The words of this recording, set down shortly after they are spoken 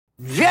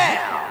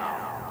Yeah!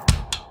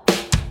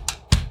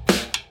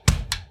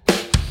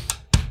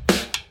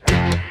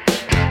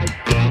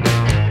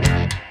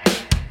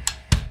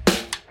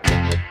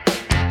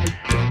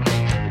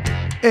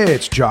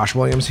 It's Josh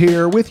Williams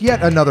here with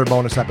yet another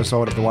bonus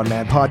episode of the One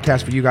Man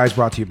Podcast for you guys,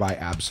 brought to you by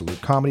Absolute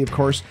Comedy, of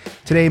course.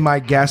 Today, my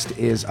guest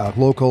is a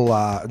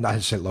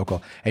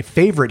a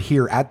favorite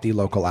here at the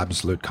local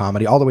Absolute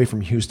Comedy, all the way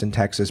from Houston,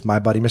 Texas, my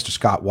buddy, Mr.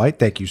 Scott White.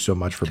 Thank you so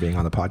much for being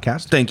on the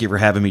podcast. Thank you for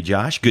having me,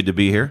 Josh. Good to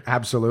be here.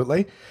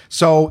 Absolutely.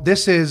 So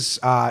this is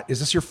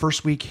this your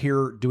first week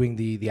here doing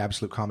the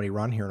Absolute Comedy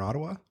run here in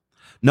Ottawa?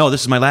 No,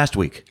 this is my last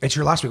week. It's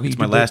your last week. It's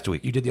my last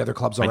week. You did the other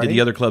clubs already? I did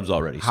the other clubs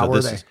already. How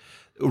were they? Is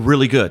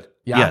really good.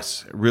 Yeah?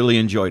 Yes, really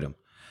enjoyed them.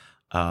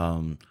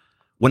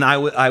 When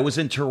I was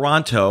in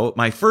Toronto,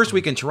 my first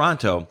week in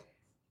Toronto,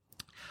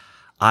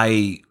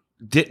 I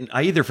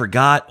either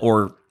forgot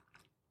or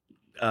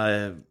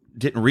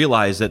didn't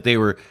realize that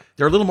they're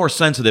a little more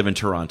sensitive in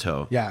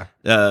Toronto. Yeah.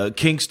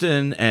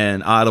 Kingston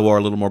and Ottawa are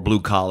a little more blue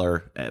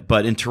collar,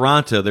 but in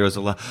Toronto there was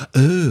a lot.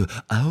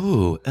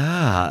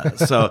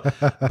 So,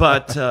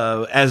 but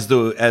as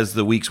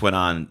the weeks went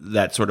on,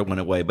 that sort of went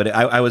away. But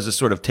I was just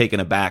sort of taken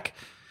aback.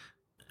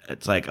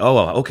 It's like, oh,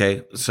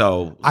 okay.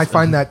 So I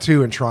find that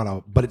too in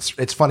Toronto, but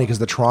it's funny because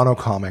the Toronto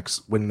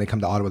comics, when they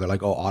come to Ottawa, they're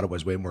like, oh,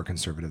 Ottawa's way more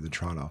conservative than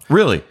Toronto.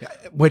 Really?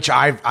 Which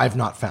I've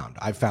not found.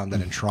 I've found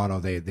that in Toronto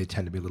they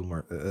tend to be a little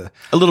more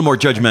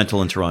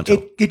judgmental in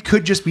Toronto. It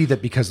could just be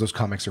that because those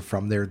comics are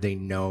from there, they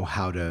know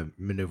how to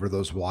maneuver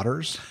those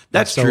waters.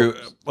 That's true.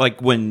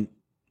 Like when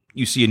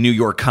you see a New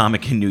York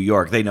comic in New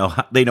York, they know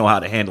how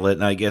to handle it.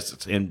 And I guess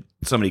it's in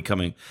somebody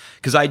coming,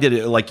 because I did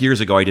it like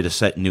years ago. I did a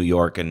set in New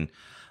York and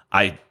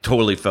I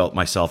totally felt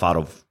myself out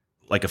of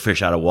like a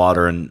fish out of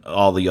water, and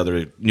all the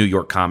other New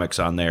York comics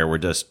on there were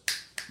just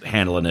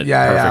handling it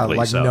perfectly.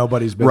 Like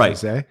nobody's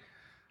business, eh?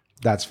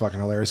 That's fucking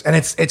hilarious. And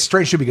it's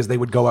strange too, because they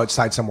would go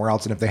outside somewhere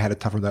else, and if they had a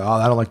tougher,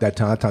 I don't like that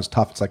town. That town's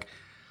tough. It's like,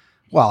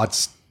 well,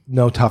 it's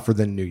no tougher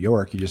than New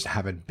York. You just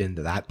haven't been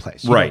to that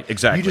place. Right,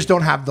 exactly. You just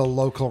don't have the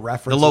local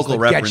references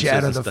get you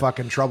out of the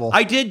fucking trouble.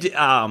 I did,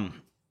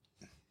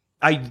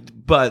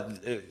 but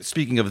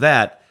speaking of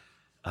that,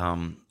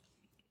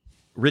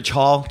 Rich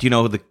Hall, do you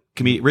know the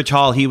comedian Rich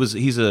Hall?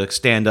 He's a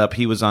stand-up.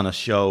 He was on a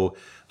show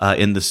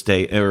in the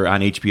state or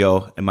on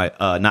HBO, and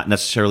not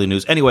necessarily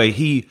news. Anyway,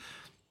 he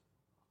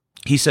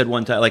said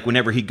one time, like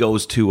whenever he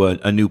goes to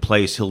a new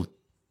place,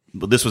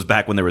 this was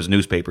back when there was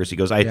newspapers. He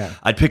goes,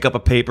 I'd pick up a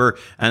paper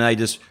and I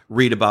just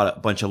read about a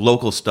bunch of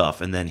local stuff,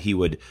 and then he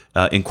would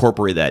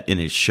incorporate that in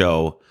his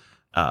show,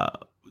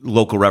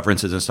 local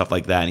references and stuff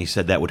like that. And he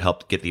said that would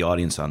help get the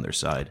audience on their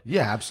side.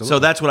 Yeah, absolutely. So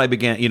that's what I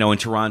began, in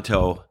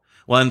Toronto.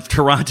 Well, in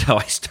Toronto,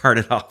 I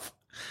started off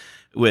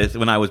with,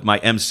 when I was my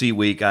MC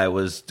week, I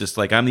was just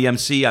like, I'm the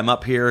MC. I'm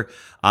up here.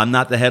 I'm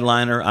not the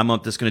headliner. I'm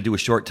just going to do a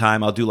short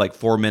time. I'll do like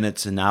 4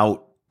 minutes and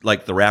out,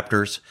 like the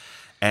Raptors,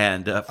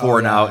 and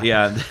and out.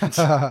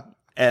 Yeah.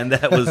 And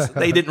that was,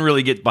 they didn't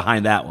really get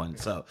behind that one.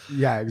 So,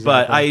 yeah, exactly.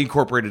 But I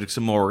incorporated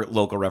some more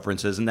local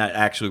references, and that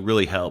actually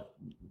really helped.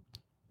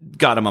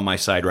 Got them on my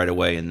side right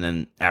away. And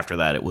then after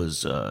that, it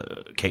was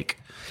cake.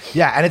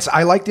 Yeah, and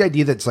I like the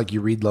idea that it's like you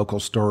read local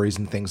stories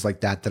and things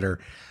like that are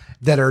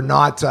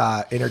not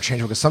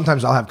interchangeable, because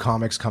sometimes I'll have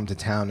comics come to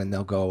town and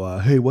they'll go,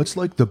 hey, what's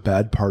like the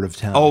bad part of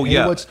town? Oh, hey,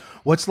 yeah.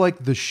 What's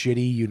like the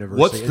shitty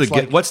university?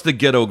 What's the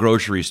ghetto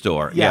grocery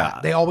store?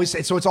 Yeah. They always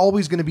say, so it's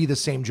always going to be the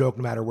same joke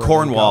no matter where.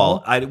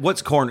 Cornwall.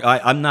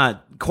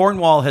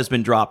 Cornwall has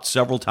been dropped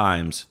several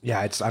times. Yeah,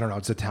 I don't know,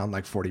 it's a town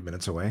like 40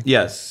 minutes away.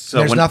 Yes. So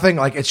there's nothing,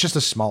 like, it's just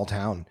a small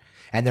town,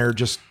 and they're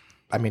just,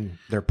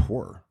 they're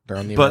poor. They're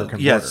on the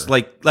American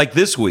border. like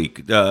this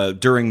week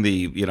during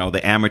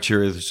the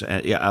amateurs,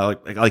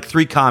 like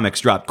 3 comics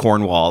dropped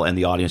Cornwall, and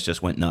the audience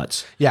just went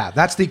nuts. Yeah,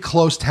 that's the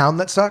close town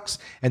that sucks,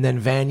 and then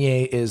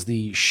Vanier is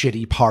the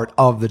shitty part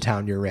of the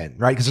town you're in,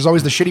 right? Because there's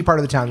always the shitty part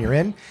of the town you're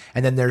in,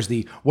 and then there's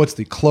what's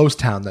the close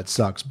town that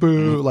sucks,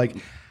 boo, like,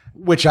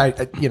 which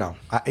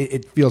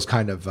it feels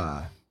kind of.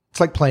 It's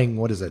like playing,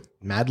 what is it,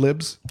 Mad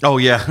Libs? Oh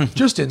yeah,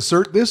 just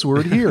insert this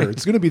word here.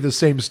 It's going to be the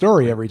same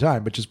story every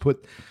time, but just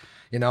put,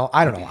 I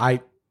don't know.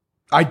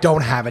 I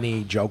don't have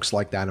any jokes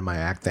like that in my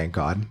act, thank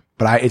God.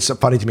 But it's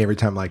funny to me every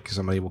time, like,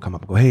 somebody will come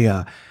up and go,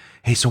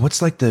 hey, so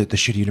what's like the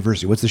shitty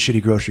university? What's the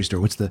shitty grocery store?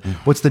 What's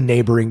the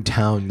neighboring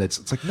town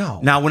it's like, no.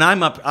 Now, when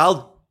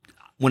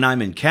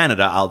I'm in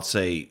Canada, I'll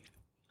say,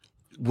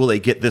 will they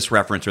get this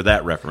reference or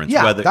that reference?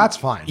 Yeah, that's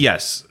fine.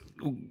 Yes.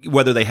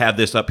 Whether they have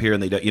this up here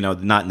and they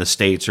don't, not in the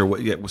States or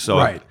what. So,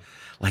 right.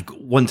 Like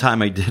one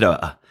time I did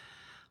a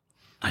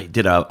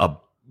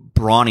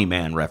Brawny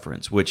Man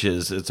reference, which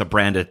it's a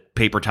brand of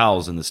paper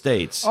towels in the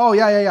States. Oh,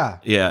 yeah.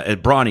 Yeah, a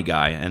Brawny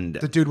guy. And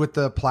the dude with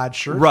the plaid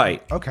shirt?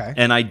 Right. Okay.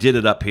 And I did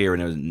it up here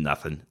and it was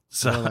nothing.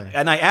 So, really?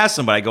 And I asked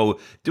somebody, I go,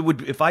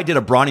 if I did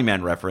a Brawny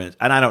Man reference,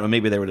 and I don't know,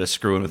 maybe they were just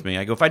screwing with me.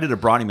 I go, if I did a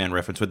Brawny Man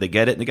reference, would they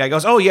get it? And the guy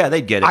goes, oh, yeah,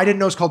 they'd get it. I didn't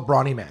know it's called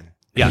Brawny Man.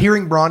 Yeah.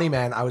 Hearing Brawny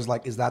Man, I was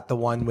like, is that the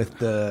one with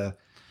the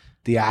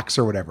the axe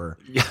or whatever.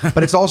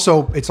 But it's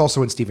also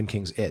in Stephen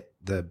King's It.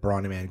 The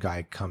Brawny Man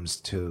guy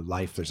comes to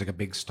life. There's like a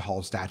big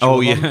tall statue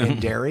of him in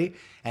Derry,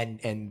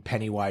 and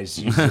Pennywise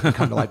uses it to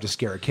come to life to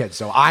scare a kid.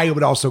 So I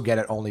would also get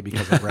it only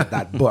because I've read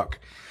that book.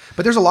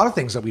 But there's a lot of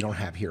things that we don't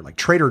have here, like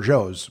Trader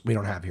Joe's. We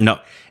don't have here.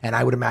 No, and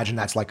I would imagine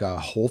that's like a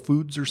Whole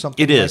Foods or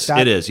something. It is. Like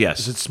that. It is.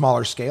 Yes. Is it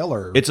smaller scale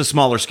or? It's a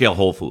smaller scale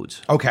Whole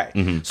Foods.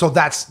 Okay, so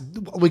that's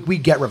like we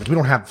get reference. We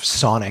don't have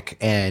Sonic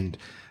and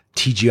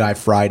TGI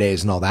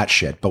Fridays and all that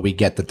shit, but we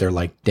get that they're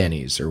like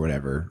Denny's or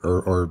whatever,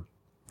 or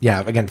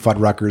yeah, again,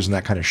 Fuddruckers and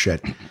that kind of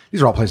shit.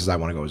 These are all places I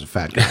want to go as a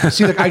fat guy.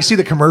 I see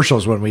the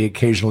commercials when we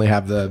occasionally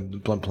have the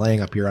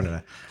playing up here on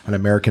an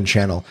American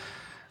channel.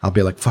 I'll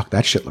be like, fuck,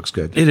 that shit looks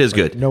good. It is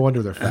like, good. No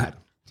wonder they're fat.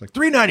 It's like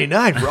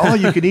 $3.99 for all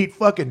you can eat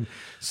fucking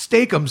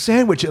steak-'em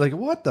sandwich. Like,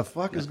 what the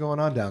fuck is going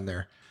on down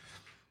there?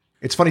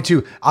 It's funny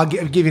too. I'll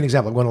give you an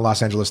example. I'm going to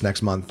Los Angeles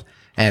next month,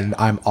 and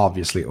I'm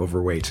obviously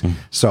overweight.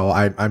 So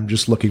I'm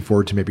just looking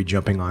forward to maybe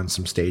jumping on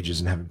some stages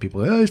and having people,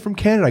 oh, he's from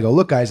Canada. I go,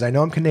 look, guys, I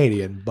know I'm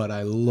Canadian, but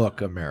I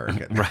look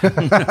American.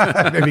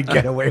 Maybe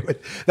get away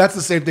with. That's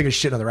the same thing as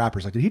shitting on the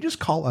rappers. Like, did he just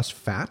call us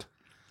fat?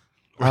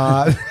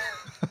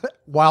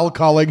 While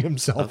calling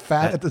himself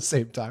fat at the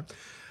same time.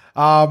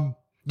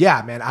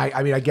 Yeah, man.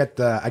 I mean, I get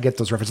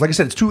those references. Like I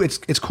said,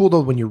 it's cool though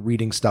when you're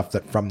reading stuff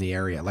that from the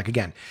area. Like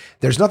again,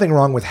 there's nothing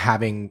wrong with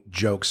having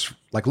jokes.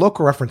 Like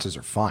local references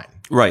are fine.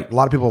 Right. A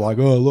lot of people are like,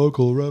 oh,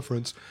 local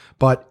reference.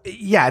 But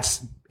yeah,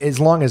 it's as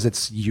long as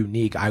it's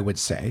unique, I would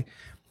say.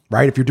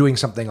 Right? If you're doing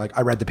something like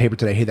I read the paper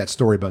today, hey, that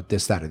story about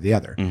this, that, or the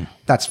other,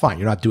 that's fine.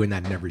 You're not doing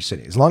that in every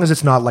city. As long as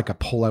it's not like a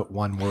pull out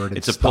one word.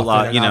 It's a pull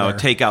out,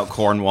 take out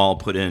Cornwall,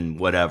 put in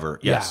whatever.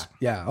 Yes.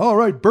 Yeah. All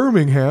right.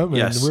 Birmingham. And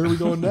yes. Where are we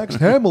going next?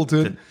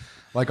 Hamilton.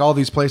 Like all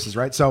these places,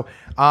 right? So,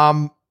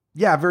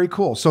 yeah, very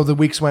cool. So the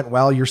weeks went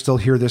well. You're still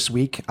here this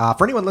week.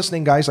 For anyone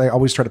listening, guys, I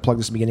always try to plug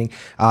this in the beginning.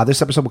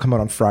 This episode will come out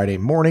on Friday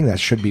morning. That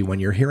should be when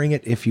you're hearing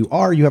it. If you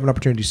are, you have an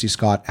opportunity to see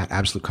Scott at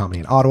Absolute Comedy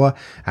in Ottawa,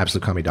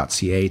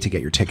 absolutecomedy.ca to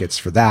get your tickets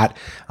for that.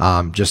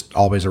 Just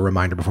always a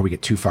reminder before we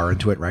get too far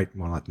into it, right?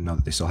 We want to let them know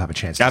that they still have a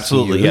chance to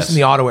Absolutely, see you. yes. At least in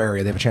the Ottawa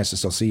area, they have a chance to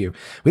still see you.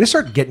 We got to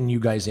start getting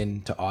you guys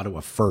into Ottawa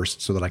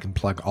first so that I can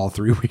plug all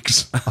 3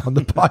 weeks on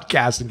the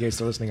podcast in case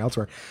they're listening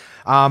elsewhere.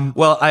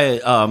 Well,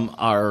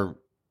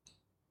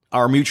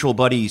 our mutual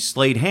buddy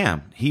Slade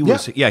Ham,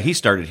 he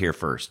started here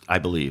first, I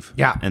believe.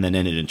 Yeah. And then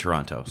ended in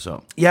Toronto.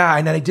 So yeah,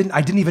 and then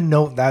I didn't even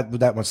know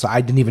that one. So I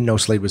didn't even know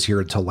Slade was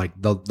here until like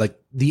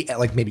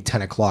maybe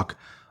 10 o'clock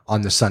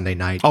on the Sunday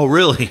night. Oh,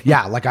 really?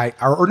 Yeah, like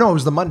or no, it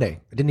was the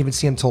Monday. I didn't even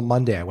see him till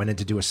Monday. I went in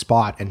to do a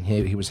spot and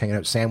he was hanging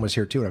out. Sam was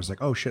here too. And I was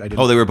like, oh shit, I didn't.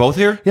 Oh, they were both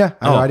here? Yeah.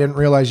 I didn't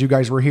realize you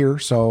guys were here.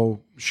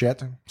 So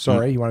shit.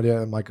 Sorry. You want to do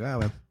it? I'm like,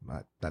 oh,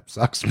 well, that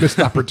sucks. Missed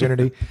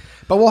opportunity.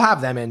 But we'll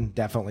have them in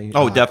definitely.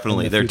 Oh,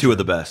 definitely. They're two of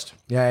the best.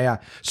 Yeah.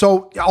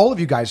 So all of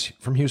you guys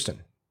from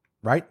Houston,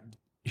 right?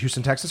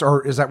 Houston, Texas,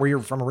 or is that where you're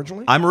from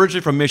originally? I'm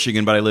originally from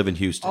Michigan, but I live in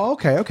Houston. Oh,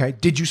 okay.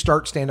 Did you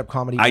start stand-up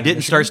comedy? I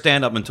didn't start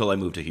stand-up until I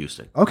moved to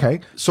Houston.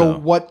 Okay. So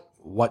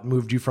what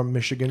moved you from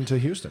Michigan to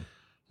Houston?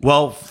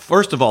 Well,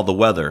 first of all, the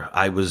weather.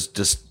 I was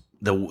just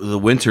the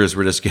winters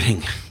were just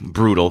getting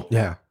brutal.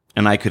 Yeah.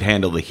 And I could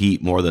handle the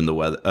heat more than the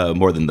weather,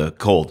 more than the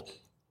cold.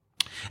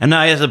 And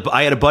I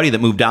had a buddy that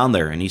moved down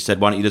there, and he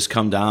said, "Why don't you just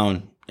come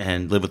down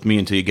and live with me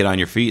until you get on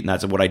your feet?" And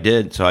that's what I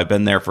did. So I've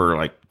been there for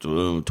like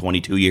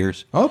 22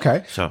 years.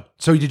 Okay. So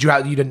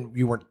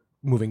you weren't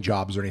moving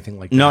jobs or anything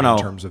like that? No.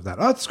 In terms of that,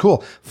 oh, that's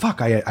cool. Fuck,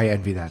 I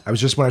envy that. I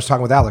was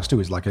talking with Alex too.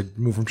 He's like, I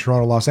moved from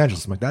Toronto to Los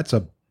Angeles. I'm like, that's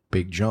a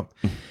big jump.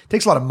 It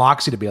takes a lot of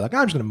moxie to be like,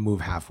 I'm just going to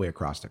move halfway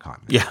across the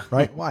continent. Yeah.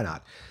 Right. Why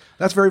not?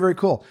 That's very, very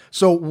cool.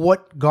 So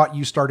what got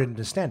you started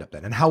into stand up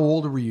then? And how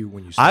old were you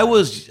when you started?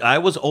 I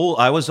was old.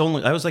 I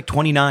was like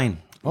 29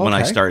 when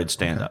I started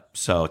stand up.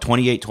 So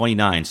 28,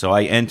 29. So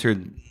I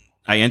entered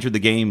the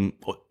game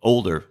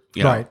older,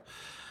 Right.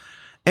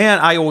 And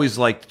I always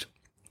liked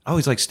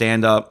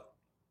stand up,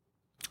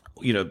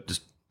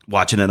 just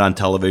watching it on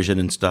television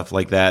and stuff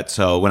like that.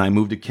 So when I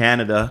moved to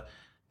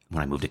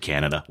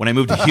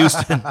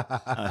Houston,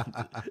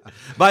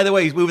 by the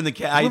way, he's moving to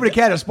Canada. Moving to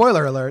Canada,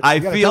 spoiler alert.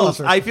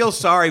 I feel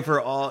sorry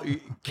for all.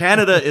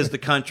 Canada is the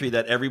country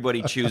that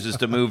everybody chooses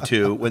to move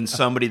to when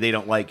somebody they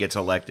don't like gets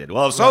elected.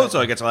 Well, if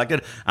so-and-so gets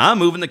elected, I'm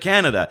moving to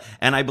Canada.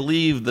 And I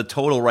believe the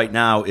total right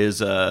now is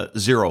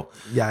 0.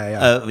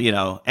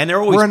 Yeah. And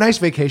they're always... We're a nice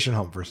vacation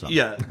home for some.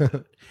 Yeah.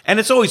 And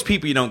it's always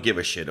people you don't give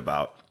a shit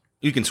about.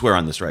 You can swear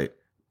on this, right?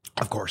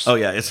 Of course. Oh,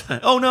 yeah. It's,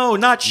 oh, no,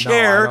 not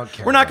Cher. No,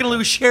 we're not going to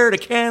lose Cher to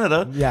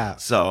Canada. Yeah.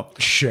 So.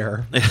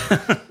 Cher.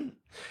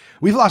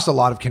 We've lost a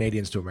lot of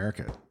Canadians to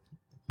America,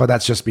 but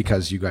that's just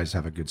because you guys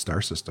have a good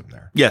star system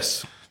there.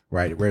 Yes.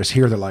 Right. Whereas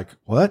here they're like,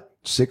 what?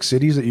 6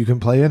 cities that you can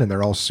play in and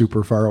they're all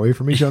super far away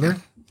from each other?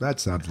 That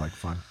sounds like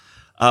fun.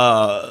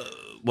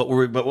 We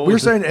were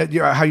saying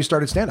how you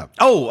started stand up.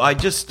 Oh, I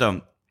just,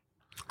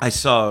 I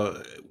saw,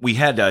 we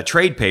had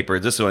trade paper.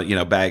 This one,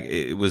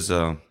 it was,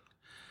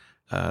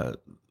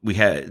 we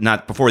had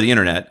not before the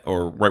internet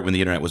or right when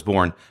the internet was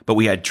born, but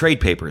we had trade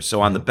papers. So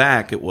on the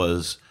back, it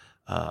was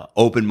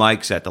open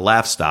mics at the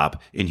Laugh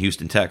Stop in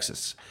Houston,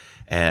 Texas.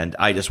 And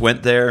I just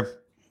went there,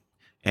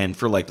 and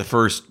for like the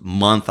first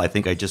month, I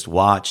think I just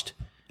watched,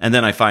 and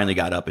then I finally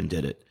got up and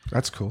did it.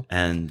 That's cool.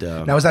 And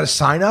now, is that a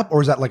sign up or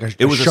is that like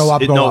a was show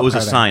up? No, up it was a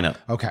kind of sign up.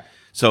 Okay.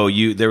 So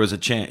there was a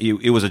chance.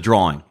 It was a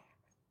drawing.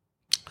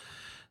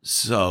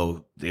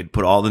 So they'd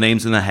put all the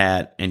names in the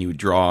hat, and you would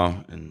draw,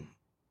 and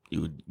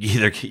you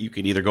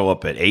could either go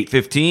up at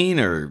 8:15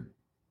 or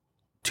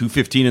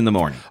 2:15 in the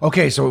morning.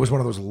 Okay, so it was one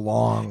of those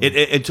long.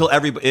 Until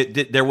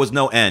everybody. There was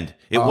no end.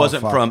 It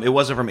wasn't fuck.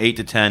 from 8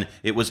 to 10.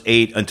 It was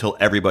 8 until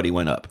everybody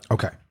went up.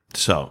 Okay.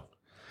 So,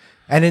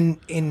 And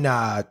in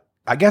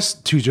I guess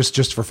too,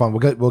 just for fun,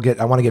 we'll get.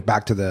 I want to get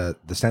back to the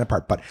stand up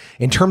part, but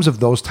in terms of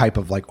those type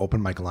of like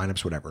open mic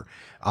lineups, whatever,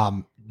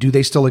 do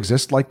they still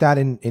exist like that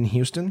in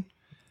Houston?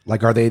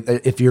 Like, are they?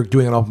 If you're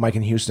doing an open mic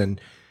in Houston,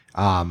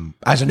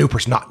 as a new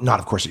person, not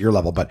of course at your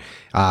level, but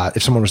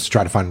if someone was to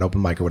try to find an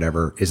open mic or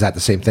whatever, is that the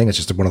same thing? It's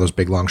just one of those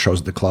big long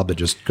shows at the club that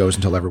just goes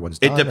until everyone's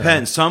done. It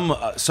depends. Some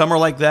are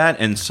like that,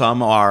 and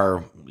some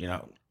are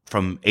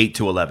from 8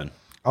 to 11.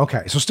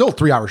 Okay, so still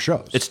 3-hour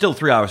shows. It's still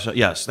 3 hours.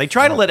 Yes, they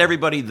try to let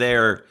everybody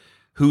there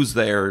who's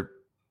there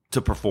to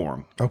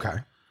perform. Okay.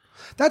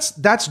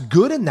 That's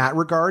good in that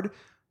regard.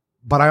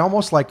 But I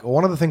almost like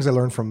one of the things I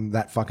learned from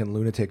that fucking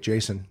lunatic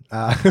Jason,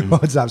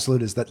 what's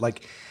absolute, is that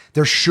like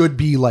there should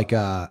be like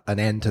an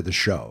end to the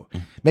show.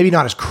 Maybe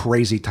not as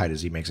crazy tight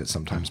as he makes it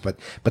sometimes, but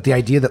the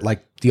idea that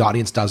like the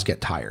audience does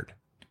get tired.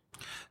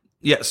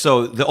 Yeah.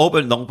 So the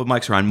open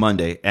mics are on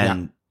Monday,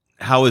 and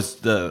how is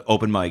the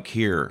open mic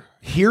here?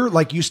 Here,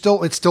 like it's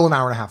still an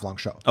hour and a half long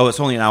show. Oh, it's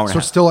only an hour and a half. So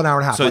it's still an hour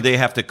and a half. So like, they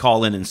have to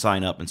call in and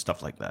sign up and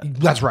stuff like that.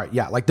 That's right.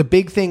 Yeah. Like the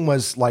big thing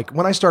was like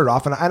when I started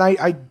off, and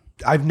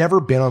I've never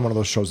been on one of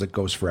those shows that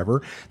goes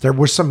forever. There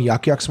were some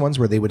Yuck Yucks ones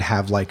where they would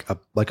have like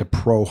a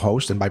pro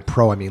host, and by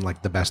pro I mean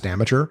like the best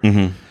amateur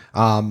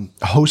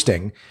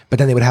hosting, but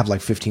then they would have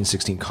like 15,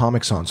 16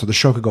 comics on, so the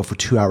show could go for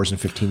 2 hours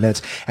and 15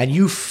 minutes, and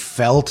you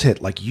felt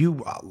it. Like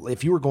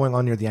if you were going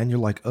on near the end, you're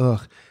like,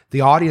 ugh,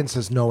 the audience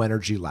has no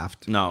energy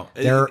left. No,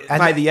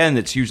 by the end,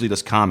 it's usually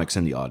just comics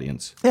in the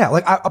audience. Yeah,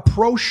 like a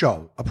pro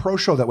show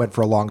that went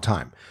for a long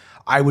time,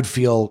 I would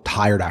feel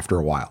tired after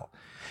a while.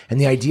 And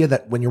the idea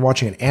that when you're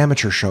watching an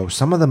amateur show,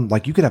 some of them,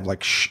 like you could have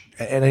like,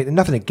 and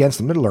nothing against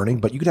them, they're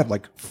learning, but you could have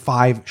like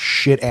 5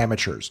 shit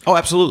amateurs. Oh,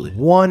 absolutely.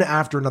 One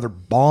after another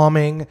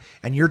bombing.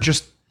 And you're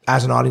just,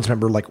 as an audience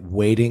member, like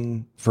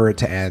waiting for it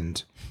to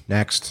end.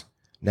 Next.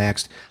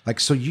 Like,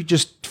 so you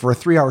just, for a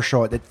 3-hour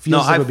show, it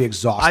feels like it would be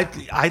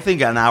exhausting. I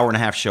think an hour and a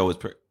half show is,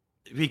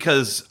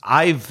 because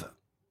I've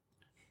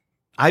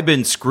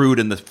been screwed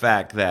in the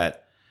fact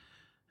that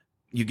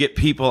you get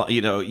people,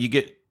 you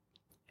get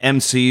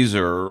MCs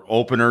or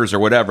openers or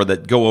whatever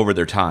that go over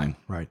their time.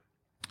 Right.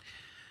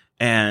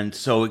 And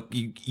so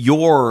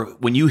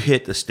when you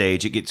hit the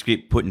stage, it gets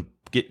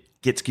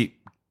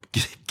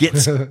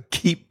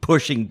keep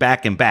pushing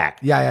back and back.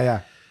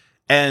 Yeah.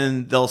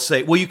 And they'll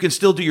say, well, you can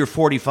still do your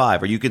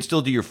 45 or you can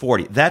still do your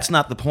 40. That's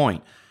not the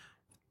point.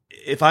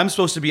 If I'm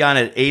supposed to be on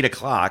at 8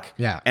 o'clock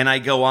and I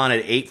go on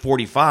at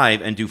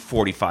 8:45 and do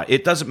 45,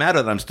 it doesn't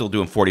matter that I'm still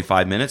doing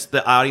 45 minutes.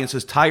 The audience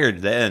is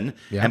tired then.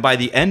 Yeah. And by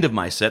the end of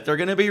my set, they're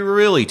going to be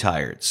really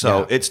tired.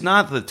 So it's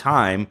not the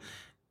time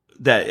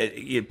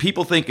that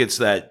people think it's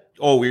that,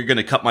 oh, we're going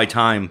to cut my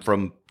time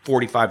from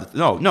 45 to,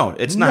 no,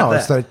 it's not that.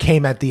 It's that it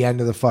came at the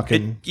end of the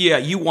fucking.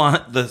 You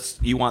want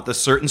the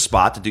certain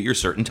spot to do your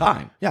certain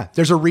time. Yeah.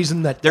 There's a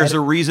reason that. There's a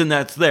reason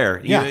that's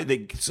there. Yeah.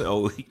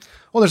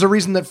 Well, there's a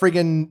reason that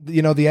friggin',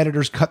 the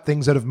editors cut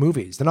things out of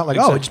movies. They're not like,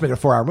 we just made a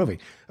 4-hour movie.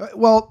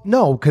 Well,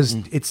 no, because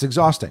it's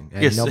exhausting.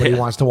 And nobody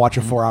wants to watch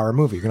a 4-hour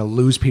movie. You're going to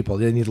lose people.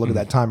 They need to look at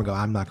that time and go,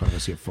 I'm not going to go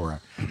see a 4-hour.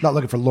 I'm not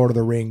looking for Lord of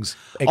the Rings.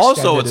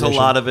 Also, it's edition. A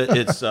lot of it.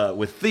 It's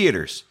with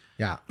theaters.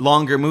 Yeah.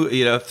 Longer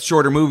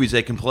shorter movies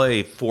they can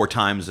play 4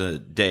 times a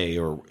day,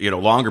 or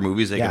longer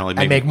movies they can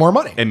only make more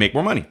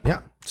money. Yeah.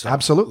 So.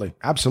 Absolutely.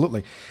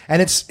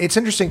 And it's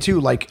interesting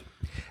too, like,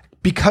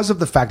 because of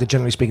the fact that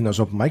generally speaking, those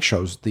open mic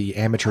shows, the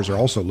amateurs are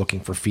also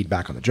looking for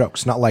feedback on the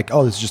jokes. Not like,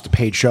 oh, this is just a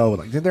paid show.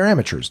 Like, they're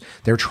amateurs.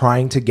 They're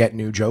trying to get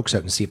new jokes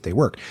out and see if they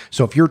work.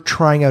 So if you're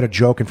trying out a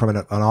joke in front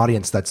of an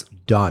audience that's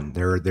done,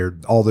 they're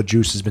all the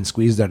juice has been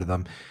squeezed out of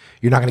them,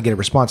 you're not going to get a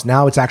response.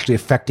 Now it's actually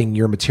affecting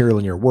your material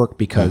and your work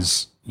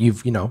because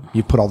you've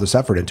put all this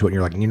effort into it, and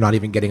you're like, and you're not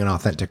even getting an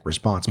authentic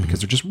response because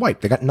they're just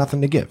wiped. They got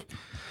nothing to give.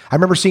 I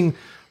remember seeing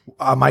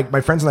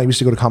my friends and I used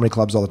to go to comedy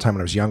clubs all the time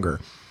when I was younger.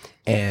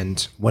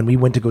 And when we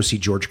went to go see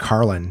George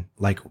Carlin,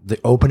 like the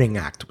opening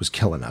act was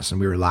killing us and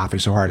we were laughing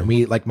so hard. And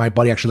we, like, my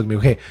buddy actually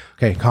looked at me,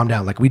 okay, calm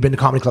down. Like, we'd been to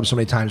comedy clubs so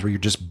many times where you're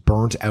just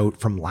burnt out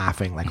from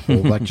laughing,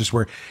 like just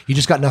where you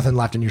just got nothing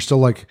left and you're still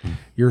like,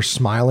 you're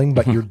smiling,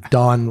 but you're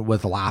done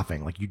with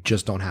laughing. Like, you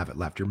just don't have it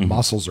left. Your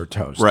muscles are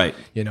toast. Right.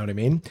 You know what I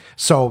mean?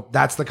 So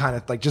that's the kind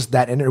of, like, just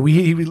that. And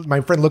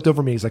my friend looked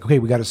over me. He's like, okay,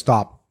 we got to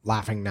stop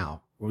laughing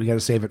now. We got to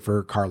save it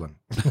for Carlin.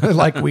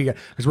 Like, because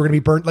we're going to be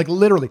burnt, like,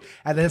 literally.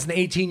 And then it's an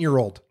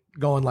 18-year-old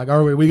going like,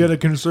 all right, we got to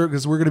conserve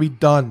because we're going to be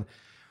done.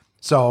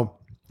 So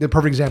the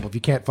perfect example, if you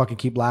can't fucking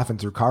keep laughing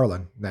through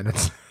Carlin, then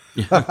it's,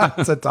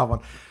 it's a tough one.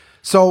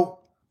 So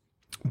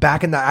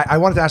back in the, I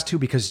wanted to ask too,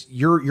 because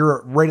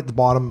you're right at the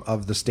bottom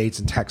of the states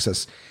in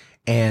Texas,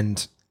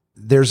 and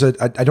there's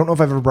I don't know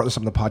if I've ever brought this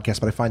up in the podcast,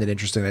 but I find it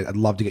interesting. I'd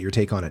love to get your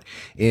take on it.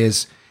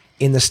 Is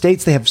in the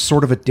States, they have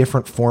sort of a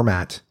different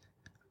format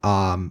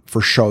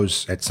for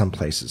shows at some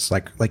places,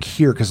 like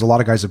here, because a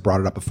lot of guys have brought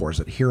it up before, is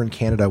that here in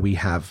Canada, we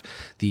have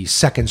the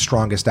second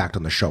strongest act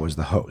on the show is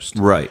the host.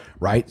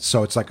 Right.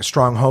 So it's like a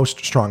strong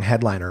host, strong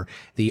headliner.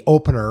 The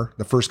opener,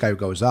 the first guy who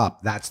goes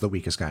up, that's the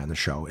weakest guy on the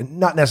show. And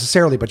not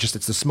necessarily, but just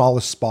it's the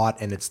smallest spot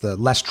and it's the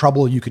less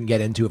trouble you can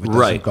get into if it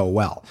doesn't go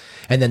well.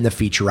 And then the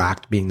feature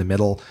act being the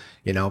middle,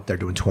 they're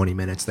doing 20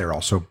 minutes. They're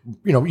also,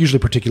 usually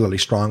particularly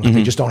strong, but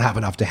they just don't have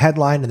enough to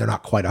headline, and they're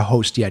not quite a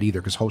host yet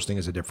either, because hosting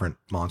is a different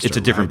monster. It's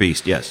a different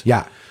beast, yes.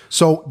 Yeah.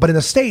 So, but in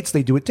the States,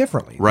 they do it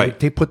differently. Right.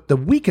 They put the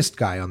weakest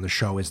guy on the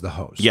show as the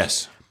host.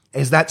 Yes.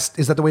 Is that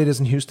the way it is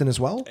in Houston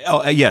as well?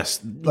 Oh, yes.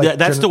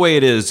 That's the way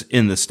it is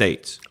in the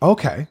States.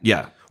 Okay.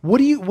 Yeah. What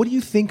do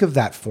you think of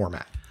that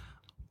format?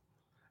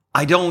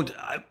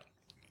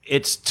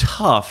 It's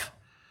tough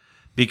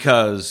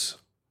because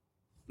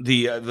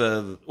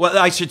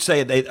I should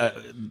say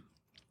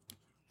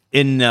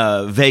in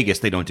Vegas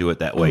they don't do it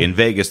that way. In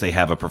Vegas they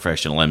have a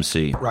professional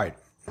MC, right?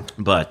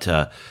 But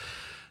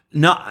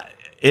no,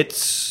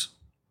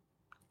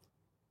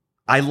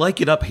 I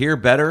like it up here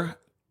better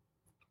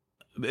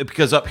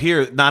because up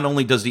here not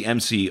only does the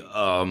MC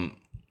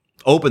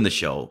open the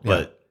show,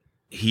 but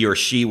he or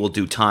she will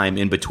do time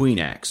in between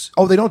acts.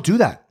 Oh, they don't do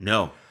that.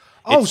 No.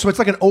 So it's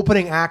like an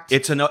opening act.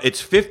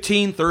 It's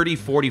 15, 30,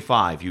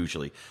 45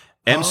 usually.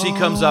 MC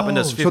comes up and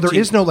does 15. So there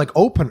is no like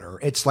opener.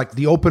 It's like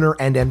the opener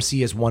and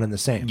MC is one and the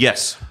same.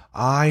 Yes.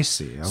 I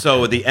see. Okay.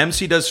 So the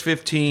MC does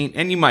 15,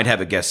 and you might have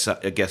a guest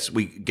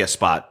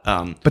spot.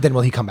 But then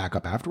will he come back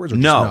up afterwards? Or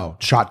no.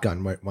 Just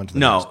shotgun one to the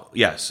next?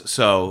 Yes.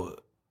 So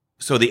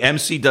the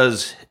MC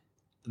does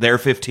their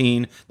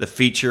 15, the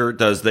feature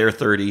does their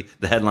 30,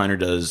 the headliner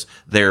does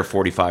their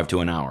 45 to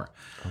an hour.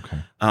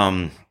 Okay.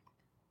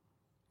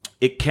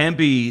 It can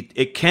be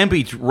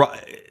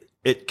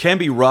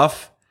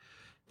rough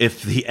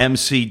if the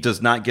MC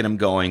does not get them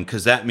going,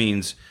 because that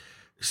means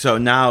so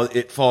now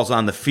it falls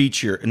on the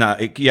feature.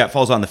 It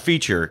falls on the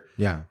feature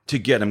to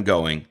get them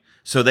going.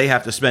 So they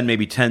have to spend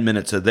maybe 10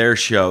 minutes of their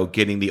show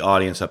getting the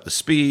audience up to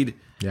speed.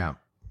 Yeah,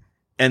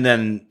 and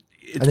then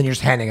you're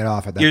just handing it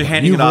off at that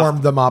point. You've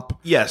warmed them up.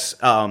 Yes.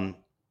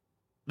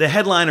 The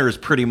headliner is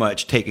pretty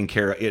much taken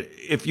care of.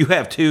 If you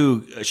have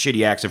two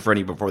shitty acts in front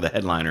of you before the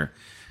headliner,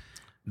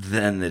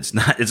 then it's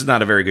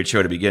not a very good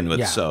show to begin with.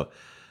 Yeah. So,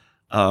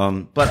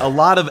 but a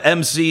lot of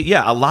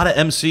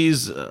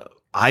MCs,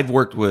 I've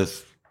worked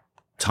with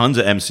tons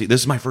of MCs.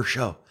 This is my first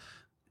show.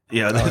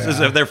 This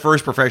is their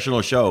first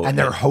professional show. And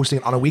they're hosting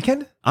it on a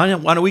weekend?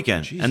 On a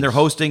weekend. Jesus. And they're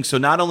hosting. So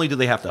not only do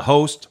they have to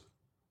host,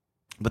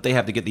 but they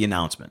have to get the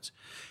announcements.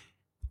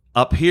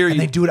 Up here,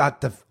 they do it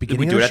at the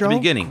beginning of the show? We do it at the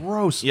beginning.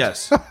 Gross.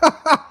 Yes.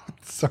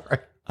 Sorry.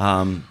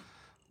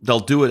 They'll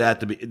do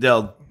it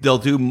they'll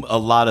do a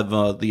lot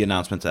of the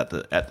announcements at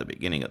the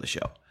beginning of the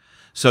show.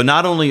 So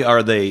not only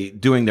are they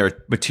doing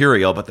their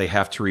material, but they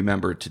have to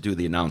remember to do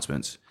the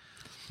announcements.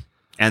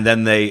 And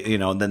then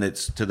then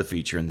it's to the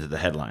feature and to the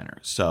headliner.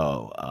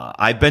 So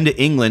I've been to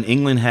England.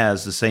 England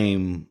has the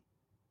same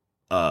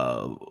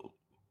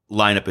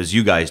lineup as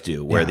you guys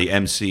do, where the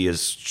MC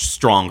is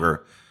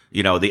stronger.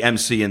 The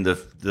MC and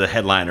the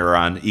headliner are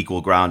on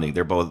equal grounding.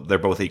 They're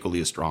both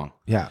equally as strong.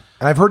 Yeah.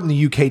 And I've heard in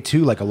the UK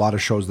too, like a lot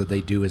of shows that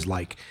they do is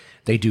like,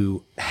 they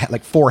do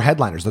like 4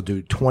 headliners. They'll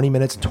do 20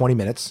 minutes and 20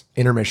 minutes,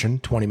 intermission,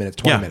 20 minutes,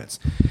 20 minutes.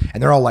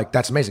 And they're all like,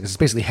 that's amazing. It's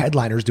basically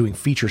headliners doing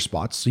feature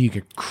spots. So you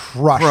can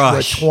crush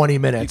for 20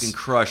 minutes. You can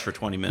crush for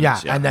 20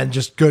 minutes. Yeah. And then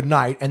just good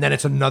night. And then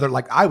it's another,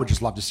 like, I would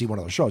just love to see one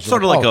of those shows.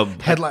 Sort of like a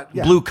headline,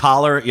 blue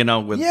collar,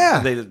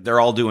 they're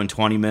all doing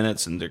 20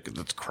 minutes and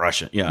that's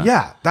crushing. Yeah.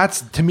 Yeah.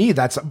 To me,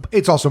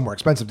 it's also more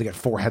expensive to get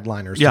 4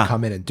 headliners to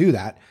come in and do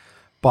that.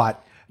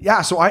 But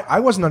yeah, so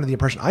I wasn't under the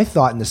impression. I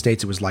thought in the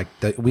States it was like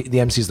the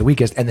MC is the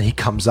weakest, and then he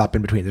comes up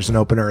in between. There's an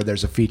opener,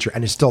 there's a feature,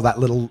 and it's still that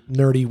little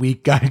nerdy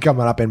weak guy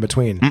coming up in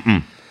between.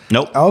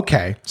 Nope.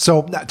 Okay,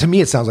 so to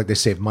me it sounds like they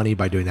save money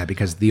by doing that,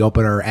 because the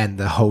opener and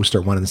the host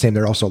are one and the same.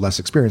 They're also less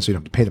experienced, so you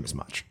don't have to pay them as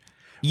much.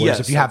 Whereas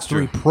if you have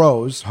 3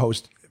 pros,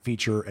 host,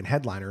 feature, and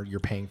headliner, you're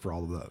paying for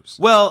all of those.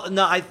 Well,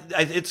 no,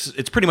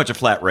 it's pretty much a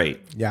flat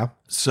rate. Yeah.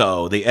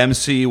 So the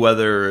MC,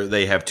 whether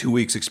they have 2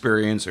 weeks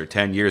experience or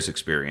 10 years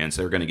experience,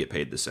 they're going to get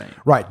paid the same.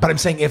 Right. But I'm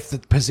saying if the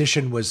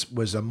position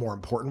was a more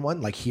important one,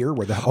 like here,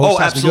 where the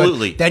host has absolutely. to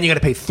be good, then you got to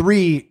pay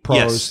 3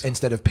 pros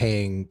instead of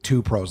paying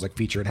 2 pros, like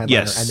feature and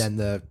headliner, and then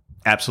the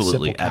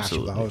simple cash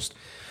of the host.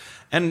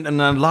 And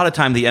a lot of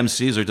time the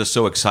MCs are just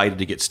so excited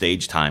to get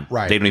stage time.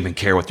 Right. They don't even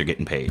care what they're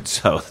getting paid.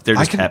 So they're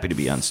just happy to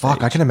be on stage.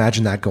 Fuck, I can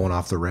imagine that going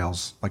off the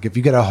rails. Like if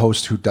you get a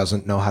host who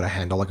doesn't know how to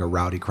handle like a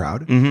rowdy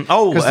crowd. Mm-hmm.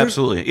 Oh,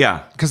 absolutely.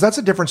 Yeah. Because that's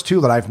a difference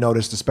too that I've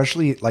noticed,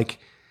 especially like,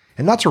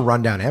 and not to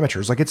run down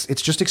amateurs, like it's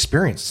just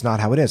experience. It's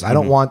not how it is. I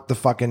don't want the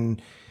fucking,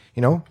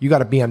 you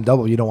got a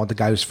BMW. You don't want the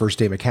guy who's first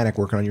day mechanic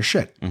working on your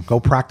shit. Go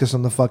practice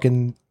on the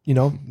fucking,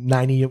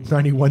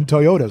 91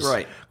 Toyotas.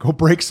 Right. Go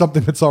break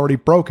something that's already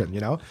broken,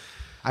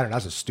 I don't know,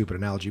 that's a stupid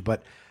analogy,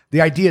 but the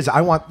idea is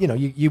I want,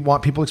 you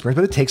want people to experience,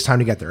 but it takes time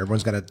to get there.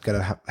 Everyone's got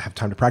to have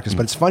time to practice.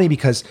 But it's funny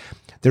because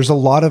there's a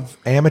lot of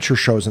amateur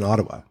shows in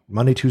Ottawa.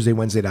 Monday, Tuesday,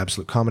 Wednesday at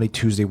Absolute Comedy,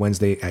 Tuesday,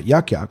 Wednesday at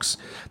Yuck Yucks.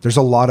 There's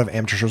a lot of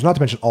amateur shows, not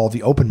to mention all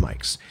the open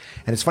mics.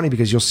 And it's funny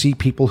because you'll see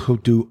people who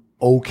do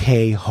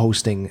okay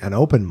hosting an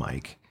open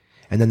mic,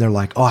 and then they're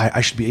like, oh,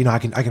 I should be, I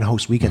can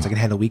host weekends, I can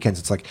handle weekends.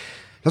 It's like,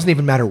 it doesn't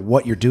even matter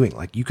what you're doing.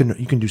 Like you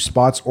can do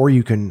spots or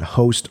you can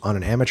host on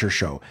an amateur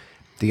show.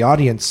 The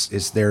audience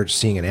is there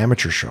seeing an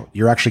amateur show.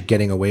 You're actually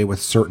getting away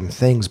with certain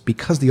things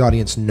because the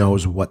audience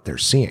knows what they're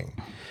seeing.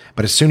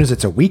 But as soon as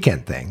it's a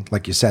weekend thing,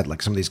 like you said,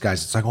 like some of these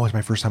guys, it's like, oh, it's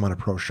my first time on a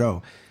pro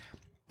show.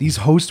 These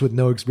hosts with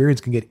no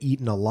experience can get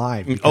eaten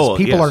alive because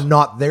people are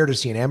not there to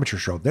see an amateur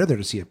show. They're there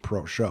to see a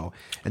pro show.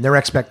 And their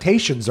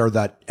expectations are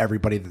that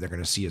everybody that they're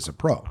going to see is a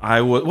pro.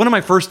 One of my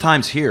first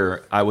times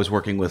here, I was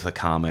working with a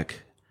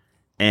comic,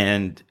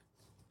 and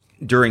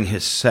during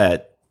his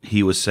set,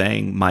 he was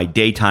saying, my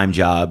daytime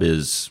job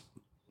is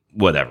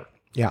whatever.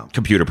 Yeah.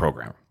 Computer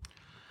programmer.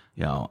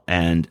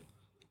 And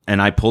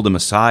I pulled him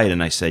aside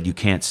and I said, you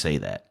can't say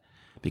that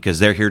because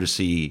they're here to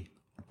see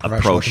a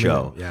pro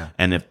show. Yeah.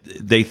 And if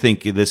they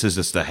think this is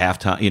just a half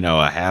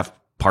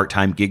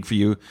part-time gig for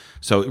you.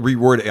 So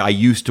reword, I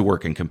used to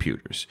work in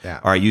computers.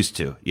 Yeah. Or I used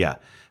to. Yeah.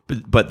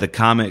 But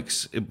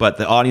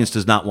the audience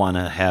does not want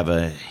to have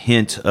a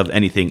hint of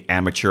anything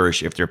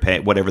amateurish if they're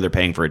paying whatever they're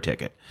paying for a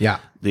ticket. Yeah.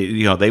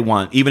 They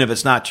want, even if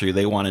it's not true,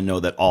 they want to know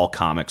that all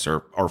comics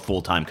are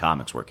full-time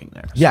comics working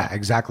there. So. Yeah,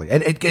 exactly.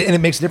 And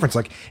it makes a difference.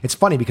 Like, it's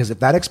funny because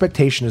if that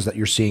expectation is that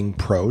you're seeing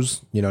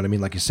pros, you know what I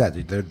mean? Like you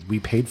said, we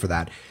paid for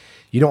that.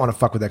 You don't want to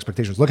fuck with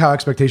expectations. Look how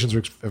expectations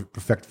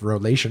affect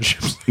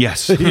relationships.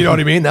 Yes. You know what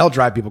I mean? They'll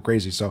drive people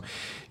crazy. So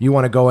you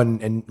want to go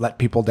and let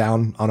people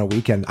down on a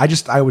weekend. I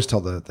always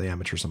tell the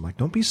amateurs, I'm like,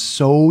 don't be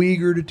so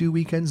eager to do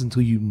weekends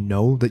until you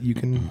know that you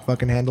can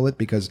fucking handle it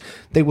because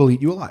they will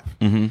eat you alive.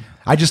 Mm-hmm.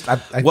 I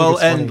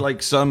think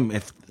it's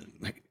funny.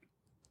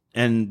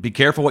 And be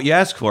careful what you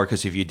ask for,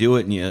 because if you do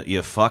it and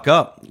you fuck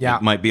up,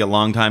 it might be a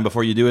long time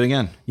before you do it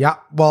again. Yeah.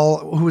 Well,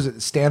 who was it?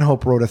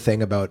 Stanhope wrote a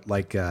thing about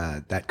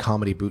that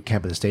comedy boot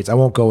camp in the States. I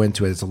won't go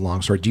into it. It's a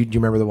long story. Do you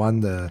remember the one?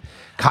 The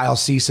Kyle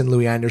Cease and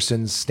Louis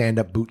Anderson's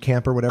stand-up boot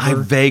camp or whatever? I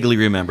vaguely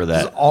remember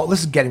that.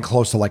 This is getting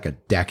close to like a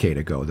decade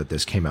ago that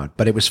this came out.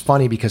 But it was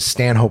funny because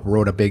Stanhope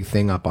wrote a big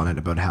thing up on it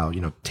about how,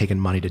 taking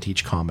money to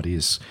teach comedy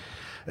is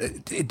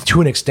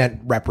to an extent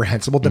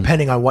reprehensible,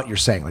 depending on what you're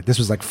saying. Like this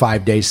was like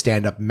 5 days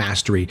stand-up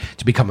mastery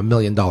to become $1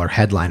 million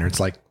headliner. It's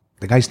like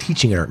the guys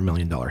teaching it are $1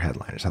 million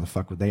headliners. How the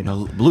fuck would they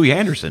know? Louis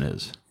Anderson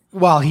is.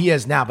 Well, he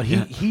is now, but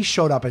he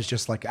showed up as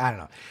just like, I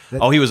don't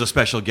know. He was a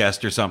special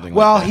guest or something.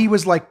 Well, like that. He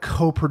was like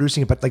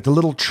co-producing it, but like the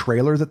little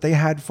trailer that they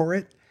had for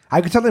it,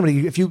 I could tell them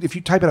if you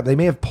type it up, they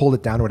may have pulled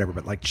it down or whatever.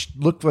 But like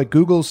look like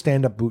Google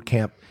stand-up boot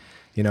camp.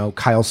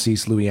 Kyle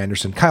Cease, Louis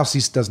Anderson. Kyle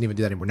Cease doesn't even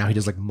do that anymore. Now he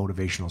does like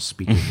motivational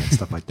speaking and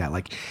stuff like that.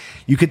 Like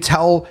you could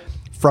tell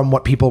from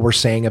what people were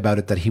saying about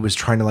it that he was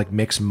trying to like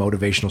mix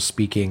motivational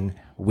speaking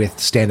with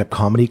stand-up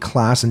comedy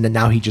class. And then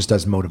now he just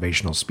does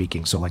motivational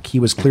speaking. So like he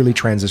was clearly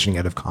transitioning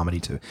out of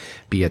comedy to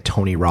be a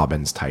Tony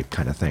Robbins type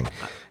kind of thing,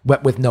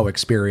 but with no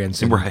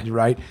experience.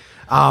 Right.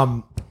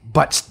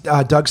 But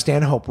Doug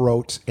Stanhope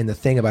wrote in the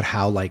thing about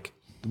how like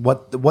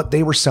what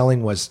they were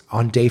selling was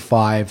on day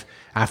 5,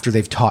 after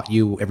they've taught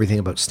you everything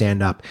about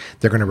stand-up,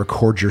 they're going to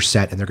record your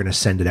set and they're going to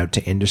send it out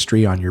to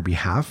industry on your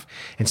behalf.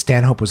 And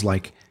Stanhope was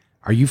like,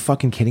 are you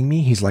fucking kidding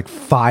me? He's like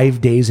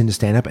 5 days into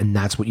stand-up and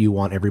that's what you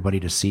want everybody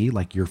to see?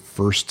 Like your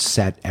first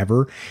set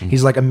ever? Mm-hmm.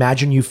 He's like,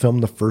 imagine you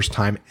filmed the first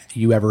time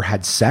you ever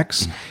had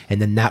sex and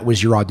then that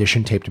was your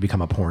audition tape to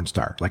become a porn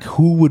star. Like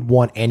who would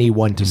want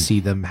anyone to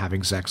see them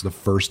having sex the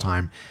first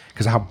time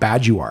because of how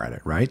bad you are at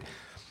it, right?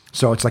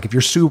 So it's like if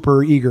you're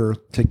super eager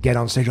to get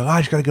on stage,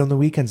 I just got to get on the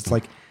weekends. It's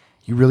like,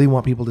 you really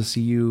want people to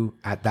see you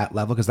at that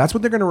level because that's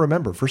what they're going to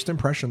remember. First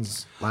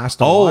impressions last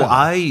a while.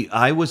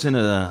 I was in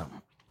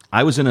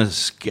a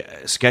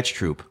sketch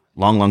troupe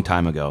long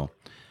time ago,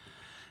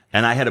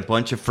 and I had a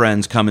bunch of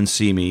friends come and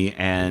see me,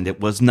 and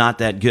it was not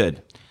that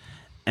good.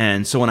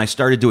 And so when I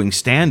started doing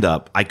stand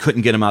up, I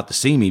couldn't get them out to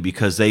see me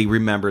because they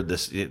remembered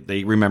this.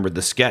 They remembered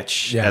the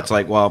sketch. Yeah. That's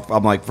like, well,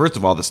 I'm like, first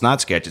of all, that's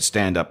not sketch; it's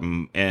stand up,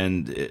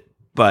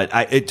 but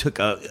it took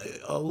a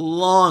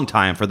long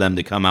time for them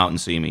to come out and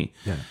see me.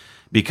 Yeah.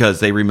 Because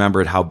they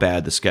remembered how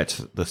bad the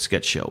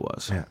sketch show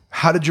was. Yeah.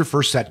 How did your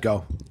first set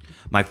go?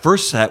 My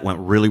first set went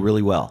really,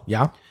 really well.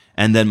 Yeah.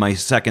 And then my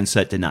second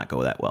set did not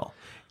go that well.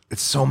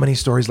 It's so many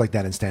stories like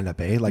that in stand-up,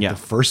 eh? Like the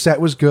first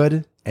set was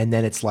good, and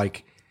then it's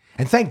like,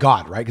 and thank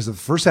God, right? Because if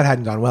the first set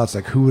hadn't gone well, it's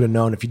like, who would have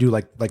known? If you do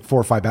like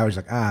 4 or 5 hours,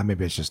 like,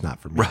 maybe it's just not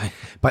for me. Right.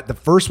 But the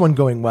first one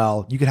going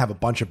well, you could have a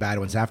bunch of bad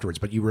ones afterwards,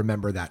 but you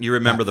remember that. You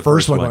remember the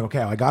first one going, okay,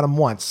 I got him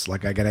once.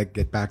 Like, I got to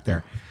get back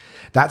there.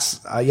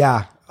 That's,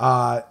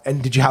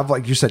 and did you have,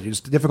 like you said, it was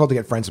difficult to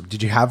get friends.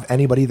 Did you have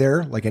anybody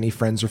there, like any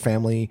friends or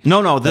family?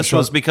 No. This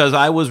was because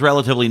I was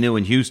relatively new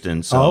in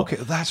Houston. So okay,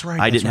 that's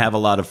right. I didn't have a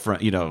lot of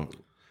friends,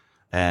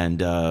 and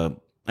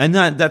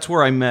that's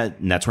where I met.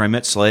 And that's where I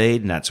met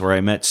Slade, and that's where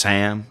I met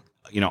Sam.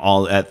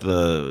 all at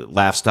the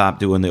Laugh Stop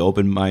doing the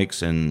open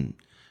mics, and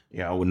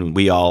when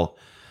we all,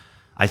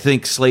 I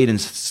think Slade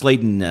and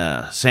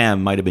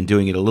Sam might have been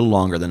doing it a little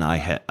longer than I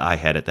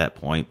had at that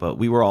point, but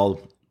we were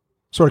all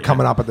sort of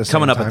coming up at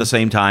the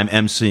same time,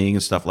 emceeing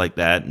and stuff like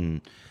that,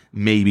 and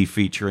maybe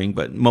featuring,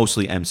 but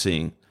mostly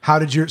emceeing. How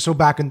did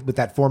back with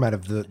that format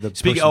of the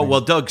speaking? Oh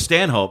well, Doug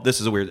Stanhope. This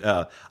is a weird.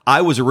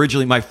 I was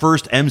originally, my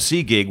first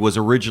MC gig was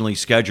originally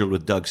scheduled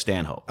with Doug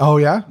Stanhope. Oh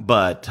yeah,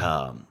 but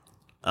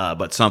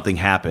something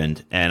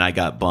happened and I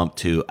got bumped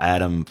to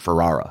Adam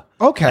Ferrara.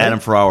 Okay,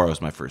 Adam Ferrara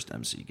was my first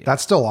MC gig.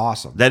 That's still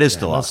awesome. That is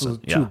still awesome.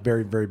 Two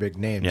very, very big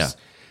names. Yeah.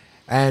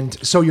 And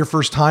so your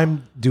first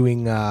time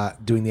doing the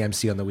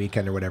MC on the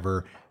weekend or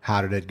whatever,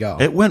 how did it go?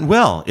 It went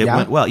well.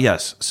 Went well.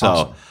 Yes.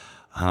 So.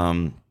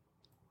 Awesome.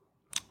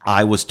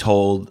 I was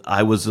told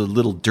I was a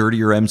little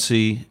dirtier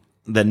MC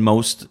than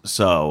most,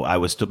 so I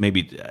was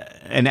maybe.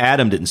 And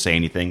Adam didn't say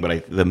anything,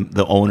 but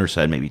the owner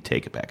said maybe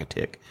take it back a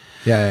tick.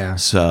 Yeah.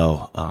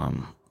 So,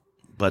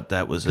 but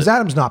that was because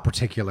Adam's not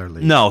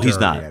particularly. No, he's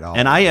not. At all.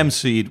 And I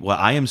emceed. Well,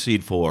 I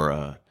emceed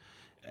for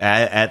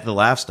at the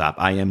Laugh Stop.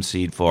 I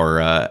emceed for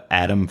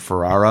Adam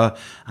Ferrara.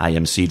 I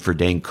emceed for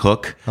Dane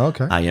Cook.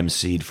 Okay. I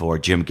emceed for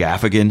Jim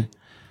Gaffigan.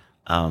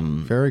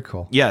 Very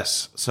cool.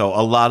 Yes, so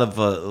a lot of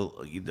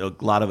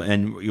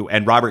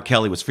and Robert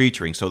Kelly was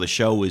featuring. So the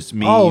show was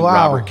me,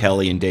 Robert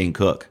Kelly, and Dane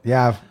Cook.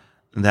 Yeah,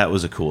 and that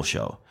was a cool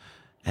show.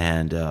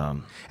 And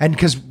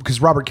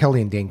because Robert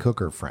Kelly and Dane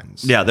Cook are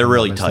friends. Yeah, they're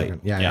really tight.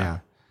 Yeah,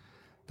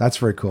 that's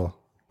very cool.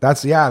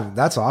 That's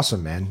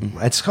awesome, man.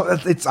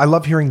 Mm-hmm. It's I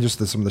love hearing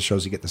just some of the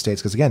shows you get in the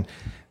States because again,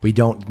 we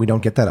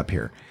don't get that up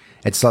here.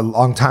 It's a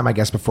long time, I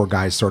guess, before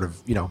guys sort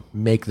of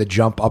make the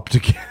jump up to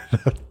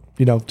Canada.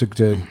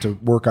 To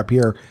work up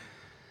here,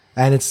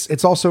 and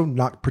it's also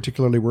not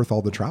particularly worth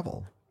all the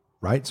travel,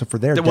 right? So for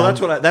there,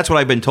 that's what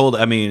I've been told.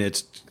 I mean,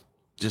 it's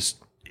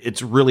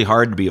really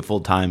hard to be a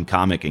full-time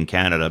comic in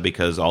Canada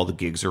because all the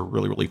gigs are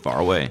really, really far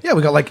away. Yeah,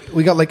 we got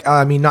like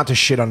I mean, not to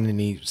shit on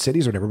any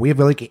cities or whatever. We have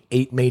like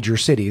 8 major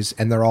cities,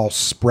 and they're all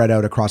spread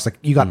out across. Like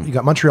you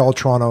got Montreal,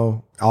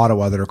 Toronto,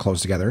 Ottawa that are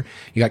close together.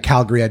 You got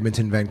Calgary,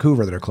 Edmonton,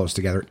 Vancouver that are close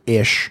together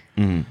ish.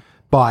 Mm-hmm.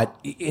 But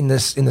in the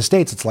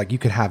States, it's like you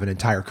could have an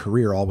entire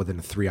career all within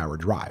a 3-hour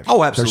drive.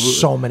 Oh, absolutely. There's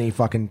so many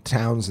fucking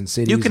towns and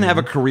cities. You can have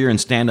a career in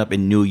stand-up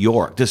in New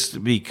York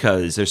just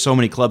because there's so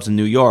many clubs in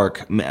New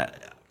York.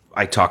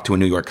 I talked to a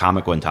New York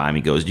comic one time.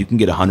 He goes, you can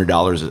get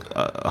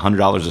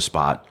 $100 a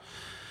spot.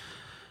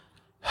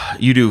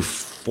 You do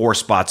 4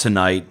 spots a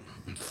night,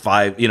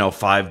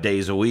 5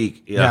 days a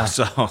week. Yeah.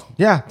 So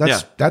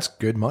that's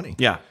good money.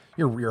 Yeah.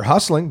 You're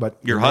hustling, but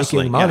you're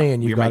hustling making money,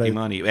 and you're making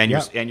money,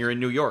 and you're in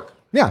New York.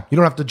 Yeah, you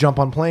don't have to jump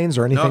on planes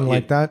or anything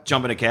like that.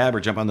 Jump in a cab or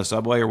jump on the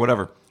subway or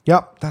whatever.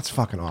 Yep, that's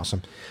fucking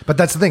awesome. But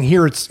that's the thing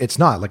here. It's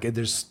not like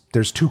there's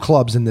 2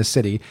 clubs in this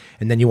city,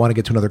 and then you want to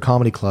get to another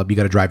comedy club, you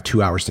got to drive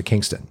 2 hours to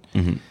Kingston.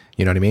 Mm-hmm.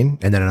 You know what I mean?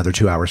 And then another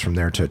 2 hours from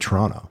there to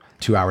Toronto,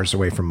 2 hours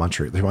away from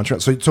Montreal.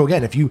 So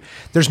again,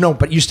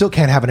 but you still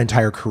can't have an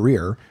entire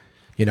career.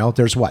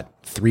 There's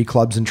 3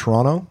 clubs in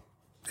Toronto.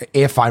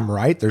 If I'm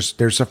right,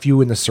 there's a few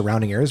in the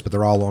surrounding areas, but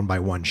they're all owned by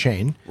one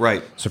chain.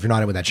 Right. So if you're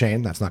not in with that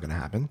chain, that's not going to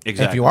happen.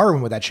 Exactly. If you are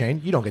in with that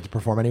chain, you don't get to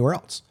perform anywhere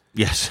else.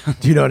 Yes.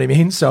 Do you know what I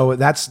mean? So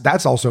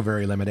that's also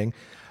very limiting.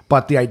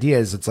 But the idea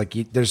is it's like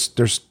there's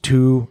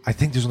 2, I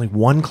think there's only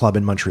 1 club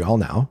in Montreal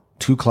now,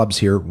 2 clubs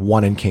here,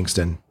 1 in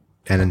Kingston,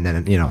 and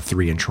then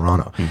 3 in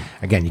Toronto.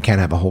 Again, you can't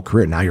have a whole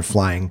career. Now you're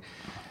flying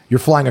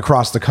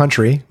across the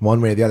country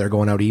one way or the other,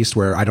 going out east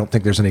where I don't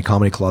think there's any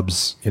comedy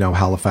clubs,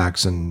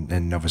 Halifax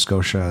and Nova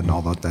Scotia and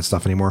all that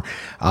stuff anymore.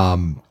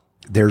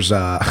 There's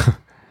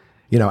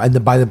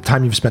and by the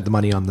time you've spent the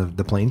money on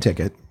the plane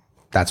ticket,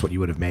 that's what you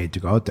would have made to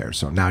go out there.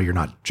 So now you're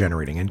not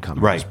generating income.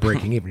 Right. It's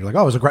breaking even. You're like,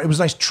 it was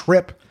a nice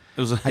trip.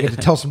 I get to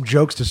tell some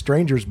jokes to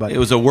strangers, but it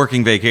was a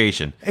working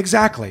vacation.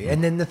 Exactly.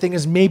 And then the thing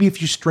is, maybe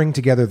if you string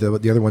together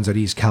the other ones at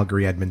East,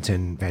 Calgary,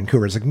 Edmonton,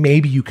 Vancouver, it's like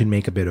maybe you can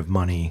make a bit of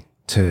money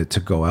to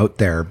go out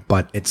there,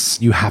 but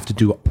you have to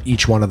do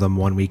each one of them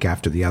 1 week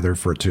after the other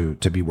for it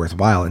to be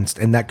worthwhile,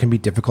 and that can be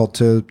difficult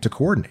to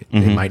coordinate.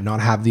 Mm-hmm. They might not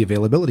have the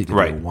availability to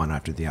do one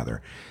after the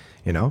other,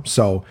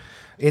 so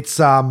it's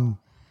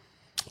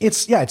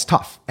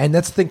tough, and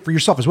that's the thing for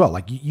yourself as well.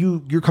 Like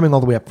you're coming all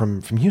the way up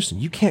from Houston,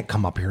 you can't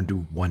come up here and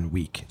do 1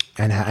 week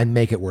and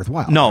make it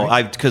worthwhile. No,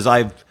 right? because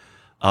I've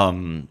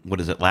what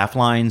is it, Laugh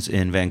Lines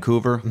in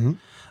Vancouver. Mm-hmm.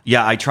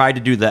 Yeah, I tried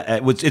to do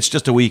that. It's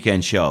just a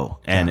weekend show,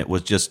 and it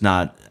was just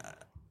not.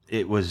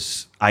 It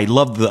was. I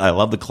love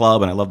the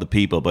club and I love the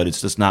people, but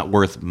it's just not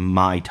worth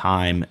my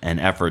time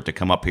and effort to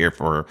come up here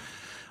for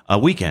a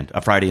weekend,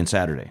 a Friday and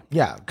Saturday.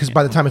 Yeah, because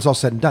by the time it's all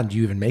said and done, do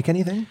you even make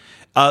anything?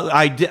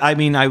 I did. I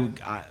mean,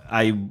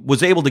 I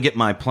was able to get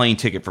my plane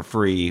ticket for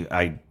free.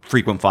 I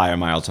frequent flyer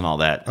miles and all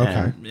that. Okay.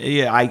 And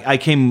yeah, I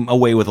came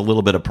away with a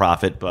little bit of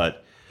profit,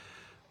 but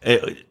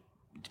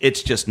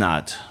it's just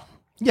not.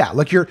 Yeah,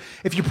 like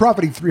if you're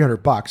profiting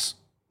 $300.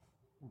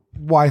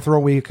 Why throw a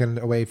weekend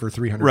away for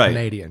 300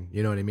 Canadian?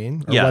 You know what I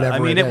mean? Or whatever I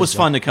mean, it was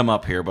fun to come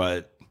up here,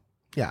 but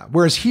Yeah.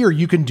 Whereas here,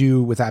 you can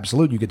do with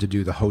Absolute, you get to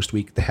do the host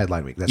week, the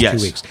headline week. That's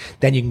Yes. 2 weeks.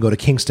 Then you can go to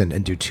Kingston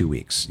and do 2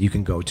 weeks. You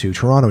can go to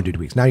Toronto and do 2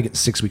 weeks. Now you get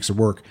 6 weeks of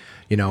work,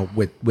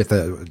 with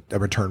a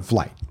return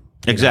flight. You know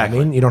what Exactly.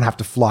 I mean, you don't have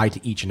to fly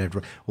to each and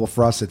every. Well,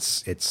 for us,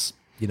 it's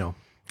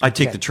I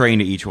take the train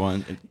to each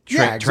one. Yeah,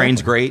 exactly.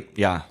 Train's great.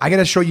 Yeah. I got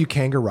to show you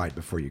Kanga Ride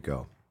before you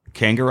go.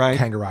 Kanga Ride?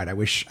 Kanga Ride. I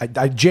wish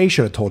Jay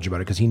should have told you about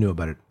it because he knew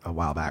about it a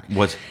while back.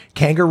 What?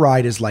 Kanga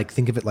Ride is like,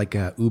 think of it like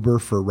a Uber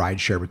for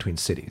rideshare between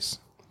cities.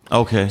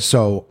 Okay.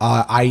 So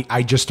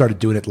I just started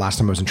doing it last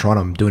time I was in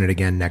Toronto. I'm doing it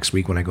again next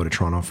week when I go to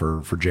Toronto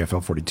for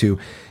JFL 42.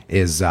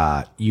 Is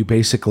you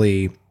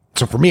basically,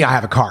 so for me, I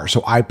have a car,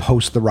 so I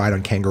post the ride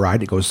on Kanga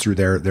Ride. It goes through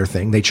their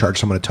thing. They charge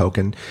someone a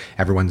token,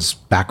 everyone's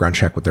background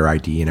check with their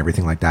ID and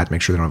everything like that,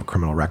 make sure they don't have a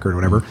criminal record or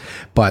whatever.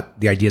 But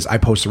the idea is I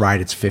post the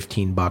ride, it's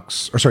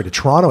 $15, or sorry, to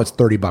Toronto, it's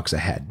 $30 a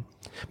head.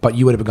 But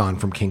you would have gone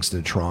from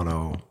Kingston to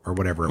Toronto or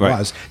whatever it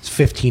was. It's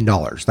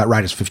 $15. That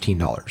ride is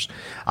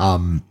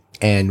 $15.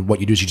 And what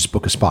you do is you just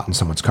book a spot in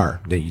someone's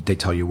car. They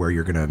tell you where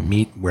you're going to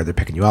meet, where they're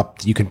picking you up.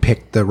 You can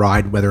pick the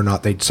ride, whether or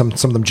not some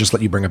of them just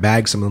let you bring a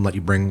bag. Some of them let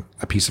you bring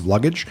a piece of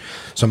luggage.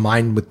 So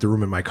mine, with the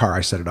room in my car,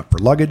 I set it up for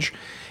luggage,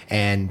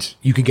 and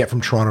you can get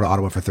from Toronto to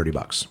Ottawa for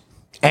 $30.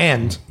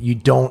 And you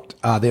don't,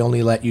 they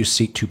only let you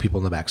seat 2 people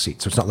in the back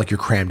seat. So it's not like you're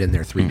crammed in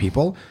there 3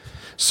 people.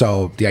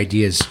 So the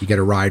idea is you get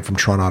a ride from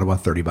Toronto, Ottawa,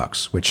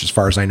 $30, which as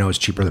far as I know is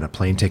cheaper than a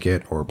plane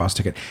ticket or a bus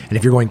ticket. And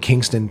if you're going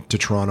Kingston to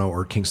Toronto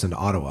or Kingston to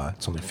Ottawa,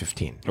 it's only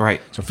 $15. Right.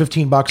 So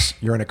 $15,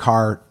 you're in a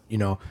car,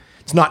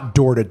 it's not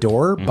door to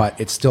door, but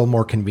it's still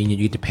more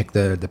convenient. You get to pick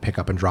the pick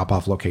up and drop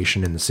off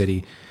location in the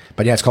city.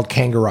 But yeah, it's called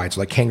Kanga Ride.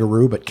 So like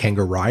kangaroo, but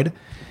Kanga Ride.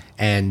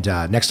 And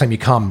next time you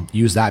come,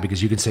 use that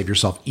because you can save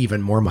yourself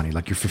even more money,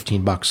 like your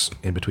 $15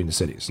 in between the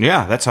cities.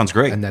 Yeah, that sounds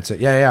great. And that's it.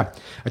 Yeah.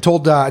 I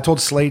told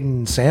Slade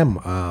and Sam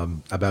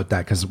about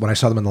that because when I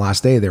saw them on the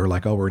last day, they were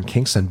like, "Oh, we're in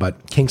Kingston,"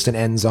 but Kingston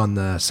ends on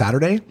the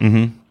Saturday,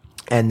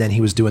 and then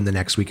he was doing the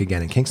next week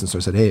again in Kingston. So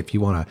I said, "Hey, if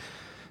you want to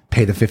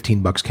pay the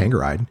 $15 Kanga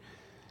Ride,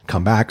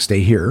 come back,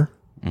 stay here,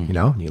 and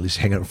you at least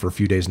hang out for a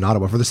few days in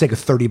Ottawa for the sake of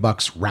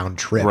 $30 round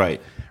trip,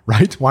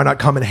 Right? Why not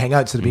come and hang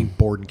out instead of being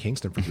bored in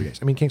Kingston for 3 days?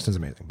 I mean, Kingston's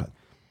amazing, but."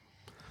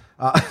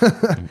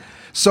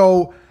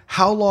 So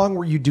how long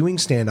were you doing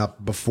stand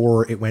up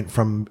before it went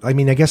from, I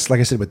mean, I guess,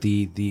 like I said, with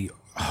the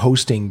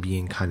hosting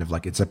being kind of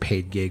like, it's a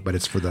paid gig, but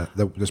it's for the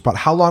spot.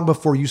 How long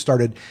before you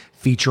started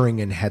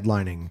featuring and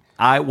headlining?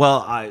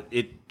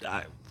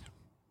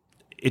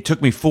 It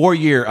took me 4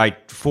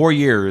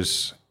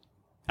 years.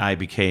 I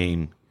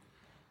became,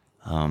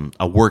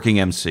 a working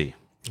MC.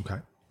 Okay.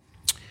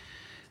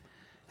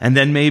 And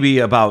then maybe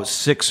about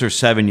 6 or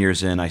 7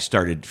 years in, I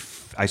started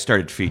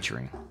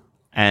featuring.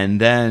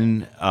 And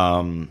then,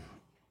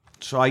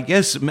 so I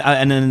guess,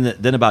 and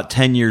then about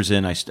 10 years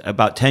in, I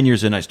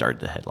started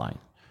to headline,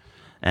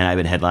 and I've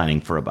been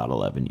headlining for about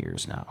 11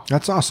 years now.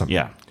 That's awesome.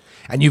 Yeah.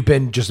 And you've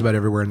been just about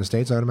everywhere in the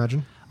States, I would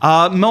imagine?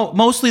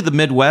 Mostly the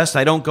Midwest.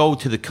 I don't go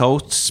to the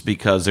coasts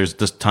because there's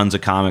just tons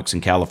of comics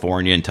in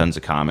California and tons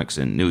of comics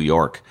in New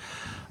York.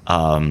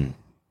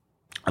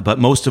 But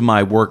most of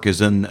my work is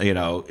in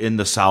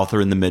the South or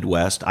in the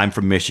Midwest. I'm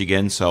from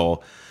Michigan,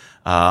 so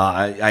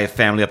I have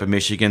family up in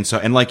Michigan. So,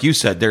 and like you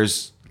said,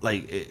 there's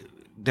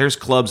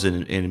clubs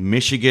in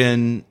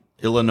Michigan,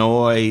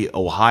 Illinois,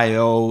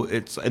 Ohio.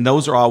 And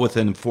those are all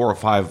within 4 or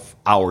 5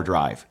 hour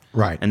drive.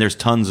 Right. And there's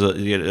tons of,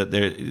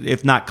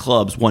 if not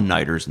clubs,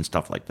 one-nighters and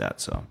stuff like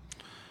that. So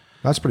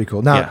that's pretty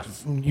cool. Now, Yeah.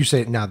 you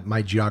say, now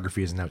my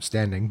geography isn't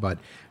outstanding, but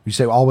you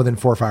say all within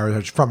 4 or 5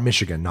 hours from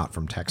Michigan, not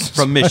from Texas.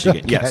 From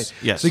Michigan, Okay.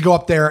 yes. So you go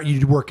up there,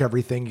 you work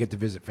everything, you get to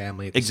visit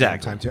family at the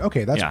Exactly. same time too.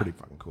 Okay, that's Yeah. pretty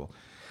fucking cool.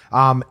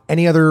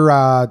 Any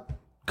other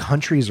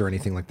countries or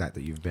anything like that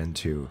you've been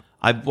to?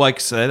 Like I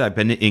said, I've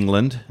been to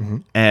England,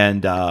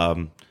 and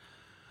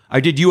I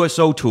did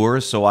USO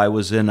tours. So I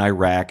was in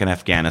Iraq and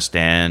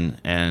Afghanistan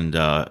and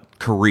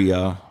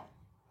Korea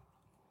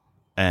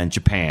and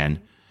Japan,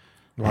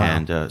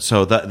 and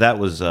so that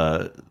was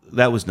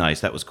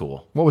nice. That was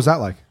cool. What was that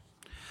like?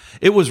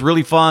 It was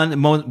really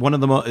fun. One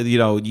of the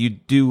you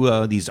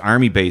do these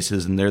army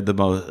bases, and they're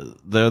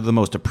the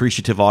most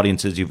appreciative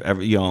audiences you've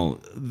ever.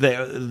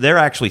 They're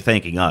actually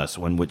thanking us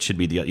which should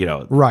be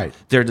the Right.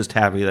 They're just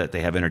happy that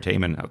they have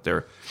entertainment out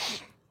there,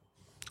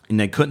 and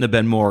they couldn't have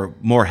been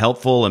more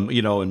helpful and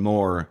and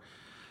more.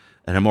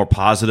 And a more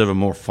positive and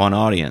more fun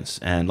audience,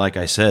 and like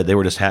I said, they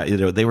were just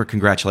they were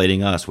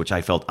congratulating us, which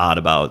I felt odd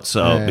about.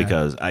 So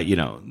because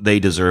they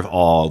deserve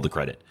all the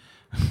credit.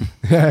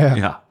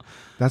 Yeah.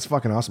 That's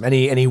fucking awesome.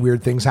 Any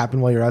weird things happen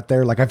while you're out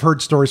there? Like I've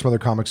heard stories from other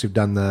comics who've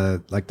done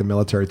the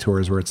military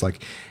tours where it's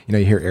like you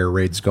hear air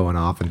raids going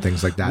off and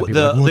things like that.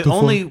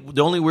 The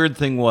only weird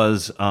thing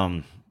was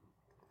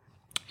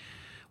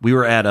we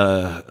were at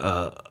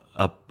a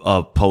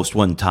post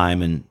one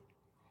time, and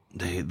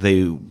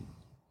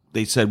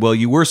they said, well,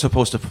 you were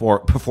supposed to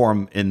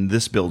perform in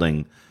this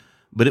building,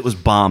 but it was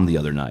bombed the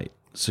other night,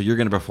 so you're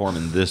going to perform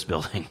in this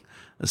building.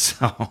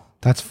 So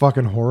That's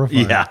fucking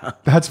horrifying. Yeah.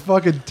 That's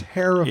fucking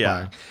terrifying.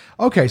 Yeah.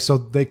 Okay, so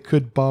they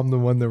could bomb the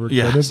one they were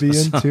Yeah, going to be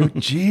so- into.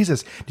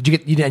 Jesus. Did you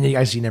get, you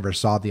guys, you never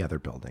saw the other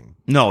building?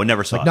 No,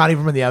 never saw it. Not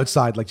even from the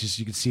outside, like just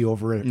you could see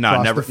over it No,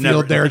 across never- the field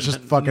never- there. It's just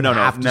fucking no,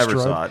 half never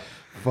destroyed. saw it.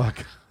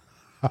 Fuck.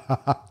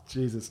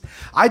 Jesus.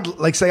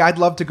 I'd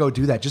love to go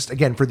do that just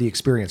again for the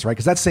experience, right?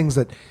 Because that's things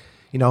that,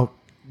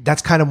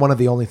 that's kind of one of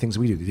the only things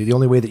we do. The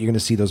only way that you're going to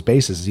see those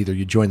bases is either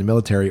you join the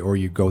military or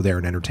you go there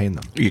and entertain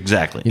them.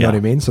 Exactly. You know what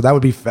I mean? So that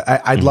would be,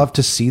 I'd love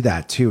to see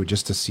that too,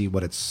 just to see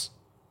what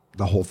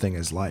the whole thing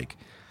is like.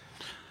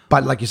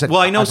 But like you said,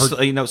 Well, I know, I've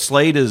heard-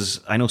 Slade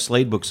I know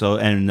Slade books, so,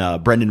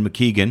 and Brendan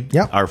McKeegan,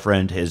 Yep. our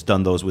friend, has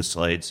done those with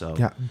Slade. So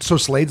yeah. So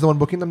Slade's the one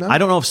booking them now? I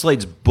don't know if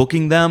Slade's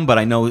booking them, but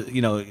I know,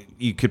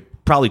 you could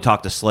probably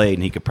talk to Slade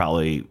and he could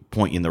probably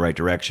point you in the right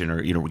direction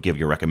or, give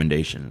you a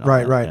recommendation. on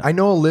Right, that, right. yeah. I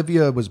know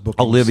Olivia was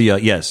booking. Olivia,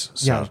 yes.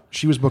 So. Yeah,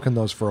 she was booking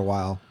those for a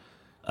while.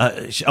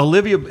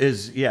 Olivia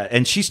is,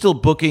 and she's still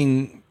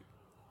booking.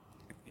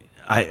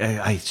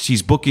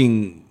 She's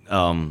booking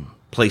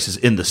places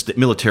in the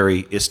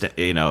military,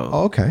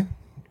 Oh, okay.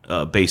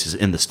 bases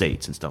in the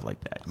States and stuff like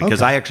that.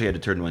 Because Okay. I actually had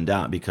to turn one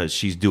down because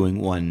she's doing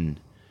one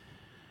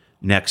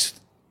next.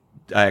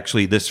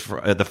 Actually,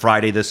 the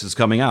Friday this is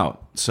coming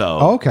out. So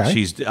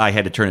Okay. I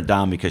had to turn it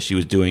down because she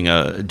was doing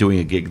a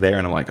gig there,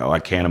 and I'm like, oh, I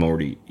can't. I'm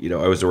already,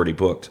 I was already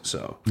booked.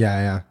 So Yeah,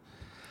 yeah.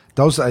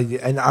 Those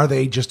and are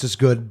they just as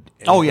good?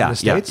 Oh, in yeah, the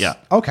States? yeah.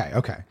 Okay,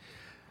 okay.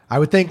 I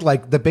would think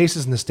like the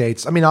bases in the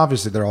States. I mean,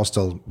 obviously they're all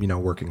still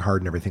working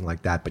hard and everything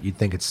like that. But you'd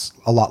think it's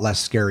a lot less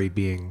scary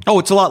being oh,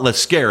 it's a lot less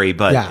scary,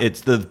 but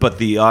Yeah. but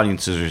the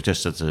audiences are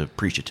just as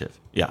appreciable.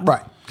 Yeah,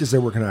 right because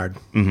they're working hard.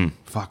 Mm-hmm.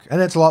 Fuck,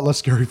 and it's a lot less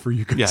scary for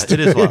you guys. Yeah, too. it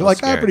is a lot less like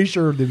I'm scary. pretty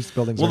sure these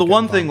buildings. Well, the aren't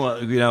one getting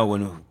thing,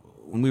 bombed.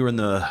 when we were in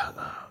the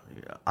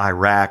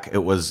Iraq,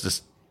 it was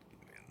just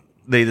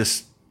they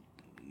just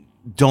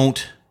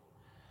don't.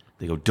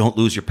 They go, don't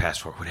lose your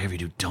passport. Whatever you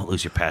do, don't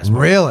lose your passport.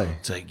 Really?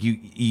 It's like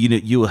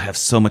you will have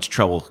so much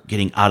trouble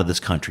getting out of this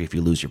country if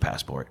you lose your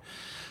passport.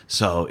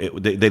 So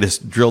they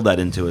just drilled that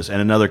into us.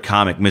 And another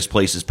comic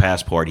misplaced his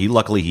passport.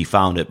 Luckily he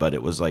found it, but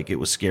it was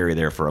scary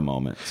there for a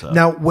moment. So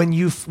Now, when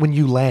you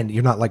land,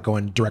 you're not like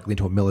going directly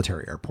into a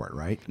military airport,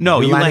 right?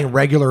 No, you're you landing land-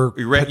 regular.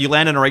 You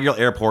land in a regular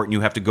airport and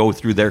you have to go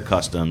through their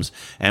customs.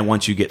 And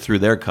once you get through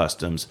their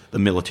customs, the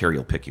military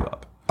will pick you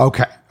up.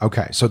 Okay.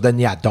 So then,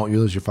 don't you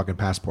lose your fucking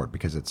passport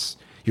because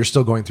you're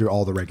still going through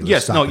all the regular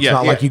Yes, stuff. no, It's yeah.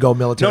 not yeah. like you go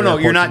military. No,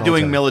 airport you're to not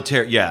doing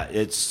military. Yeah,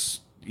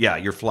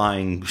 you're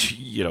flying,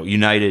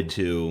 United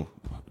to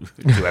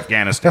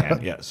Afghanistan.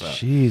 Yeah, so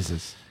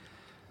Jesus,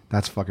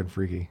 that's fucking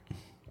freaky.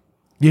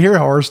 You hear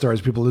horror stories.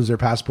 People lose their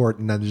passport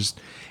and then just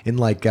in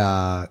like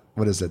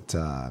what is it?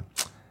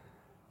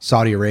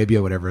 Saudi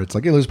Arabia, whatever. It's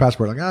like you lose your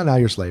passport. Like, now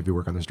you're a slave. You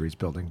work on the streets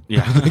building.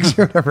 Yeah. Things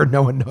or whatever.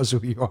 No one knows who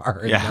you are.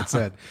 And Yeah. that's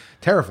it.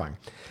 Terrifying.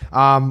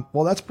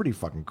 Well, that's pretty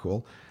fucking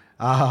cool.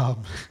 I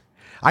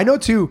know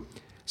too.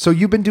 So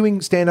you've been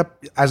doing stand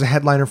up as a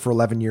headliner for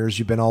 11 years.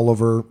 You've been all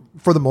over,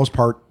 for the most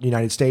part,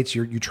 United States.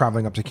 You're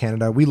traveling up to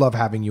Canada. We love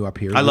having you up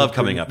here. I love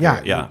coming up here,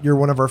 yeah. You're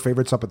one of our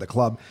favorites up at the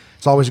club.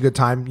 It's always a good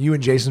time. You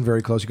and Jason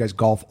very close. You guys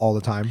golf all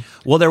the time.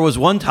 Well, there was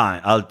one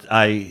time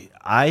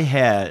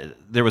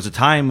there was a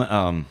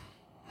time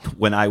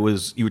when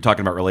you were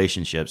talking about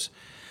relationships,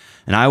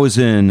 and I was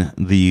in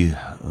the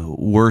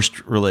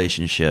worst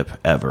relationship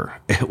ever.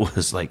 It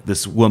was like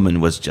this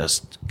woman was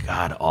just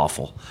god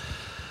awful.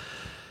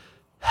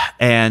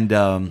 And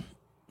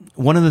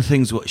one of the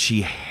things was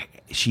she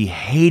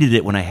hated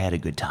it when I had a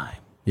good time.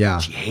 Yeah.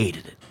 She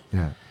hated it.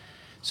 Yeah.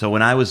 So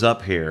when I was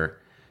up here,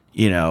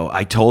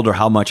 I told her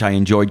how much I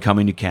enjoyed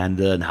coming to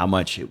Canada and how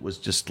much it was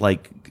just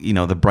like,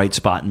 the bright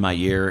spot in my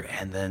year.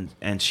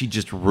 And she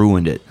just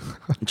ruined it.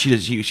 She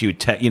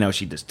would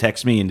she'd just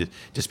text me and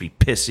just be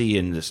pissy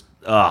and just,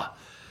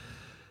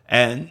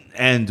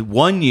 And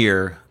one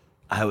year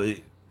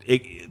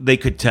they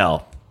could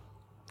tell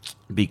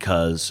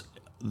because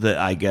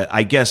I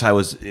guess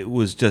it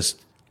was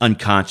just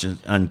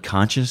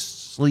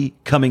unconsciously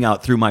coming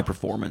out through my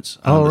performance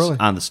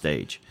on the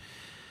stage.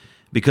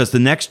 Because the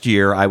next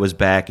year I was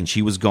back and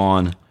she was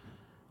gone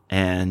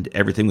and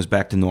everything was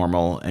back to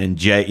normal. And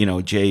Jay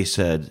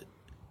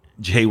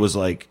was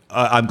like,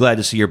 I'm glad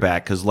to see you're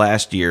back. Cause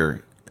last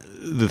year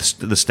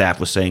the staff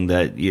was saying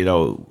that,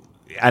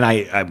 and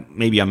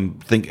I'm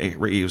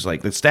thinking, he was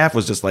like, the staff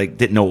was just like,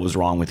 didn't know what was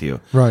wrong with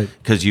you. Right.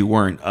 Cause you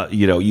weren't up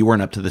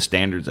to the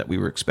standards that we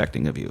were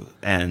expecting of you.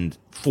 And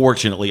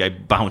fortunately I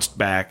bounced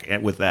back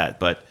with that,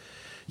 but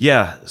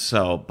a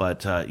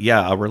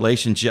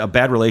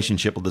bad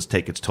relationship will just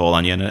take its toll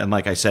on you. And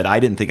like I said, I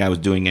didn't think I was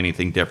doing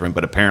anything different,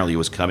 but apparently it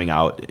was coming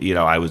out.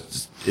 I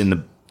was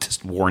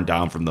just worn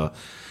down from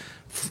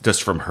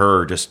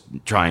her just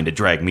trying to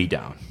drag me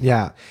down.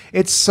 Yeah,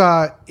 it's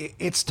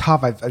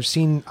tough. I've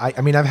seen.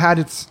 I've had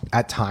it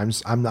at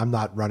times. I'm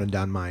not running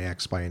down my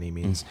ex by any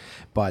means,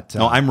 but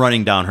No, I'm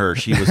running down her.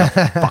 She was a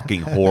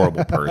fucking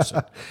horrible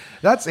person.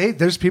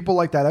 There's people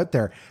like that out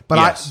there. But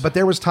Yes. but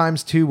there was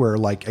times too where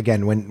like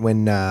again when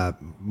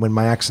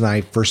my ex and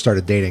I first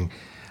started dating,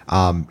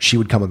 she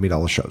would come with me to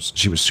all the shows.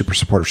 She was super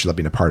supportive. She loved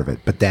being a part of it.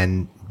 But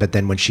then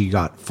when she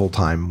got full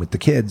time with the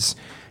kids,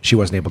 she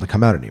wasn't able to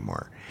come out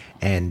anymore.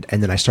 And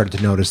then I started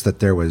to notice that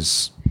there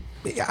was,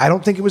 I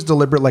don't think it was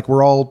deliberate. Like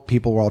we're all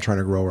people, we're all trying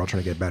to grow, we're all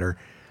trying to get better.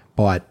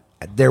 But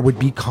there would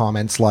be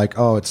comments like,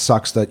 "Oh, it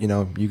sucks that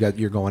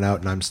you're going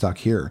out and I'm stuck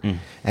here,"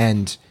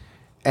 and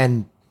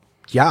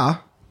yeah,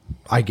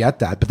 I get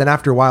that. But then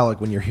after a while, like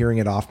when you're hearing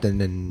it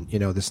often and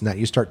this and that,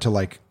 you start to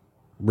like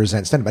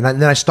resent stand up.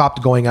 And then I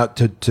stopped going out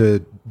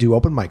to do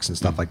open mics and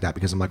stuff like that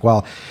because I'm like,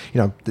 well,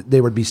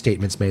 there would be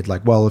statements made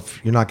like, well,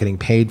 if you're not getting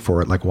paid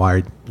for it, like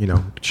why,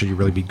 should you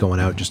really be going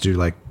out just do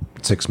like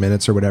 6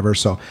 minutes or whatever?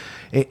 So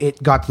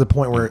it got to the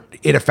point where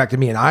it affected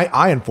me, and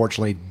I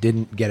unfortunately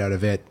didn't get out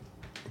of it.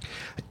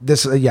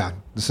 This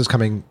is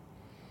coming.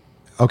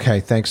 Okay,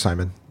 thanks,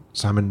 Simon.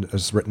 Simon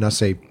has written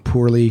us a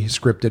poorly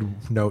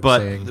scripted note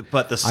saying,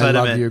 "But the sentiment,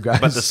 I love you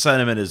guys." But the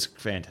sentiment is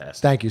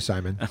fantastic. Thank you,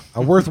 Simon.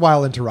 A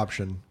worthwhile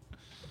interruption.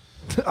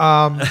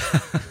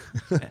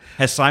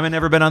 Has Simon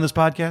ever been on this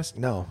podcast?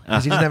 No,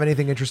 because he doesn't have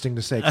anything interesting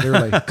to say.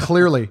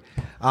 Clearly.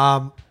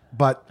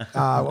 But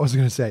what was I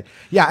going to say?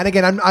 Yeah, and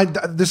again,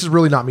 this is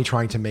really not me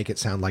trying to make it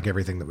sound like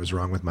everything that was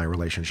wrong with my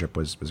relationship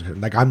was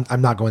like I'm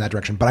not going that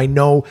direction. But I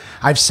know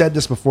I've said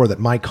this before that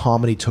my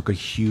comedy took a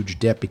huge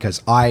dip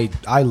because I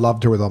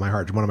loved her with all my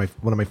heart. One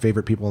of my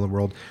favorite people in the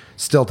world,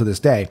 still to this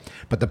day.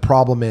 But the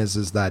problem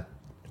is that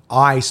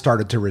I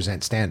started to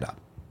resent stand up.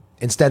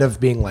 Instead of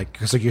being like,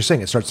 because like you're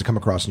saying, it starts to come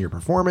across in your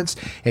performance.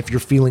 If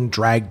you're feeling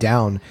dragged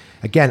down,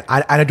 again,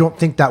 I don't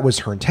think that was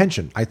her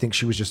intention. I think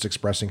she was just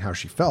expressing how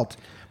she felt.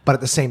 But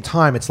at the same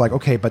time, it's like,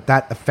 okay, but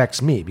that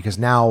affects me because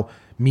now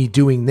me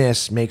doing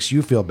this makes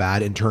you feel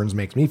bad, in turns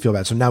makes me feel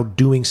bad. So now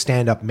doing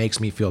stand-up makes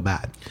me feel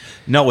bad.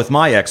 No, with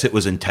my ex, it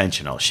was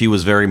intentional. She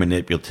was very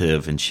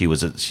manipulative, and she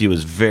was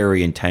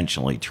very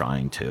intentionally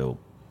trying to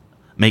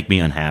make me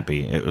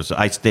unhappy.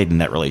 I stayed in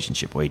that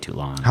relationship way too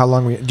long. How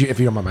long? If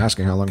you don't mind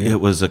asking, how long? It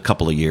was a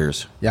couple of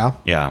years. Yeah?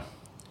 Yeah.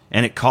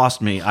 And it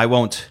cost me, For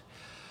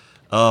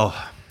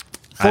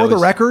the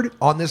record,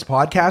 on this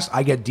podcast,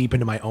 I get deep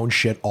into my own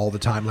shit all the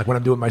time. Like when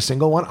I'm doing my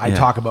single one, I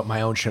talk about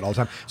my own shit all the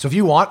time. So if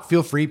you want,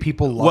 feel free.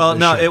 People love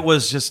this shit. It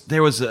was just,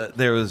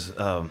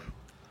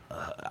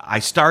 I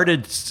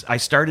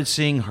started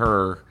seeing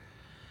her,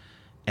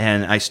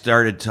 and I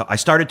started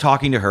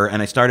talking to her,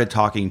 and I started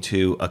talking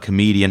to a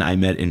comedian I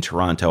met in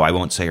Toronto. I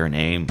won't say her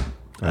name.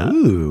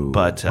 Ooh.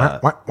 But I'm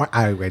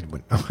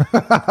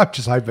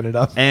just hyping it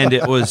up. And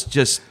it was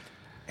just,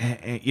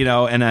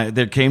 and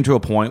there came to a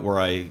point where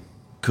I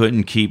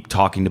couldn't keep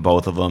talking to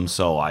both of them,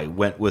 so I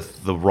went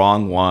with the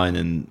wrong one,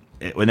 and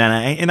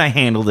I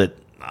handled it.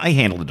 I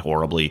handled it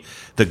horribly.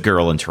 The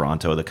girl in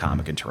Toronto, the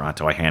comic in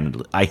Toronto, I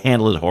handled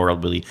it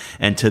horribly,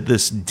 and to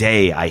this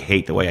day, I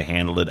hate the way I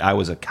handled it. I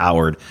was a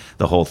coward,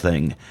 the whole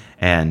thing,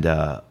 and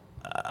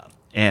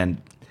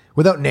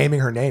without naming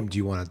her name, do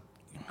you want to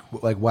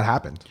like what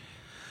happened?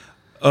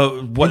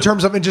 In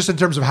terms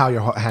of how you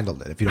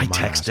handled it, if you don't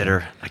mind. I texted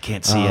her. I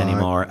can't see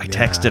anymore. I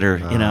texted her.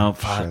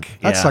 Fuck.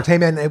 Shit. That sucks. Hey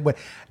man,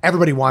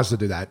 everybody wants to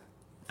do that.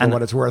 For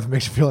what it's worth, it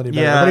makes you feel any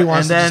better. Yeah, everybody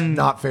wants to just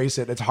not face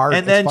it. It's hard.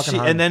 And then it's fucking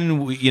hard. And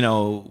then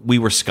we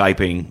were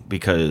Skyping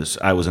because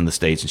I was in the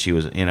States and she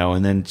was,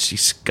 and then she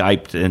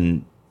Skyped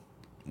and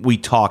we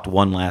talked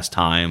one last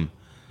time,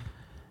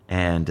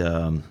 and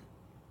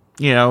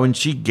and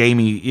she gave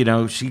me,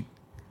 she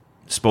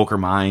spoke her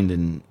mind,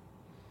 and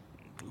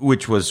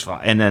which was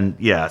fine. And then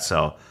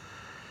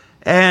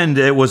and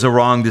it was a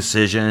wrong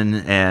decision,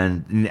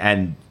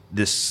 and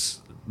this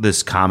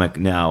comic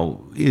now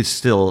is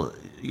still.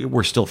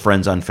 We're still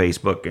friends on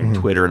Facebook and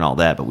Twitter and all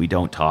that, but we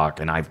don't talk.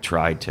 And I've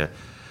tried to.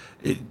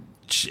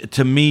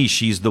 To me,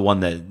 she's the one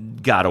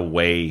that got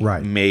away.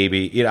 Right?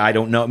 Maybe I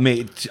don't know.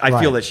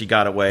 I feel that she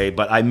got away,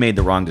 but I made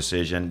the wrong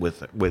decision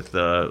with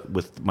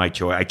my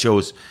choice. I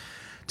chose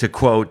to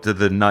quote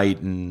the night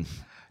in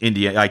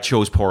India. I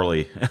chose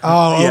poorly.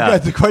 Oh, yeah.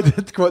 Okay. To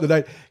quote the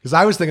night, because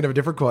I was thinking of a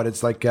different quote.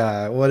 It's like,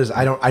 what is?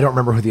 I don't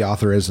remember who the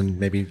author is, and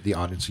maybe the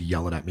audience are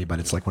yelling at me.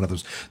 But it's like one of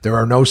those. There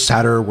are no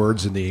sadder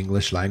words in the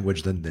English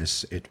language than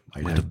this. It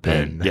might have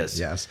been.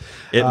 Yes.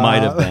 It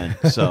might have been.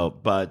 So,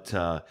 but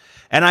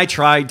and I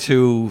tried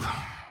to,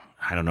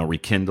 I don't know,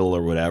 rekindle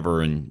or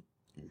whatever, and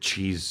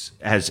she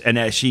has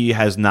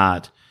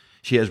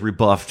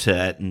rebuffed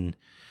it, and.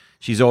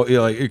 She's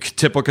like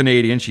typical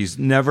Canadian. She's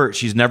never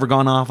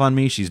gone off on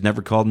me. She's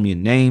never called me a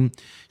name.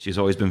 She's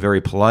always been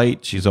very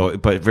polite.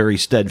 But very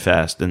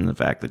steadfast in the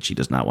fact that she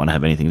does not want to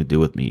have anything to do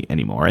with me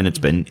anymore. And it's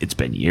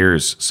been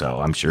years, so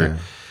I'm sure. Yeah.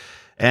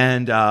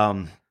 And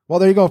well,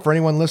 there you go. For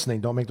anyone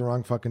listening, don't make the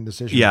wrong fucking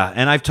decision. Yeah,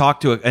 and I've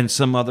talked to and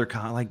some other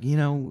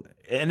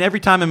and every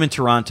time I'm in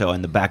Toronto,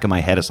 in the back of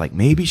my head, it's like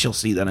maybe she'll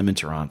see that I'm in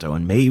Toronto,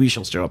 and maybe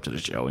she'll show up to the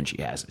show, and she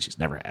hasn't. She's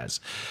never has.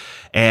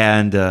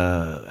 And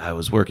I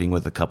was working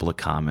with a couple of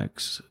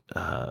comics,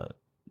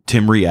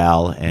 Tim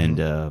Rial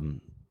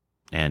and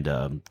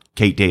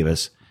Kate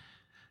Davis,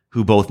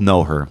 who both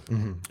know her,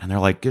 and they're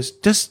like,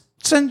 just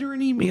send her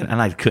an email, and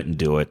I couldn't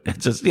do it.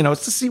 It's just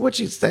it's to see what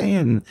she's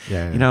saying.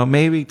 Yeah.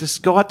 Maybe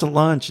just go out to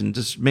lunch and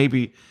just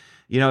maybe.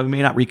 you know, it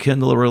may not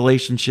rekindle a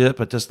relationship,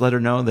 but just let her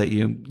know that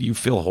you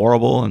feel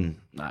horrible.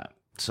 And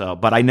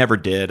but I never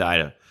did.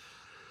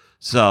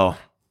 So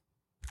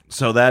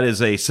that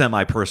is a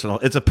semi-personal.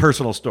 It's a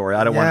personal story.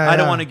 I don't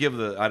want to give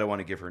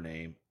her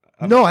name.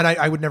 No, and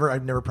I'd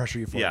never pressure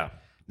you for it. Yeah.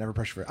 Never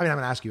pressure for it. I mean, I'm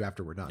going to ask you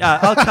after we're done.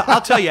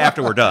 I'll tell you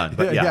after we're done.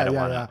 But I don't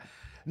want to.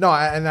 No,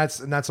 and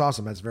that's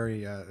awesome. That's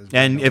very.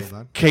 And if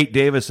Kate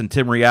Davis and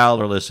Tim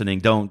Rial are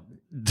listening, don't.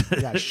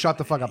 Shut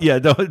the fuck up. Yeah,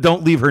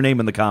 don't leave her name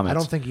in the comments. I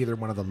don't think either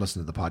one of them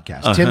listen to the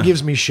podcast. Tim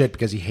gives me shit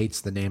because he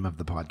hates the name of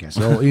the podcast.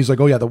 So he's like,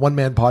 "Oh yeah, the one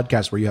man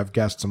podcast where you have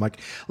guests." I'm like,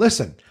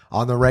 "Listen,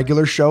 on the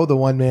regular show, the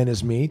one man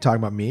is me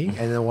talking about me,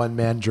 and the one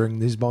man during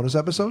these bonus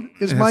episode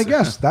is my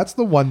guest. That's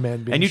the one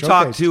man being." And you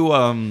talked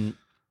to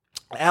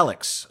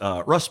Alex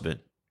Russman.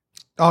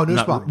 Oh,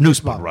 Nussbaum.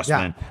 Russman.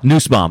 Yeah.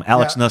 Nussbaum.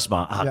 Alex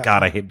Nussbaum. Oh,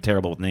 God, I hate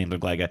terrible with names. I'm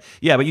glad guy.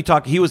 Yeah,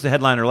 but he was the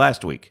headliner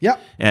last week. Yeah.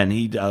 And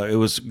it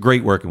was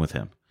great working with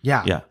him.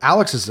 Yeah. Yeah.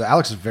 Alex is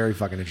a very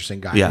fucking interesting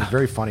guy. Yeah. He's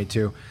very funny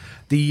too.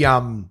 The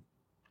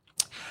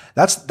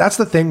that's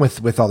the thing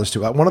with all this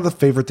too. One of the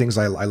favorite things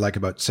I like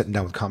about sitting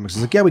down with comics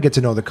is like, yeah, we get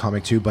to know the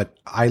comic too, but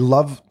I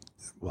like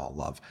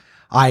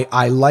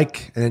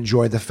and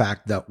enjoy the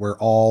fact that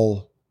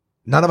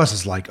none of us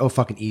is like, oh,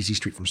 fucking easy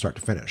street from start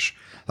to finish.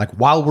 Like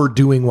while we're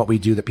doing what we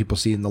do that people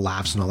see in the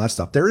laughs and all that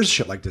stuff, there is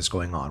shit like this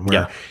going on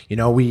where,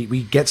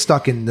 we get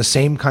stuck in the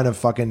same kind of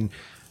fucking,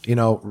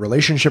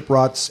 relationship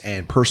ruts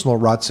and personal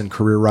ruts and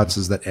career ruts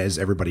as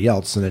everybody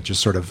else. And it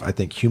just sort of, I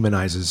think,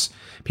 humanizes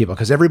people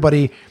because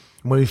everybody,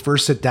 when we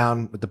first sit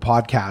down with the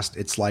podcast,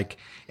 it's like,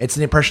 it's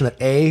an impression that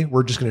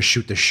we're just going to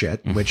shoot the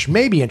shit, which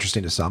may be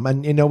interesting to some.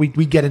 And,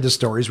 we get into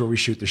stories where we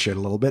shoot the shit a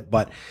little bit,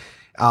 but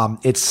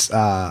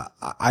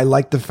I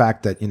like the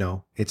fact that,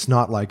 it's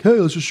not like, hey,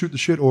 let's just shoot the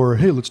shit, or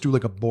hey, let's do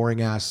like a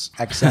boring ass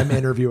XM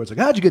interview. It's like,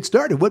 how'd you get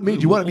started? What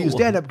made you want to be a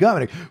stand-up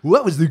comic?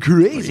 What was the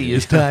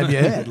craziest time you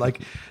had?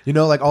 Like,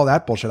 like all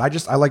that bullshit.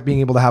 I like being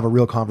able to have a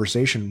real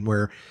conversation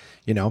where,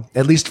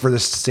 at least for the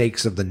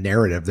sakes of the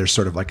narrative, there's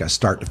sort of like a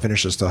start to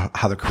finish as to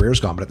how the career's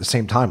gone. But at the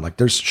same time, like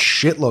there's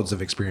shitloads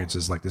of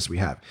experiences like this we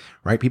have,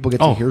 right? People get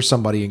to hear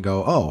somebody and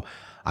go, oh,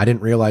 I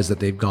didn't realize that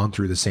they've gone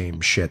through the same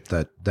shit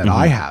that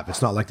I have.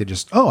 It's not like they I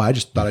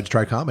just thought I'd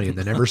try comedy. And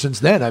then ever since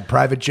then, I have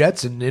private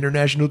jets and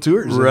international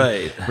tours.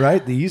 Right.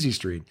 Right. The easy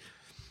street.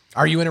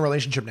 Are you in a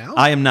relationship now?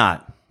 I am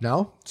not.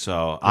 No?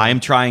 So I am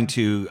trying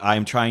to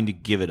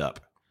give it up.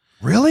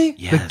 Really?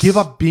 Yes. Like give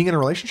up being in a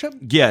relationship?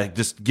 Yeah.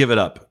 Just give it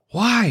up.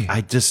 Why?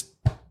 I just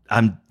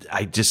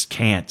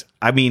can't.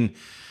 I mean,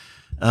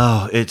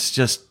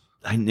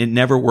 it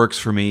never works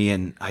for me.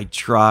 And I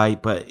try,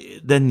 but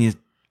then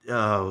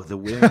the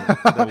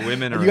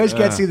women are. You guys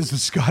can't see this, but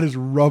Scott is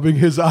rubbing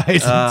his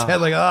eyes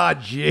and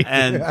like, gee.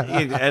 And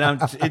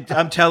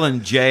I'm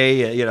telling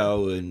Jay,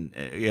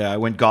 I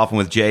went golfing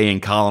with Jay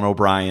and Colin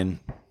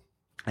O'Brien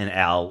and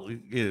Al.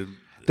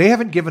 They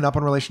haven't given up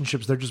on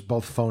relationships. They're just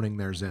both phoning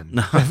theirs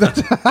in.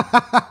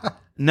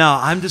 No,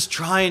 I'm just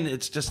trying.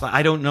 It's just like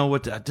I don't know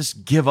what to.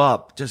 Just give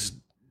up. Just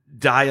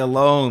die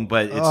alone.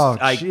 But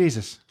it's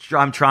Jesus.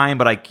 I'm trying,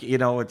 but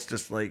it's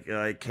just like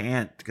I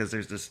can't because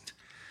there's just.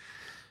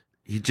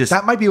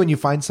 That might be when you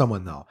find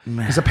someone though,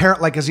 because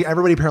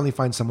everybody apparently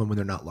finds someone when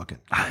they're not looking,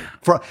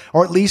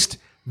 or at least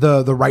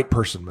the right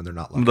person when they're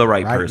not looking. The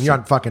right person. When you're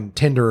on fucking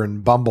Tinder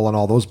and Bumble and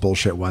all those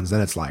bullshit ones,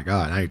 then it's like,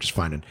 now you're just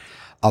finding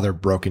other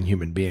broken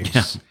human beings.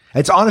 Yeah.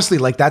 It's honestly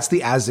like that's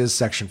the as is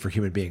section for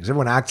human beings.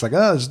 Everyone acts like,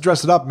 let's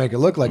dress it up, make it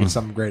look like it's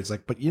something great. It's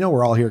like, but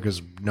we're all here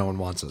because no one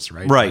wants us,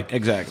 right? Right. Like,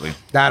 exactly.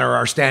 That or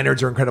our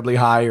standards are incredibly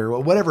high or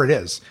whatever it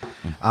is.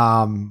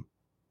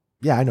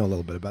 Yeah, I know a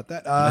little bit about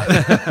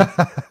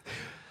that.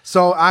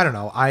 So I don't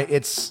know.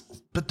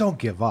 But don't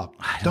give up.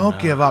 Don't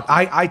give up.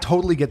 I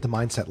totally get the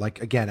mindset.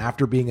 Like again,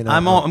 after being in,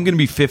 I'm going to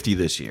be 50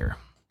 this year.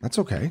 That's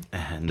okay.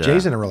 And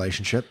Jay's in a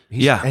relationship.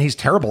 And he's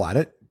terrible at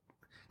it.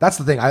 That's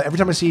the thing. Every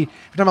time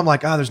I'm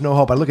like, there's no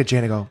hope. I look at Jay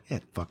and I go,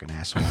 fucking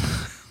asshole.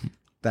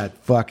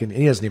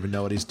 He doesn't even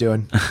know what he's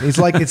doing. It's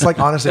like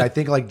honestly, I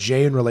think like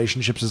Jay in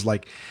relationships is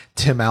like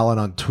Tim Allen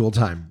on Tool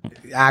Time.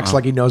 He acts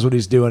like he knows what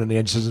he's doing, and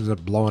he just ends up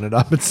blowing it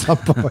up at some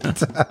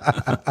point.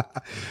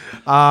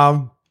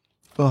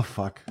 Oh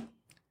fuck!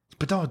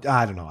 But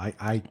I don't know.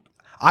 I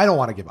don't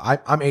want to give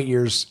up. I'm 8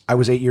 years. I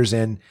was 8 years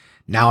in.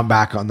 Now I'm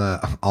back on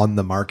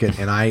the market,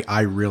 and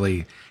I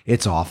really,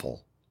 it's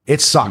awful. It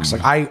sucks.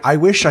 Like I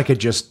wish I could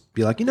just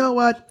be like, you know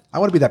what? I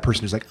want to be that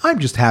person who's like, I'm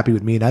just happy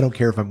with me, and I don't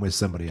care if I'm with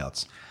somebody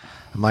else.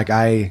 I'm like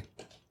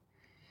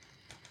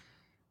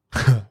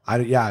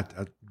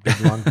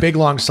big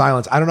long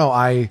silence. I don't know.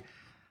 I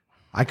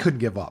couldn't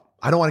give up.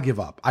 I don't want to give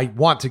up. I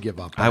want to give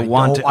up. But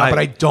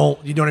I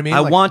don't. You know what I mean?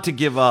 I want to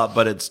give up,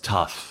 but it's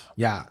tough.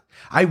 Yeah.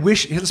 I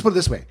wish. Let's put it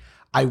this way.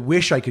 I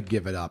wish I could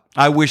give it up.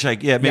 I wish I.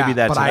 Yeah, maybe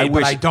that's.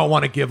 But I don't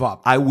want to give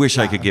up. I wish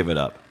I could give it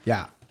up.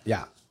 Yeah.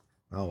 Yeah.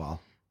 Oh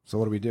well. So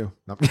what do we do?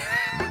 Nope.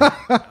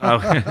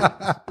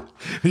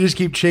 We just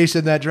keep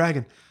chasing that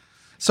dragon.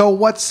 So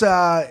what's?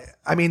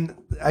 I mean,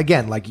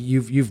 again, like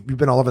you've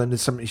been all over into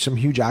some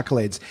huge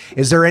accolades.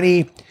 Is there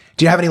any?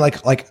 Do you have any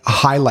like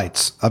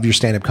highlights of your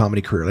stand up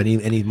comedy career?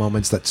 Any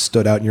moments that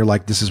stood out and you're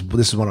like, this is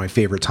one of my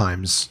favorite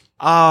times?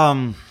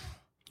 Well,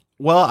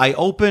 I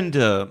opened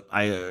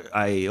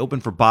I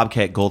opened for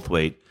Bobcat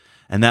Goldthwait,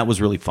 and that was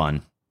really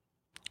fun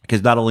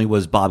because not only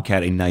was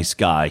Bobcat a nice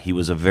guy, he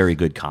was a very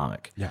good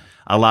comic. Yeah.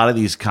 A lot of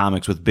these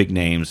comics with big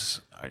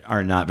names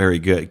are not very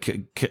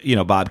good.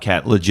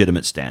 Bobcat,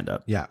 legitimate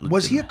stand-up. Yeah.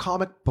 Was he a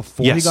comic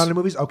before Yes. he got into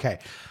movies? Okay.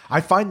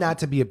 I find that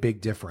to be a big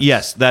difference.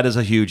 Yes, that is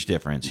a huge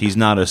difference. He's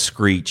not a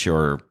Screech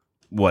or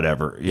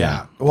whatever.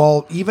 Yeah.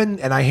 Well, even,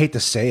 and I hate to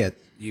say it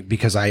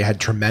because I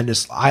had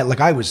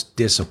I was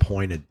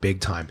disappointed big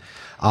time.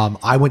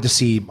 I went to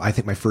see, I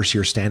think my first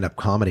year stand-up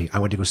comedy, I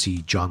went to go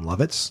see John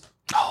Lovitz.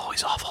 Oh,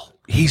 he's awful.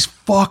 He's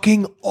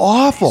fucking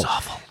awful. He's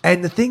awful.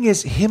 And the thing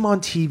is, him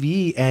on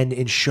TV and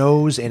in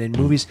shows and in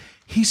movies,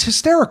 he's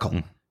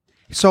hysterical.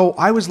 So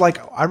I was like,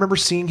 I remember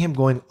seeing him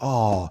going,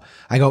 oh,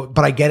 I go,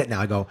 but I get it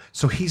now. I go,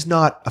 so he's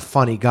not a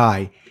funny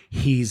guy.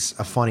 He's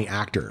a funny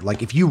actor.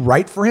 Like if you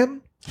write for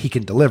him, he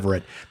can deliver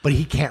it, but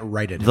he can't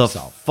write it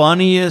himself. The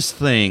funniest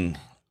thing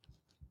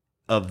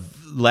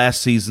of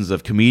last seasons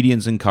of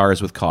Comedians in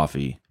Cars with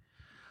Coffee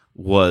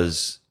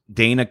was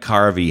Dana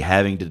Carvey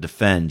having to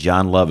defend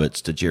John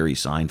Lovitz to Jerry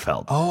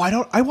Seinfeld. Oh,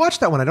 I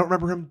watched that one. I don't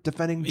remember him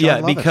defending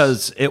John Lovitz.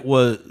 Because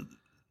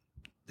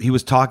he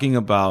was talking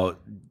about,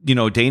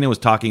 Dana was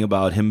talking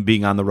about him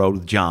being on the road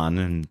with John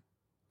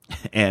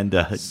and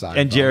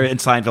Jerry and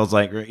Seinfeld's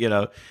like,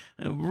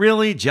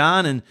 really,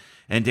 John?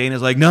 And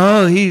Dana's like,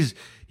 no, he's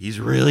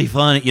really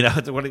funny.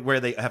 Where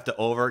they have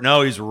to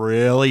no, he's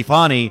really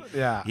funny.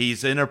 Yeah.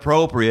 He's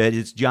inappropriate.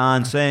 It's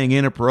John saying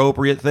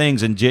inappropriate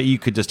things. And you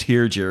could just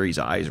hear Jerry's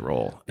eyes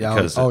roll.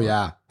 Yeah.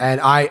 Yeah.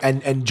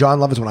 And John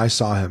Lovitz, when I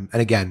saw him,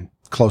 and again,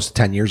 close to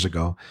 10 years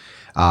ago,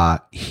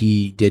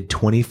 he did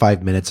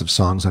 25 minutes of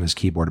songs on his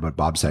keyboard about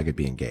Bob Saget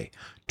being gay.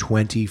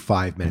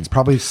 25 minutes,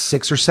 probably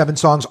 6 or 7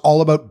 songs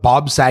all about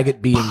Bob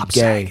Saget being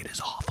gay. Saget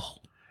is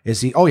awful. Is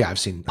he? Oh yeah, I've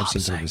seen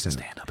some of his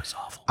stand-up is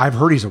awful. I've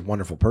heard he's a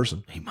wonderful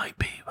person. He might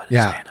be, but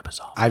his stand-up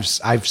is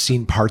awful. I've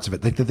seen parts of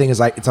it. Like the thing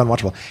is, it's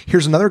unwatchable.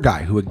 Here's another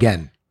guy who,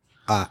 again,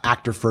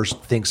 actor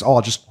first, thinks, oh,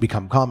 I'll just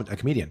become a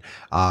comedian.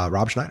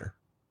 Rob Schneider.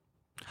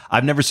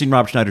 I've never seen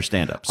Rob Schneider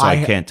stand up, so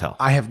I can't tell.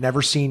 I have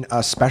never seen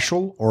a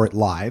special or it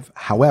live.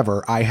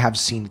 However, I have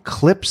seen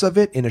clips of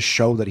it in a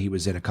show that he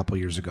was in a couple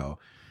years ago.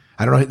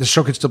 I don't know, the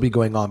show could still be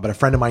going on, but a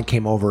friend of mine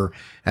came over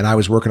and I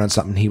was working on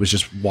something. He was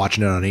just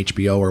watching it on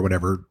HBO or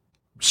whatever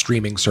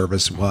streaming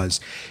service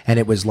was. And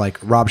it was like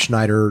Rob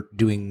Schneider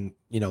doing,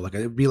 it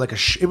would be like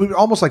it would be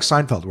almost like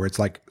Seinfeld, where it's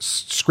like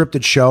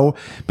scripted show,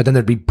 but then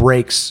there'd be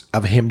breaks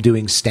of him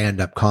doing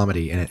stand-up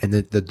comedy. And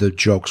the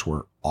jokes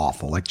were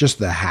awful, like just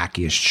the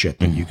hackiest shit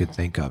that you could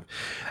think of.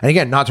 And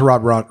again, not to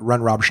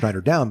run Rob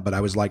Schneider down, but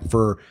I was like,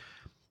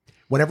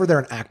 whenever they're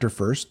an actor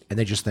first and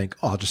they just think,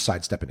 oh, I'll just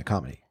sidestep into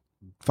comedy.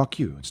 Fuck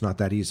you. It's not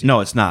that easy. No,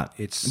 it's not.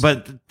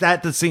 But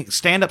the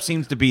stand-up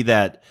seems to be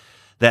that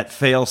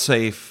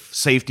fail-safe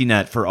safety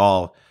net for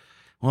all.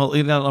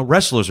 Well,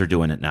 wrestlers are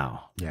doing it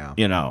now. Yeah.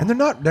 And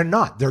they're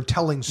not. They're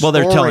telling stories. Well,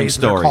 they're telling stories.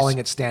 They're calling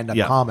it stand-up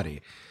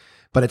comedy.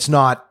 But it's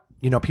not,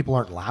 people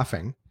aren't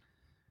laughing,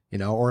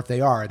 or if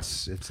they are,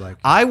 it's like.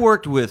 I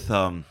worked with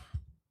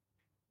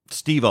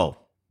Steve-O.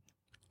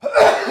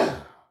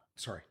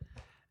 Sorry.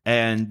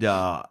 And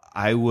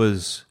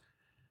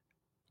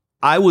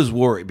I was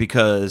worried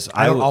because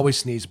I don't always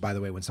sneeze, by the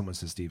way, when someone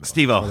says Steve-O.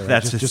 Steve-O,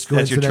 that's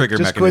your trigger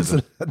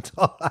mechanism.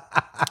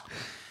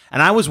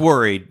 And I was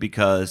worried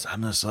because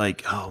I'm just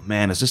like, oh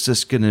man, is this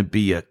just going to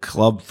be a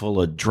club full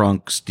of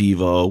drunk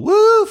Steve-O?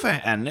 Woo!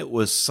 And it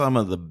was some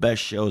of the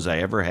best shows I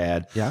ever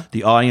had. Yeah.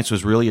 The audience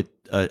was really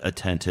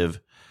attentive.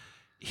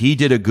 He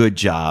did a good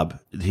job.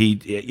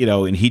 He,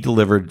 and he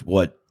delivered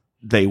what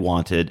they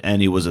wanted,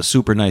 and he was a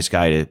super nice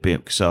guy to be.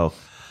 So.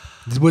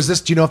 Was this?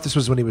 Do you know if this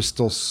was when he was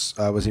still?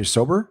 Was he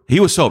sober? He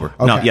was sober.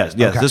 Okay. No, yes.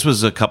 Okay. This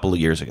was a couple of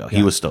years ago.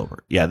 He was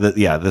sober. Yeah,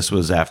 this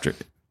was after.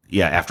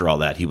 Yeah, after all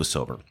that, he was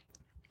sober.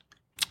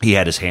 He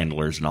had his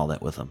handlers and all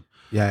that with him.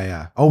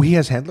 Yeah. Oh, he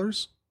has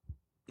handlers.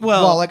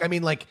 Well,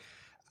 like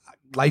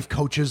life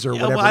coaches or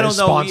whatever. Well, I don't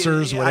know.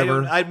 Sponsors,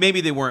 whatever.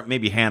 Maybe they weren't.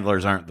 Maybe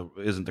handlers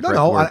isn't the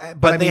correct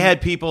word. But they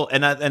had people.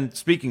 And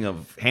speaking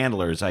of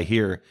handlers, I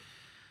hear.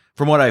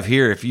 From what I've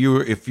heard, if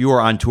you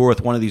are on tour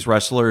with one of these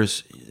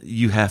wrestlers,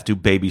 you have to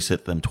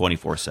babysit them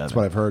 24/7. That's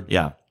what I've heard.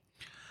 Yeah.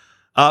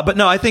 But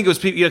no, I think it was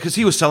people, because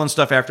he was selling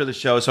stuff after the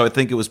show. So I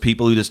think it was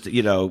people who just,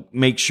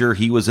 make sure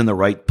he was in the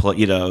right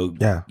place,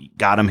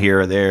 got him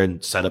here or there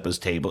and set up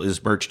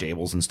his merch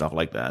tables and stuff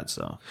like that.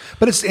 So,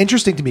 but it's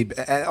interesting to me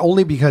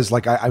only because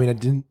I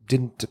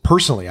didn't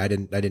personally, I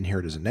didn't hear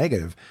it as a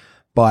negative.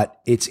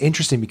 But it's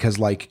interesting because,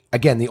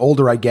 again, the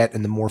older I get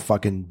and the more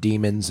fucking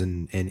demons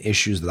and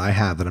issues that I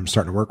have that I'm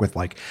starting to work with,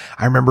 I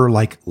remember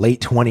late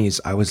 20s,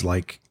 I was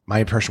my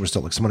impression was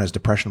still like someone has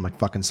depression. I'm like,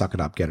 fucking suck it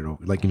up, get it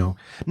over. Like, you know,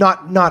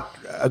 not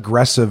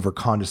aggressive or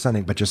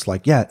condescending, but just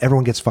like, yeah,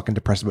 everyone gets fucking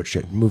depressed about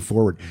shit. Move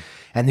forward.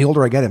 And the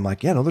older I get, I'm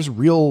like, yeah, no, there's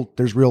real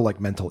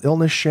like mental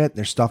illness shit.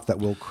 There's stuff that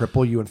will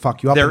cripple you and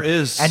fuck you up. There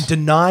is, and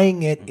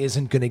denying it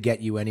isn't going to get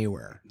you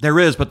anywhere. There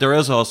is, but there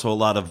is also a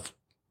lot of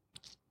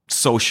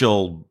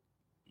social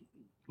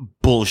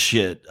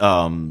bullshit.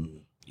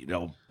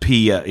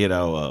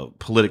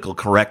 Political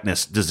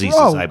correctness diseases,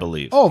 I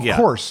believe. Oh,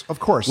 of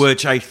course.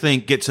 Which I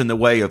think gets in the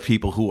way of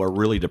people who are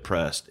really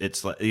depressed.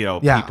 It's like,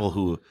 people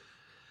who...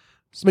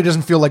 Somebody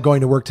doesn't feel like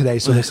going to work today,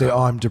 so they say,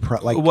 oh, I'm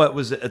depressed. Like, what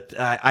was it?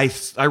 I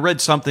read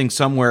something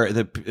somewhere,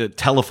 the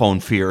telephone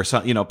fear or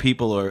something,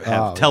 people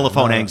have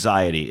telephone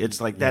anxiety.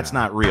 It's like, that's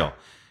not real.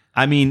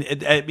 I mean,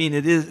 it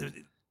is...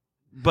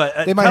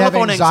 But they might have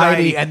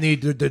anxiety and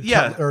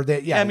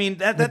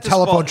the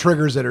telephone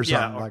triggers it or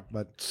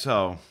something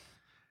so...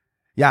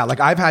 Yeah, like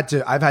I've had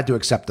to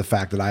accept the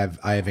fact that I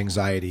have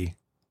anxiety,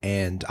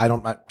 and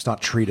it's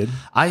not treated.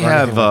 I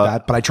have like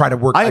that, but I try to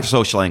work. I have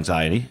social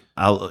anxiety.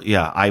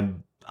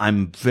 I'm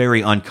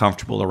very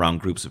uncomfortable around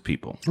groups of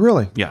people.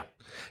 Really? Yeah.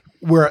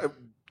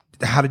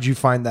 How did you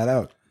find that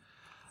out?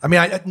 I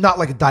mean, not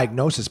like a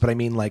diagnosis, but I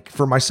mean, like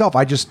for myself,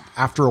 I just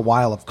after a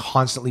while of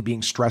constantly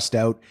being stressed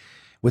out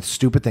with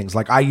stupid things.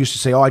 Like I used to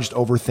say, oh, I just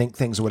overthink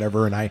things or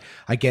whatever, and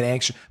I get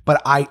anxious.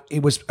 But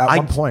it was at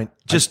one point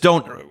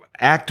don't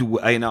act.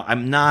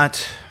 I'm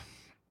not.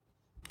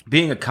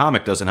 Being a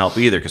comic doesn't help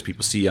either because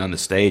people see you on the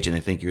stage and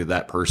they think you're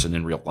that person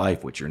in real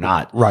life, which you're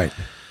not. Right.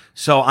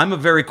 So I'm a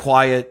very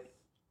quiet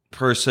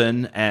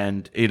person,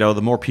 and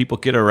the more people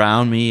get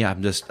around me, I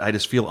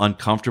just feel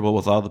uncomfortable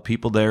with all the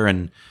people there,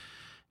 and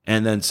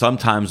then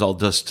sometimes I'll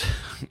just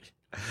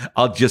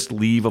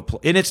leave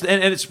and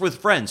it's with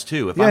friends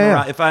too. If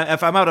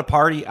I'm at a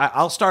party,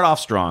 I'll start off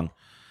strong.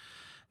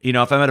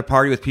 If I'm at a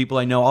party with people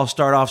I know, I'll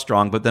start off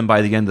strong, but then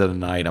by the end of the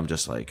night, I'm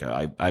just like,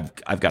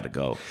 I've got to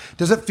go.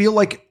 Does it feel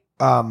like,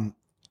 at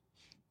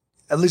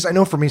least I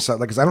know for me, so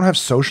like, 'cause I don't have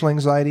social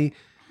anxiety,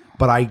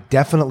 but I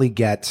definitely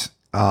get,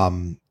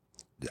 I'm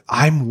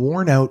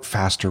worn out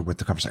faster with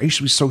the conversation. I used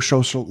to be so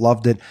social,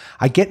 loved it.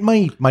 I get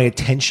my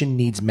attention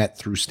needs met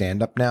through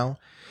stand up now.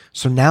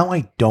 So now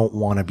I don't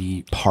want to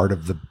be part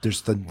of the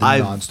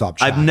nonstop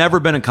chat. I've never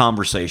been a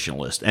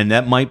conversationalist, and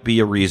that might be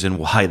a reason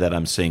why that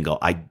I'm single.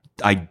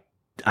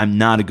 I'm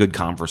not a good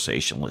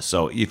conversationalist.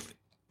 So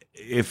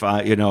if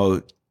I,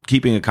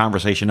 keeping a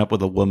conversation up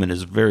with a woman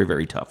is very,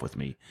 very tough with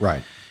me.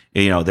 Right.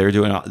 They're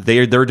doing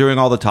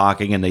all the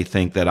talking, and they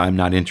think that I'm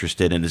not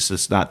interested, and it's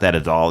just not that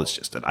at all. It's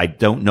just that I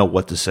don't know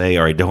what to say,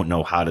 or I don't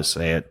know how to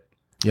say it.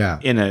 Yeah.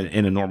 In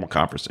a normal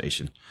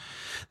conversation.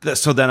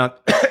 So then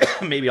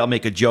maybe I'll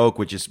make a joke,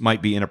 which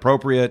might be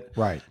inappropriate.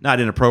 Right. Not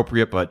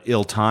inappropriate, but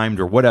ill-timed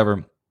or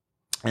whatever.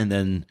 And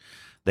then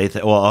they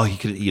think, well,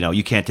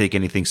 you can't take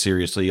anything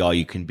seriously. All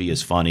you can be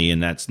is funny.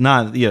 And that's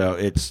not,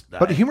 it's...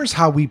 But humor's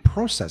how we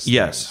process things.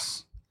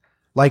 Yes.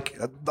 Like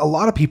a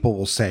lot of people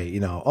will say, you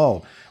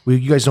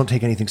guys don't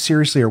take anything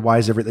seriously, or why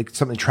is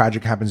something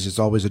tragic happens, it's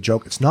always a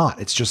joke. It's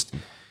not. It's just...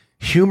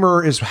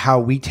 Humor is how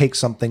we take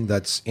something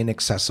that's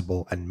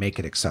inaccessible and make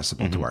it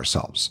accessible to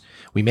ourselves.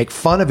 We make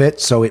fun of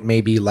it so it may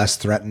be less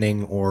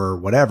threatening or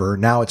whatever.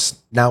 Now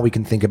we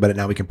can think about it.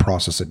 Now we can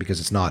process it because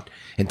it's not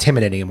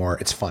intimidating anymore.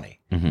 It's funny,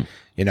 and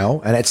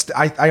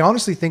I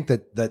honestly think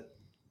that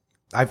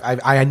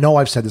I know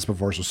I've said this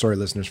before. So sorry,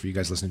 listeners, for you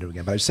guys listening to it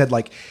again. But I've said,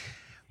 like,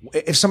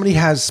 if somebody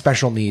has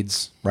special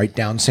needs, right,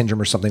 Down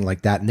syndrome or something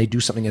like that, and they do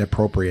something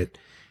inappropriate,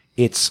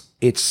 it's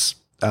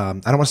I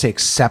don't want to say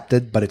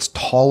accepted, but it's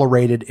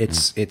tolerated.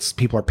 It's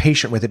people are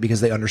patient with it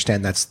because they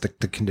understand that's the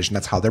condition.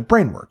 That's how their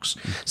brain works.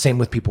 Same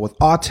with people with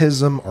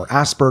autism or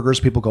Asperger's.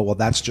 People go, well,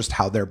 that's just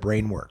how their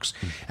brain works.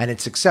 And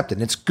it's accepted.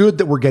 And it's good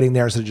that we're getting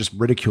there instead of just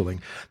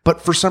ridiculing.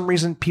 But for some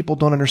reason, people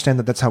don't understand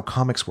that that's how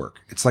comics work.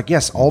 It's like,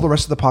 yes, all the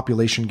rest of the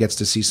population gets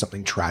to see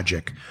something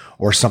tragic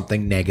or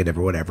something negative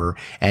or whatever.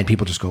 And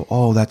people just go,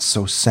 oh, that's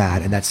so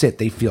sad. And that's it.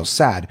 They feel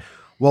sad.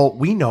 Well,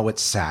 we know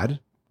it's sad.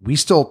 We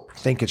still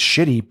think it's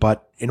shitty,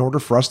 but in order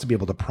for us to be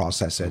able to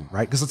process it,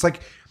 right? Because it's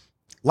like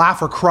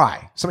laugh or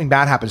cry. Something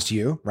bad happens to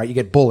you, right? You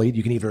get bullied.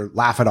 You can either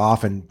laugh it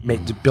off and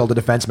build a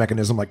defense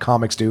mechanism like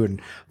comics do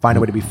and find a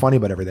way to be funny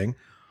about everything,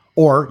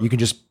 or you can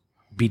just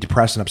be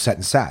depressed and upset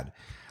and sad.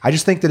 I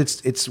just think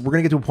that we're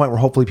going to get to a point where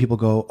hopefully people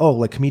go, oh,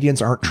 like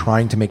comedians aren't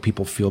trying to make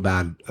people feel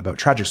bad about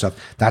tragic stuff.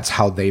 That's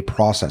how they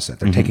process it.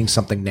 They're taking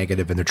something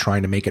negative and they're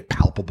trying to make it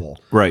palpable.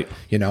 Right.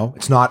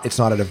 It's not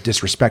out of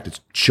disrespect. It's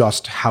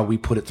just how we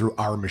put it through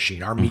our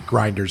machine. Our meat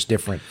grinder's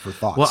different for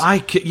thoughts. Well,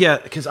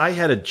 because I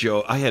had a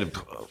joke.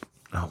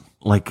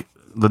 Like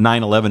the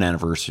 9/11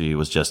 anniversary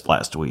was just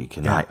last week,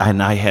 and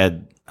I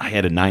had a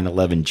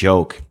 9/11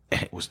 joke.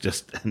 And it was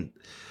just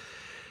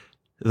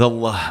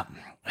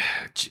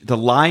the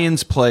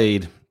Lions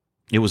played.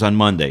 It was on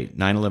Monday.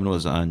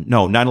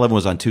 9/11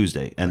 was on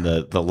Tuesday, and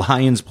the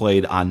Lions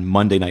played on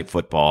Monday Night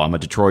Football. I'm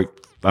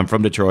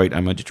from Detroit.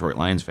 I'm a Detroit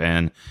Lions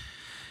fan.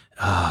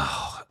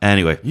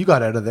 Anyway, you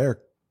got out of there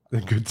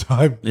in good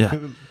time. Yeah.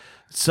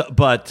 So,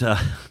 but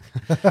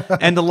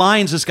and the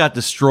Lions just got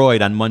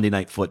destroyed on Monday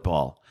Night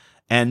Football.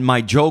 And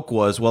my joke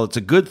was, well, it's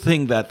a good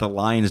thing that the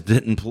Lions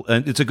didn't.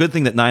 It's a good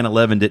thing that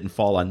 9/11 didn't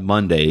fall on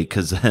Monday,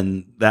 because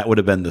then that would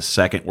have been the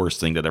second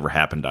worst thing that ever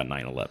happened on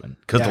 9/11.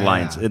 Because the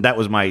Lions, and that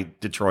was my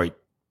Detroit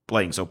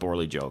playing so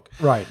poorly joke.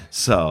 Right.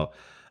 So,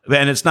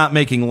 and it's not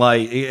making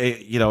light,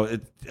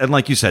 and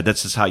like you said,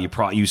 that's just how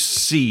you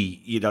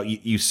see,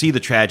 you see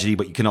the tragedy,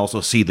 but you can also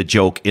see the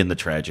joke in the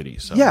tragedy.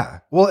 So. Yeah.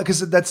 Well,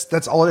 because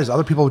that's all it is.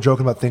 Other people are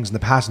joking about things in the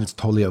past, and it's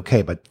totally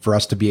okay. But for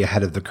us to be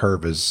ahead of the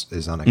curve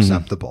is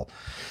unacceptable.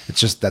 It's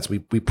just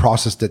we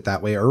processed it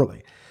that way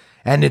early,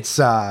 and it's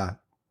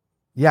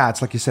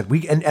it's like you said,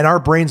 and our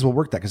brains will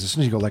work that, because as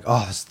soon as you go like,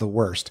 oh, this is the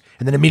worst,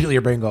 and then immediately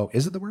your brain go,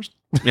 is it the worst?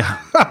 Yeah.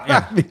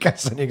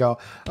 Because then you go,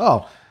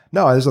 oh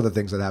no, there's other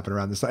things that happen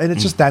around this, and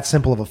it's just that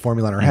simple of a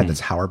formula in our head. That's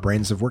how our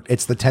brains have worked.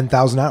 It's the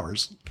 10,000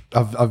 hours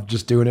of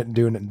just doing it and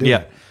doing it and doing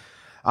it.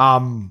 I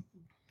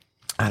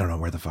don't know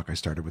where the fuck I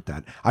started with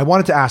that. I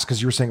wanted to ask,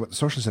 because you were saying about the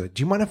social study.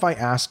 Do you mind if I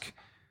ask,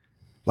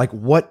 like,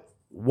 what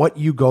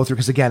you go through?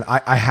 Because again,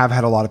 I have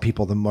had a lot of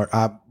people.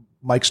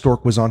 Mike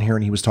Stork was on here,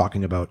 and he was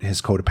talking about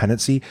his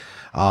codependency.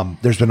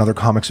 There's been other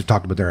comics who've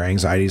talked about their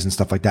anxieties and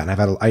stuff like that.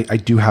 And I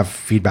do have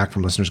feedback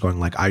from listeners going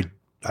like, I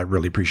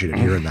really appreciated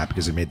hearing that,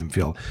 because it made them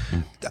feel,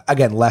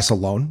 again, less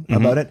alone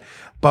about it.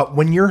 But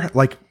when you're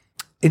like,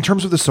 in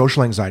terms of the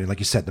social anxiety, like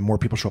you said, the more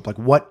people show up, like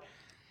what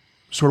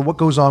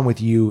goes on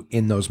with you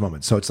in those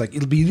moments? So it's like,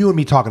 it'll be you and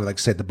me talking to, like,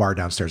 say, at the bar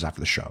downstairs after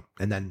the show,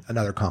 and then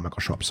another comic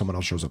will show up, someone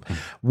else shows up.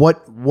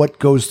 What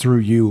goes through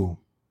you,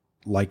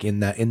 like in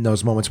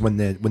those moments when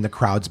the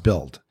crowds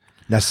build?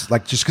 That's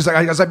like, just because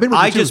I've been with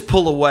you I too. just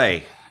pull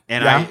away,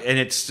 and Yeah. and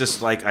it's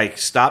just like I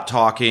stop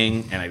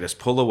talking and I just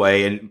pull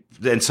away,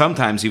 and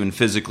sometimes even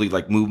physically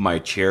like move my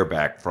chair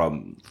back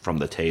from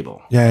the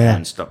table. Yeah.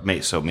 And stuff.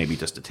 So maybe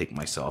just to take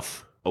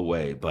myself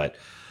away, but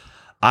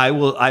I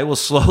will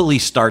slowly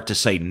start to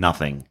say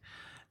nothing,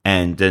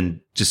 and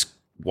then just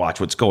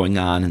watch what's going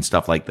on and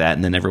stuff like that,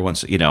 and then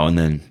everyone's and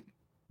then.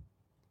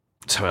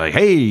 So like,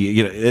 hey,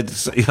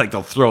 it's like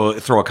they'll throw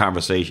a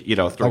conversation,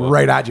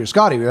 right at you,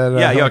 Scotty.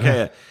 Yeah,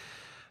 okay.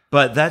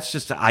 But that's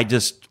just, I'm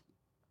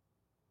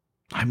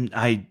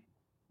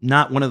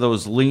not one of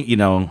those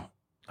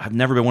I've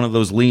never been one of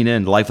those lean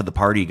in life of the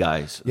party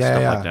guys,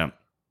 like that.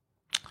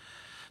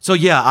 So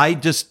yeah,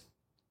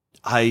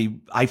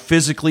 I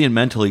physically and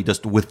mentally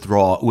just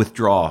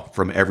withdraw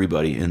from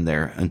everybody in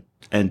there,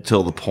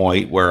 until the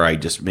point where I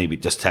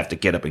just have to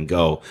get up and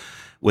go.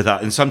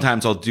 And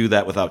sometimes I'll do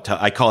that without.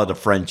 I call it a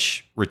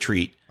French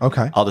retreat.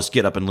 Okay, I'll just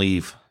get up and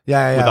leave.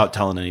 Without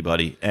telling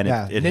anybody. And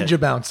it ninja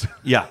bounce.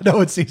 Yeah,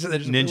 no, it's easy.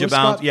 Ninja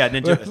bounce. Yeah,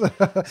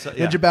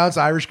 ninja bounce.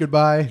 Irish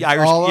goodbye.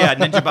 Yeah,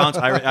 ninja bounce.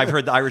 I've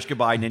heard the Irish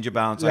goodbye, ninja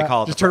bounce. I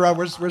call it. Just turn around.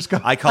 Where's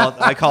Scott? I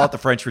call it the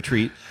French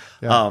retreat.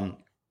 Yeah.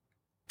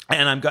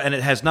 And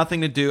it has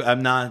nothing to do.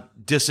 I'm not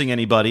dissing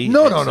anybody.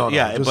 No.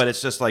 Yeah, but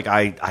it's just like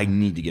I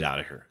need to get out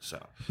of here. So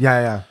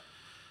yeah.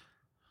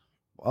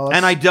 Well,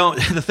 and I don't.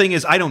 The thing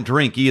is, I don't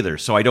drink either,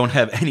 so I don't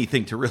have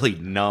anything to really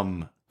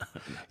numb.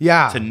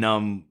 Yeah, to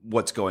numb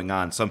what's going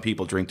on. Some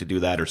people drink to do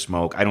that, or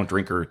smoke. I don't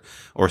drink or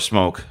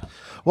smoke.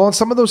 Well, on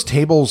some of those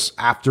tables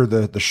after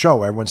the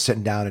show, everyone's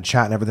sitting down and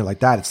chatting, everything like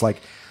that. It's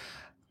like,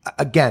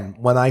 again,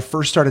 when I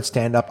first started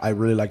stand up, I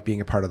really like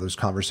being a part of those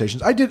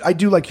conversations. I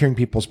do like hearing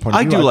people's point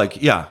of view.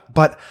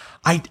 But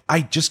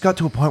I just got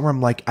to a point where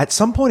I'm like, at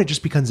some point it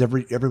just becomes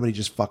everybody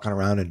just fucking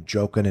around and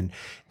joking, and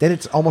then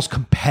it's almost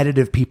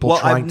competitive people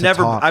trying to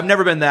talk. I've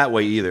never been that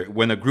way either.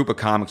 When a group of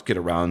comics get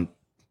around,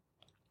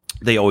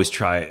 they always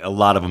try, a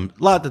lot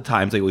of the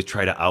times they always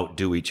try to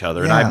outdo each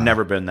other, and I've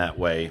never been that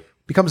way.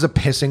 Becomes a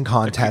pissing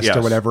contest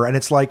or whatever. And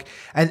it's like,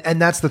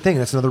 and that's the thing.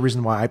 That's another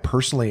reason why I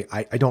personally,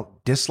 I don't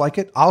dislike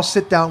it. I'll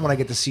sit down when I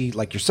get to see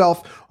like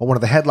yourself or one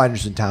of the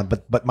headliners in town,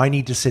 but my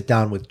need to sit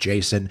down with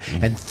Jason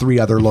and 3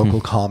 other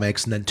local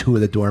comics and then 2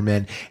 of the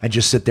doormen and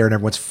just sit there and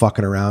everyone's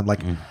fucking around.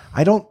 Like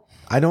I don't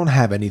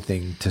have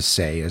anything to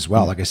say as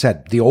well. Like I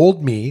said, the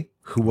old me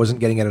who wasn't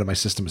getting it out of my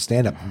system of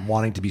stand up and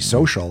wanting to be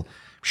social,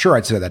 sure,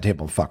 I'd sit at that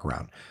table and fuck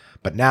around.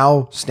 But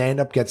now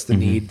stand-up gets the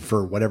need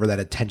for whatever that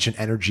attention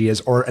energy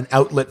is, or an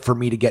outlet for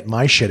me to get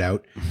my shit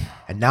out.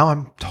 And now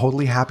I'm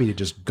totally happy to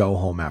just go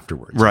home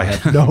afterwards. Right. I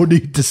have no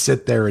need to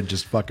sit there and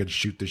just fucking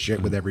shoot the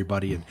shit with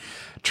everybody and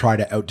try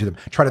to outdo them.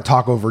 Try to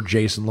talk over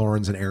Jason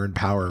Lawrence and Aaron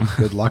Power.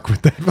 Good luck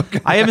with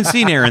that. I haven't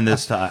seen Aaron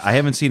this time. I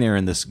haven't seen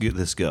Aaron this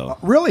go.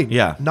 Really?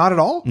 Yeah. Not at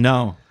all?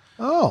 No.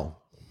 Oh.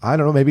 I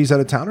don't know. Maybe he's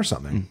out of town or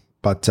something.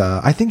 But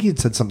I think he had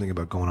said something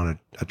about going on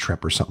a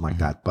trip or something like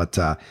that. But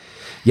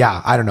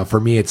yeah, I don't know. For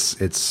me,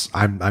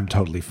 I'm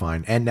totally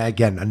fine. And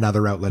again,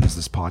 another outlet is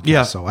this podcast.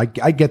 Yeah. So I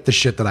get the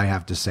shit that I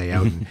have to say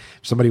out. And if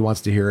somebody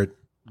wants to hear it,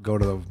 go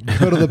to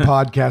the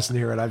podcast and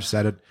hear it. I've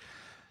said it.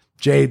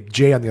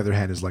 Jay, on the other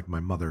hand, is like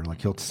my mother.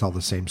 Like he'll tell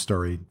the same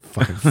story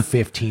fucking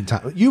 15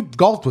 times. You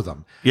golfed with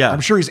him. Yeah.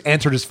 I'm sure he's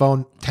answered his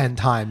phone 10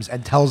 times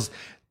and tells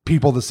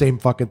people the same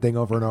fucking thing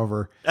over and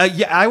over.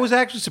 Yeah, I was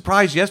actually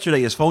surprised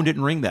yesterday. His phone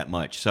didn't ring that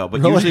much. So,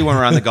 but Really? usually when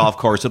we're on the golf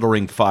course, it'll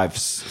ring five,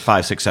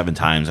 six, 7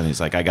 times, and he's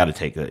like, "I got to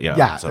take it."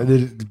 Yeah. So.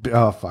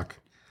 Oh fuck.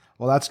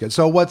 Well, that's good.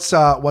 So what's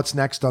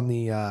next on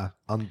the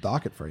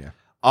docket for you?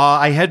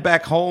 I head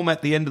back home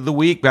at the end of the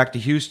week, back to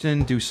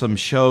Houston, do some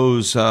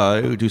shows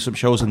in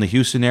the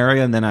Houston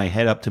area, and then I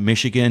head up to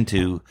Michigan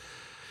to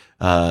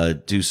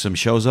do some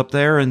shows up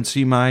there and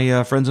see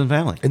my friends and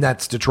family. And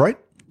that's Detroit?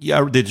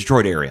 Yeah, the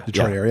Detroit area.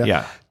 Area?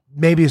 Yeah.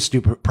 Maybe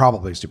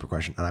probably a stupid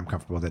question, and I'm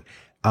comfortable with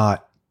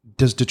it.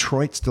 Does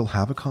Detroit still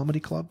have a comedy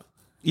club?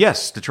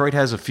 Yes, Detroit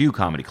has a few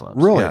comedy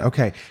clubs. Really? Yeah.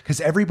 Okay.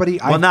 Because everybody...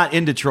 Well, not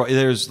in Detroit.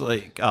 There's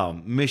like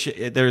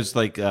there's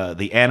like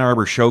the Ann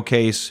Arbor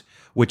Showcase,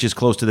 which is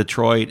close to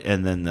Detroit,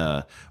 and then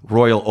the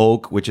Royal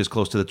Oak, which is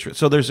close to Detroit.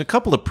 So there's a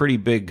couple of pretty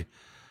big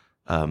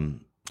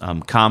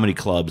comedy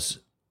clubs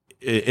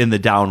in the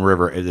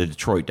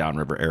Detroit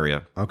downriver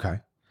area. Okay.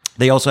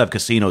 They also have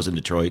casinos in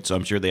Detroit, so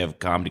I'm sure they have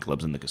comedy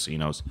clubs in the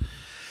casinos.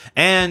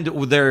 And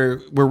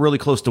we're really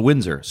close to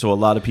Windsor, so a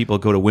lot of people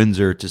go to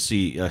Windsor to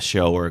see a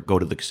show or go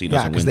to the casinos.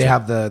 Yeah, because they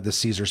have the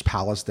Caesar's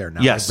Palace there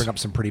now. Yes. They bring up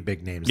some pretty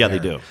big names. Yeah, there.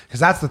 they do. Because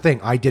that's the thing.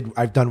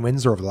 I've done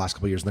Windsor over the last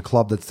couple of years, and the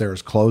club that's there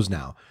is closed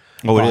now.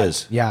 Oh, it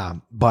is. Yeah,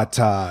 but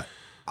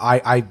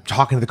I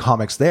talking to the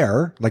comics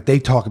there, like they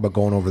talk about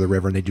going over the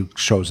river and they do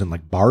shows in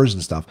like bars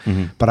and stuff.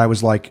 Mm-hmm. But I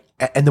was like,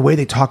 and the way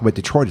they talk about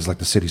Detroit is like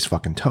the city's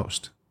fucking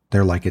toast.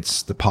 They're like,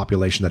 it's the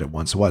population that it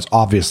once was,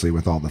 obviously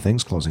with all the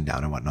things closing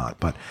down and whatnot.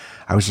 But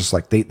I was just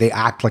like, they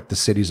act like the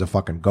city's a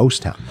fucking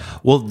ghost town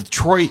now. Well,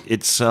 Detroit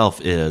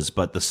itself is,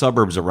 but the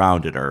suburbs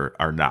around it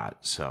are not.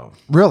 So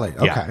Really?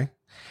 Okay. Yeah.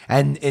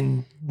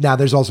 And now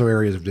there's also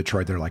areas of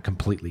Detroit that are like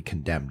completely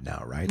condemned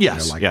now, right?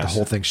 Yes, They're like yes. the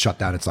whole thing's shut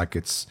down. It's like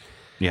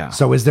yeah.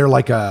 So is there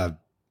like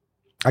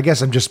I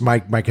guess I'm just my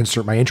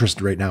concern, my interest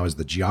right now is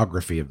the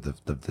geography of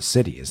the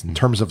city is in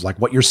terms of like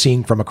what you're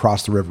seeing from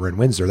across the river in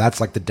Windsor.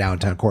 That's like the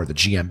downtown core, the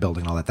GM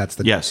building, all that. That's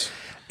the Yes.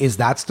 Is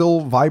that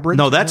still vibrant?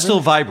 No, that's still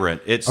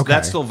vibrant. Okay.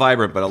 That's still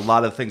vibrant, but a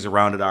lot of things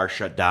around it are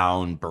shut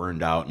down,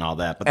 burned out, and all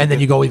that. But And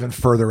then you go even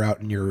further out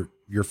and you're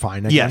fine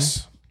again?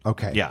 Yes.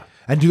 Okay. Yeah.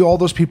 And do all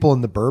those people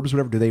in the burbs,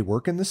 whatever, do they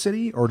work in the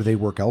city or do they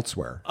work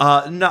elsewhere?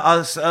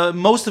 No,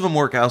 most of them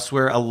work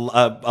elsewhere. A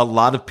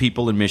lot of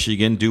people in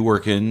Michigan do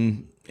work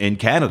in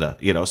Canada,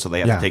 so they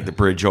have Yeah. to take the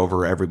bridge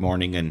over every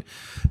morning. And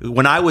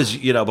when I was,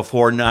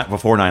 before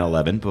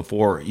 9/11,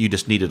 before you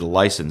just needed a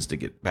license to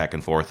get back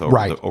and forth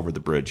over the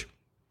bridge.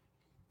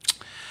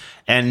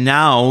 And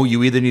now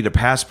you either need a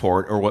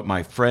passport or what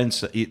my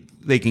friends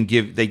they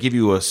give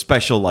you a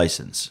special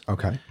license.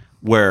 Okay.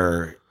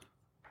 Where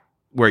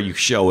you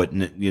show it,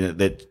 and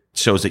that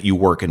shows that you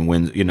work in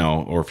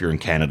or if you're in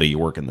Canada, you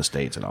work in the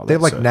States and all that. They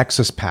have like So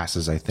Nexus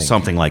passes, I think.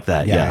 something like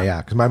that.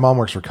 Yeah. Because my mom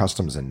works for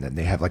customs and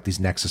they have like these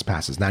Nexus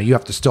passes. Now you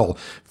have to still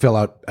fill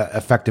out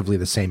effectively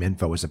the same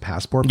info as a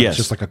passport, but Yes. it's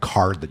just like a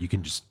card that you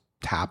can just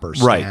tap or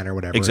scan or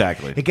whatever.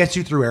 Exactly. It gets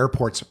you through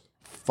airports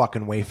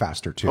fucking way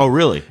faster too. Oh,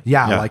 really?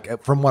 Yeah,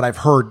 like from what I've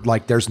heard,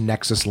 like there's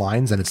Nexus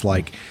lines and it's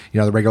like,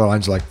 the regular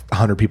lines are like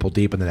 100 people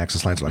deep and the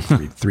Nexus lines are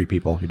like three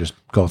people. You just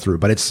go through.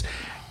 But it's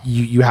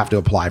you have to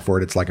apply for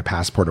it. It's like a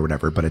passport or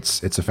whatever, but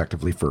it's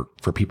effectively for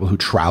people who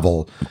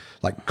travel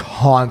like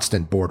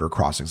constant border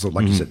crossings. So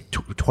like you said,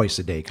 twice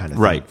a day kind of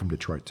thing Right. from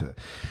Detroit to.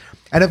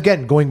 And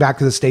again, going back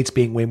to the States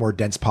being way more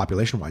dense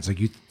population wise, like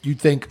you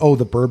think, oh,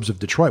 the burbs of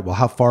Detroit. Well,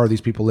 how far are these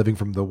people living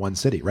from the one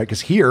city, right?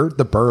 Because here,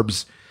 the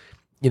burbs,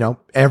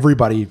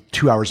 everybody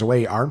 2 hours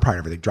away aren't probably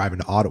everything driving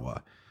to Ottawa,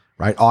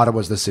 right?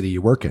 Ottawa's the city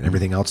you work in.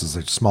 Everything else is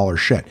like smaller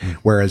shit.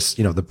 Whereas,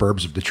 the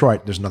burbs of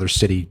Detroit, there's another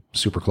city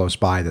super close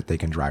by that they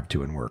can drive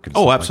to and work. And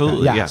Oh, stuff like that.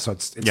 absolutely, yeah. So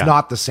it's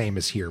not the same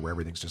as here where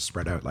everything's just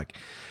spread out. Like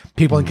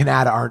people in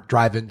Canada aren't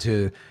driving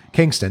to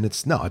Kingston.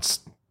 It's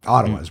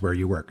Ottawa is where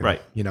you work. And,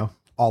 Right.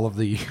 all of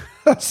the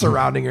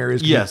surrounding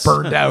areas can Yes. be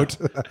burned out.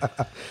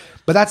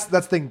 But that's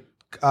the thing.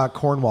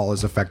 Cornwall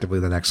is effectively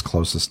the next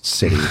closest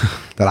city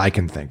that I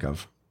can think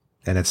of.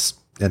 And it's,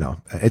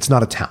 it's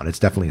not a town. It's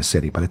definitely a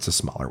city, but it's a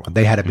smaller one.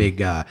 They had a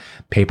big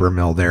paper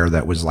mill there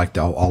that was like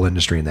the all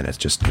industry, and then it's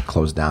just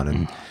closed down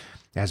and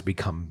has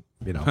become,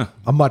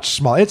 a much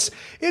smaller.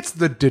 It's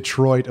the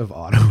Detroit of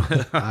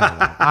Ottawa.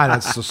 I don't know.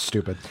 It's so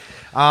stupid.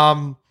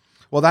 Well,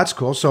 that's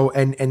cool. So,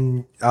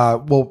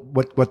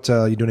 what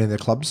you doing in the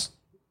clubs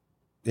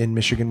in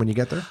Michigan when you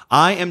get there?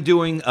 I am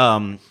doing.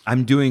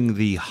 I'm doing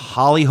the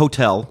Holly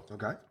Hotel,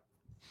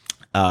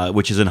 Okay.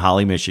 which is in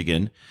Holly,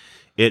 Michigan.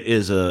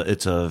 It's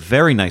a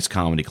very nice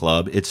comedy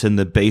club. It's in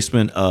the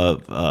basement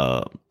of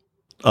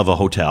a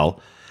hotel,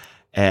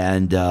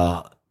 and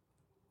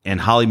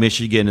Holly,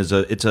 Michigan is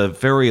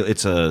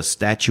a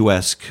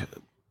statuesque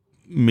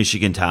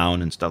Michigan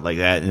town and stuff like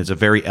that, and it's a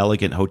very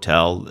elegant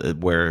hotel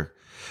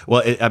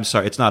I'm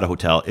sorry, it's not a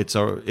hotel.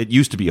 It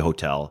used to be a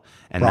hotel,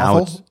 and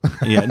Brothels?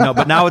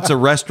 but now it's a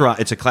restaurant.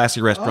 It's a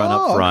classy restaurant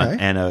up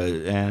front,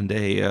 okay. and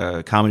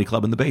a comedy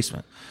club in the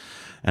basement,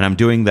 and I'm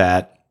doing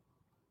that.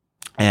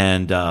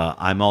 And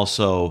I'm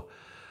also,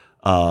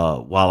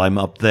 while I'm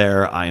up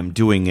there, I am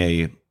doing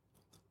a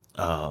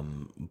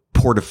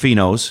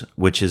Portofino's,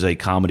 which is a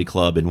comedy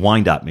club in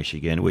Wyandotte,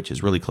 Michigan, which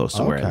is really close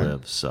to where I Okay.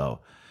 live. So,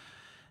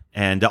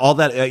 and all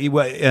that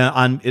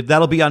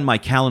that'll be on my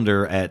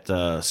calendar at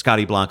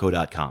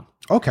scottyblanco.com.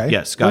 Okay.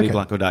 Yes,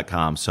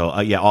 scottyblanco.com. So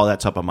all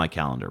that's up on my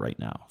calendar right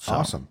now. So.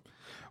 Awesome.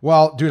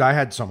 Well, dude, I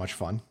had so much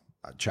fun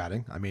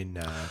chatting. I mean,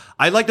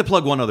 I'd like to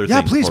plug one other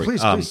thing. please, for you.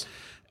 please.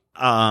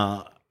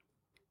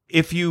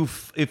 If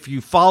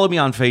you follow me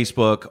on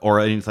Facebook or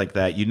anything like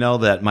that, you know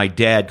that my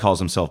dad calls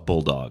himself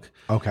Bulldog.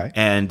 Okay.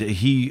 And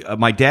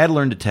my dad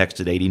learned to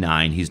text at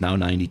 89. He's now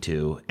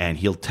 92, and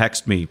he'll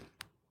text me.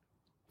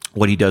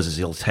 What he does is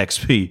he'll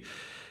text me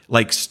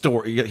like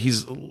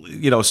stories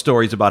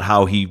about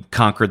how he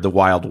conquered the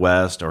Wild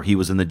West or he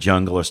was in the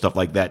jungle or stuff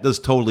like that. Those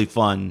totally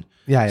fun,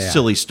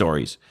 silly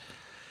stories.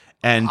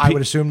 And I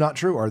would assume not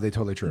true, or are they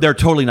totally true? they're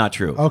totally not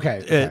true.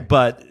 Okay.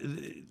 But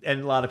a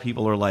lot of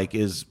people are like,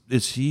 is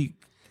he?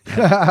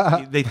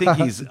 They think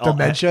he's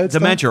Dementia and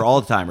dementia or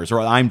Alzheimer's,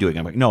 or I'm doing.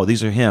 I'm like, no,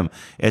 these are him.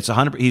 It's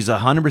 100. He's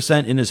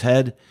 100% in his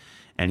head,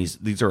 and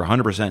these are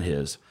 100%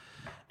 his.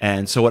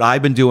 And so what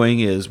I've been doing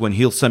is when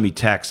he'll send me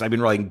texts, I've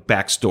been writing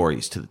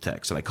backstories to the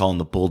text, and I call them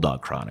the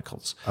Bulldog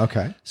Chronicles.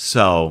 Okay.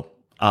 So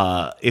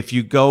if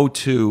you go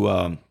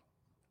to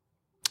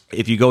my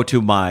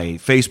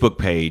Facebook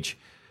page,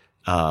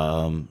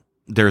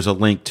 there's a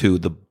link to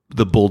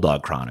the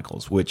Bulldog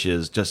Chronicles, which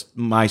is just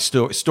my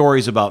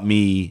stories about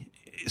me,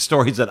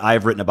 stories that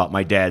I've written about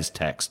my dad's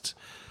texts.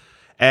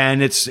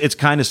 And it's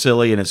kind of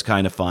silly and it's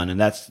kind of fun,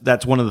 and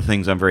that's one of the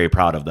things I'm very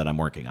proud of that I'm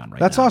working on right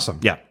now. That's awesome.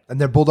 Yeah. And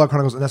they're Bulldog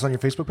Chronicles, and that's on your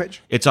Facebook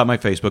page? It's on my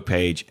Facebook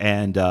page,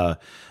 and I'm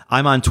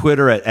on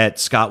Twitter at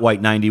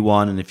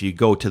ScottWhite91, and if you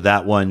go to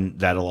that one,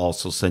 that'll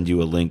also send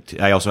you a link.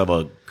 I also have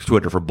a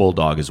Twitter for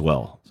Bulldog as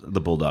well, the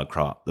Bulldog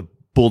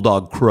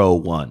Crow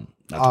one.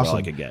 That's Awesome. all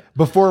I could get.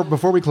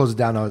 Before we close it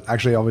down, I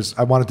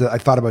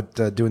thought about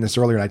doing this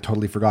earlier and I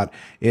totally forgot.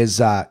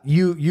 Is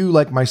you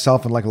like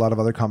myself and like a lot of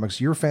other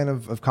comics, you're a fan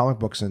of comic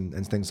books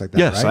and things like that,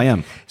 Yes, right? I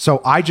am. So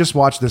I just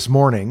watched this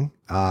morning.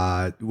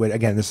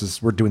 Again,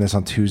 we're doing this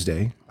on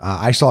Tuesday.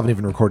 I still haven't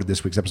even recorded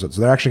this week's episode,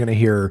 so they're actually going to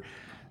hear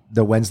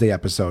the Wednesday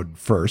episode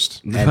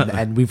first,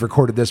 and we've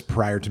recorded this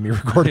prior to me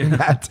recording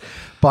that.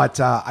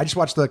 But I just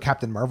watched the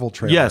Captain Marvel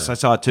trailer. Yes, I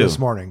saw it too this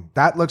morning.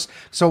 That looks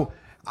so.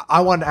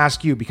 I wanted to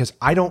ask you because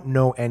I don't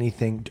know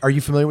anything. Are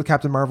you familiar with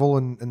Captain Marvel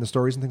and the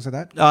stories and things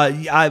like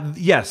that?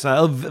 Yes,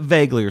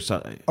 vaguely or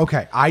something.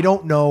 Okay, I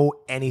don't know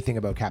anything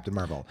about Captain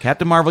Marvel.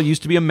 Captain Marvel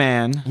used to be a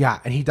man. Yeah,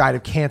 and he died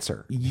of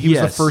cancer. He was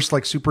the first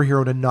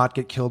superhero to not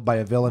get killed by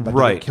a villain, but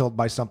to get killed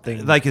by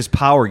something. Like his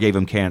power gave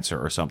him cancer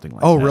or something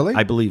like that. Oh, really?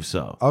 I believe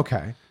so.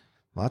 Okay.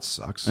 Well, that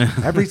sucks.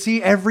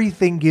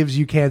 Everything gives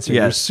you cancer.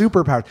 Yes. You're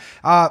superpowered.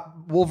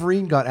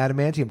 Wolverine got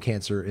adamantium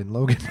cancer in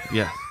Logan.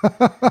 Yeah.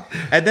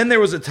 And then there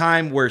was a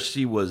time where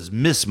she was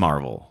Miss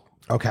Marvel.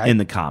 Okay. In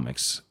the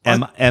comics.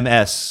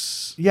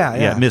 MS.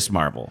 Yeah. Miss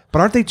Marvel. But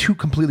aren't they two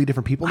completely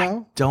different people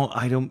now?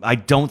 I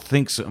don't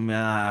think so.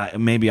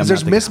 Maybe I'm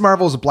There's Miss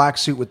Marvel's black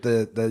suit with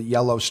the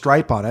yellow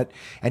stripe on it,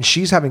 and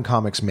she's having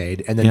comics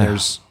made, and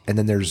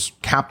then there's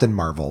Captain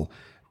Marvel,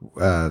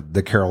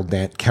 the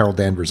Carol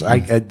Danvers.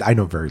 I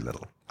know very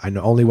little. I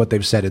know only what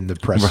they've said in the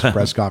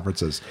press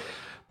conferences.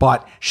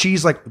 But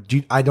she's like,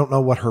 I don't know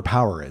what her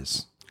power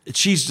is.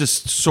 She's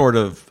just sort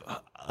of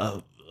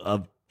a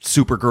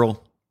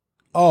Supergirl.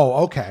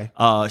 Oh, okay.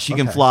 She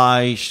can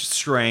fly,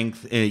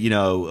 strength,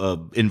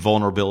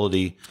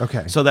 invulnerability.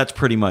 Okay. So that's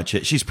pretty much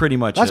it. She's pretty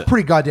much That's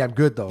pretty goddamn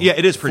good, though. Yeah,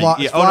 it is pretty.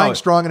 Flying,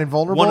 strong, and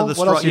invulnerable. One of the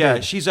what else you yeah,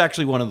 need? she's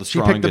actually one of the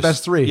strongest. She picked the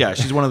best three. Yeah,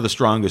 she's one of the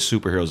strongest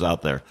superheroes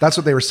out there. That's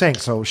what they were saying.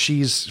 So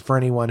she's, for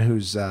anyone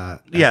who's,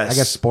 Yes. I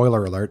guess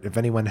spoiler alert, if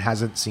anyone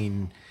hasn't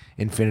seen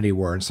Infinity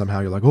War and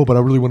somehow you're like, oh, but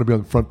I really want to be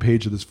on the front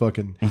page of this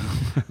fucking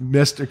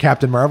Mr.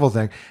 Captain Marvel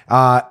thing.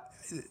 They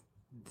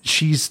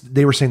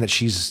were saying that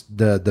she's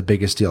the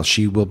biggest deal.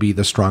 She will be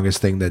the strongest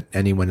thing that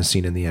anyone has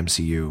seen in the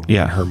MCU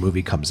when her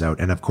movie comes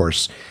out. And of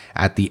course,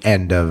 at the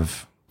end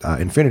of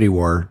Infinity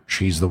War,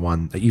 she's the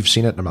one that you've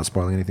seen it. I'm not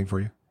spoiling anything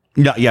for you.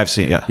 No, yeah, I've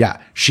seen it. Yeah.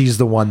 Yeah. She's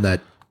the one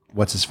that,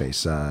 what's his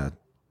face?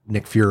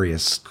 Nick Fury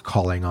is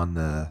calling on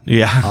the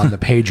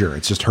pager.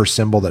 It's just her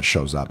symbol that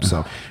shows up.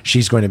 So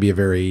she's going to be a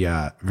very,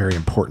 very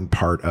important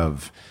part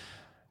of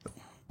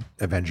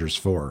Avengers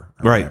 4 or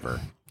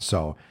whatever.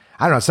 So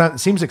I don't know. It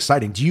seems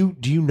exciting. Do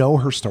you know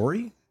her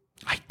story?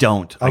 I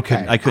don't.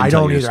 Okay. I couldn't I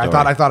tell don't you either. a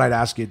story. I thought I'd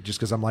ask you just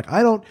because I'm like,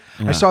 I don't.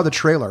 Yeah. I saw the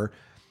trailer,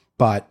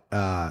 but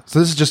so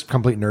this is just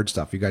complete nerd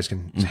stuff. You guys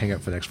can hang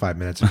out for the next 5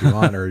 minutes if you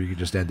want, or you can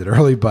just end it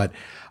early. But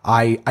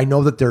I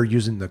know that they're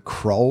using the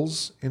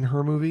Krulls in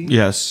her movie.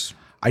 Yes.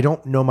 I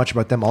don't know much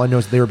about them. All I know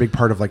is they were a big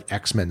part of like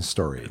X-Men's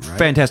story, right?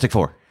 Fantastic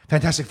Four,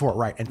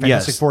 right? And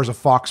Fantastic Four is a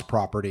Fox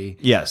property.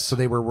 Yes. So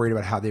they were worried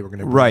about how they were going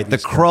to right. The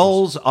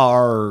Krulls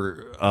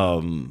are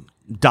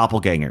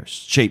doppelgangers,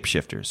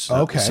 shapeshifters.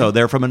 Okay. So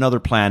they're from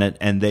another planet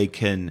and they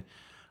can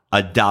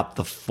adopt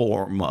the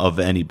form of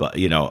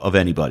anybody, of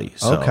anybody.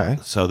 So,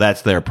 So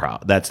that's their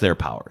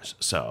powers.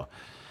 So.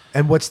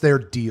 And what's their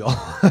deal?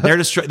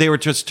 They were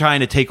just trying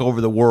to take over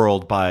the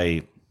world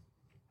by,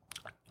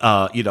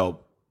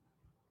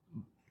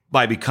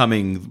 by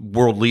becoming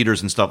world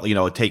leaders and stuff,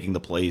 taking the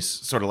place,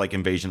 sort of like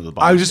Invasion of the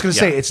Body. I was just going to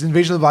say, it's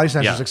Invasion of the Body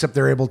Snatchers, Yeah. except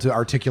they're able to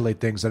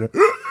articulate things that are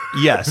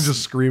Yes.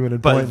 just screaming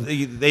and But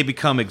pointing. they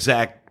become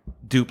exact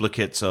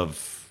duplicates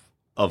of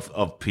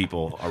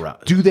people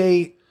around. Do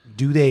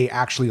they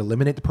actually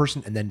eliminate the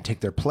person and then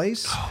take their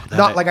place?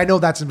 I know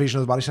that's Invasion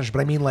of the Body Snatchers,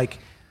 but I mean like,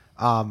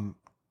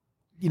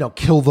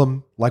 kill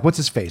them. Like what's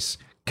his face?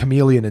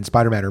 Chameleon in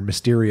Spider-Man or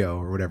Mysterio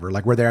or whatever,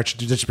 like where they're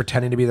actually just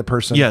pretending to be the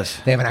person.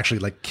 Yes. They haven't actually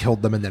like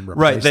killed them and then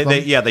replaced Right.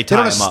 them. They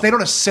tie them up. They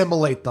don't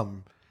assimilate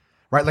them.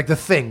 Right. Like the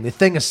thing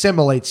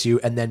assimilates you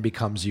and then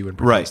becomes you and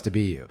pretends to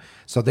be you.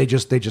 So they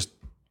just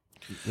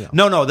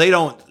No, they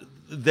don't.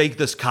 They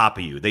just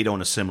copy you. They don't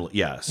assimilate.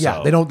 Yeah. So.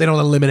 yeah, they don't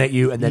eliminate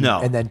you and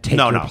then take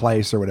your No.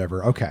 place or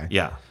whatever. Okay.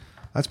 Yeah.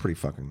 That's pretty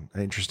fucking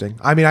interesting.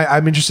 I mean,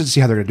 I'm interested to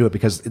see how they're going to do it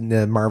because in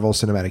the Marvel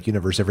Cinematic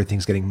Universe,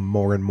 everything's getting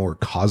more and more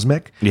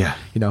cosmic. Yeah.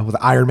 With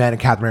Iron Man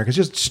and Captain America, it's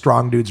just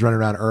strong dudes running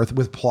around Earth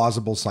with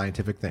plausible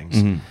scientific things.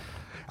 Mm-hmm.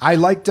 I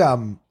liked,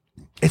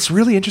 it's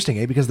really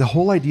interesting, because the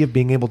whole idea of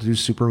being able to do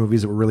super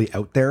movies that were really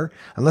out there,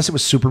 unless it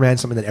was Superman,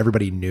 something that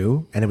everybody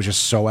knew, and it was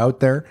just so out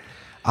there,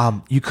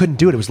 you couldn't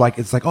do it. It's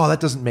like, oh, that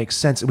doesn't make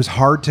sense. It was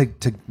hard to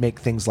make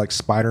things like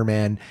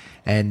Spider-Man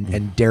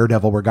and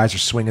Daredevil where guys are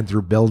swinging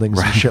through buildings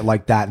and shit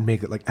like that and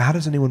make it like, how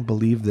does anyone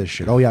believe this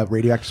shit? Oh yeah,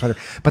 radioactive spider.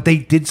 But they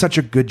did such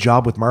a good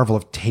job with Marvel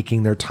of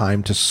taking their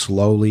time to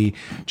slowly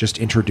just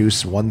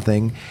introduce one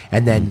thing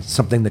and then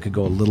something that could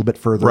go a little bit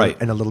further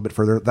and a little bit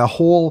further. The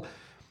whole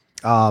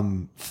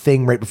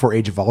thing right before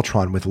Age of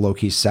Ultron with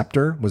Loki's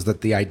scepter was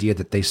that the idea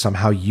that they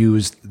somehow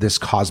used this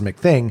cosmic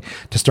thing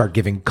to start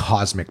giving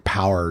cosmic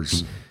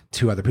powers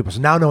to other people. So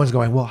now no one's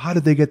going, well, how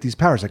did they get these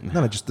powers? Like,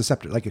 no, just the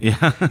scepter. Like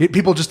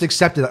people just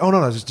accepted, oh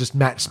no, it's just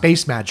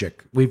space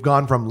magic. We've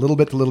gone from little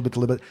bit to little bit to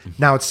little bit.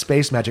 Now it's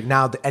space magic.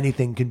 Now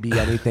anything can be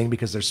anything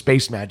because there's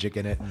space magic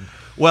in it.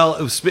 Well,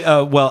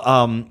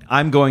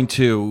 I'm going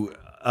to.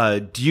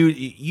 Do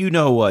you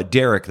know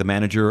Derek, the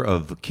manager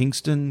of the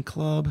Kingston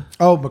Club?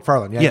 Oh,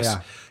 McFarlane. Yeah, yes,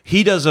 yeah.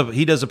 He does a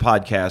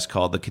podcast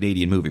called the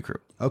Canadian Movie Crew.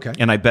 Okay,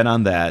 and I've been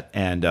on that,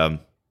 and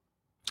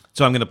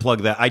so I'm going to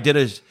plug that. I did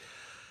a.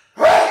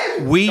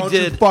 Don't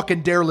you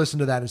fucking dare listen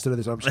to that instead of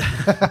this. I'm sorry.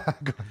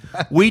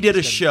 We did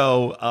a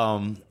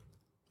show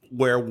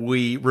where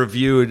we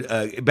reviewed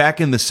back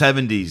in the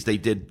 70s. They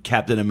did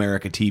Captain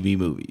America TV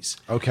movies.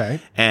 Okay,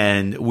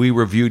 and we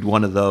reviewed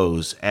one of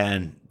those,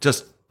 and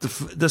just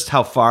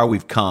how far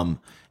we've come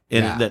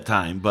in that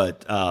time.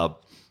 But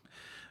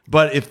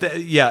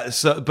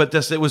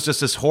it was just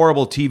this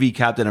horrible TV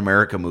Captain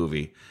America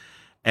movie.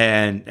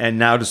 And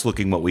now just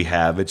looking what we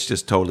have, it's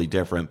just totally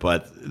different.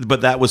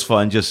 But that was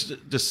fun, just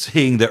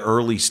seeing the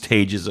early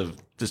stages of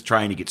just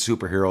trying to get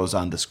superheroes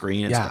on the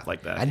screen and stuff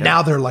like that. And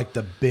now they're like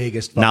the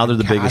biggest. Now they're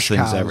the biggest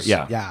things cows. ever.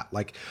 Yeah, yeah.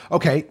 Like,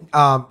 okay.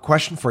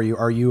 Question for you: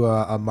 are you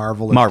a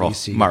Marvel or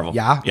DC? Marvel.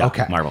 Yeah.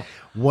 Okay. Marvel.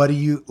 What do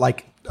you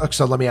like?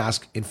 So let me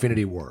ask: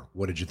 Infinity War.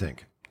 What did you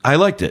think? I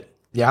liked it.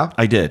 Yeah,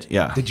 I did.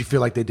 Yeah. Did you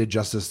feel like they did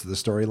justice to the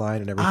storyline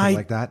and everything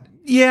like that?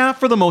 Yeah,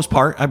 for the most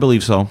part, I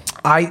believe so.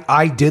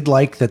 I did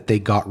like that they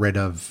got rid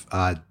of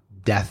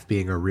death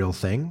being a real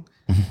thing.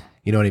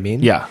 You know what I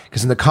mean? Yeah.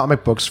 Because in the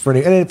comic books, for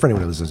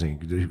anyone who's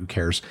listening, who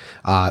cares?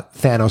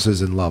 Thanos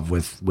is in love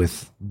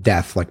with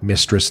Death, like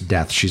Mistress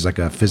Death. She's like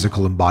a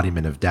physical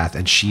embodiment of death,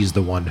 and she's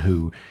the one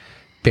who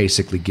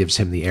basically gives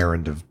him the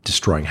errand of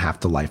destroying half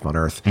the life on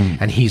Earth,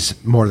 and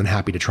he's more than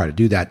happy to try to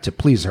do that to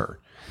please her.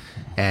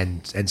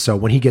 And so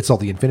when he gets all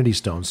the Infinity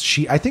Stones,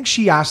 I think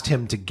she asked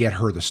him to get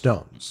her the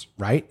stones,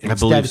 right? And I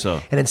believe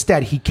so. And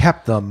instead, he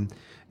kept them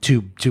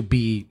to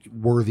be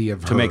worthy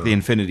of her. To make the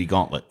Infinity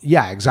Gauntlet.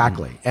 Yeah,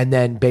 exactly. And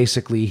then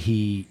basically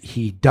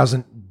he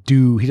doesn't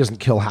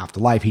kill half the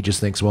life. He just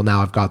thinks, well,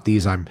 now I've got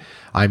these. I'm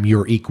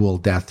your equal,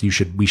 Death. We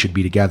should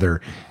be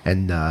together.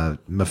 And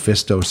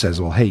Mephisto says,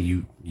 well, hey,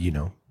 you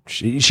know.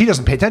 She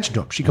doesn't pay attention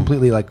to him. She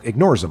completely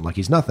ignores him like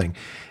he's nothing.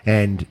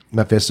 And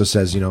Mephisto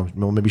says,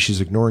 well, maybe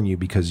she's ignoring you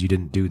because you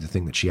didn't do the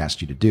thing that she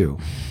asked you to do.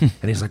 And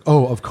he's like,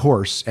 oh, of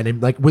course.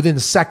 And within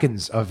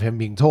seconds of him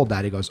being told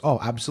that, he goes, oh,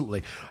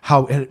 absolutely.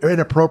 How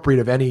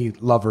inappropriate of any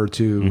lover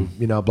to,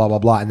 blah, blah,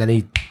 blah. And then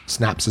he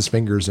snaps his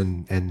fingers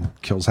and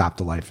kills half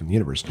the life in the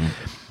universe.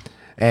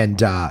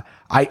 And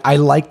I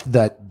liked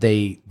that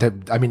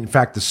in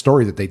fact, the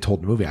story that they told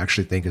in the movie I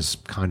actually think is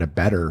kind of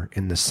better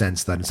in the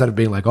sense that instead of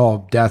being like,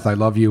 oh, Death, I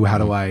love you, how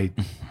do I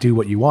do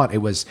what you want? It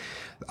was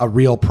a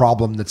real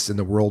problem that's in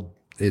the world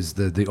is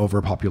the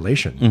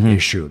overpopulation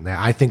issue. And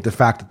I think the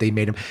fact that they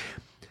made him,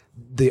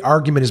 the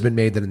argument has been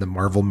made that in the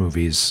Marvel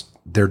movies,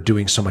 they're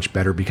doing so much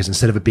better because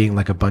instead of it being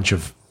like a bunch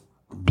of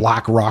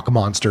black rock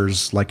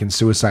monsters like in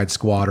Suicide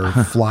Squad or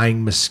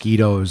flying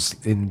mosquitoes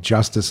in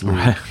Justice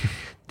League,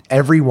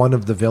 every one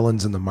of the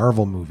villains in the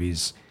Marvel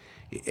movies,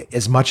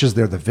 as much as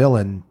they're the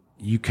villain,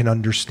 you can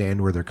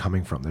understand where they're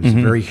coming from. There's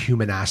a very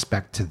human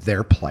aspect to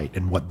their plight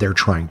and what they're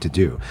trying to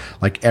do.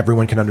 Like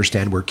everyone can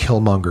understand where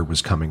Killmonger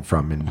was coming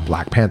from in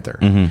Black Panther.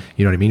 You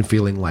know what I mean?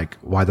 Feeling like,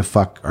 why the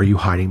fuck are you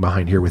hiding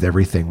behind here with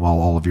everything while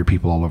all of your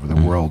people all over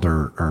the world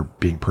are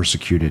being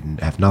persecuted and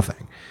have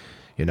nothing?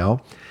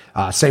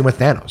 Same with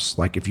Thanos.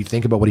 Like, if you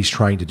think about what he's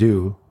trying to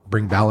do,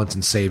 bring balance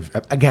and save,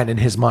 again, in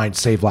his mind,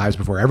 save lives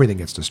before everything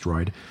gets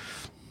destroyed.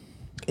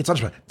 It's not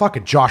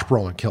fucking Josh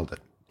Brolin killed it.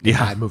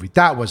 Yeah. That movie.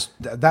 That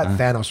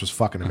Thanos was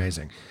fucking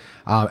amazing.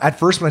 At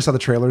first, when I saw the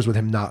trailers with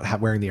him not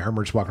wearing the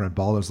armor, just walking around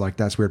bald, I was like,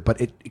 that's weird.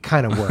 But it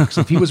kind of works.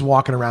 If he was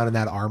walking around in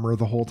that armor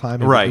the whole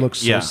time, it looks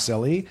so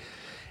silly.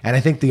 And I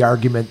think the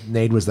argument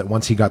made was that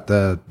once he got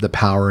the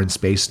power and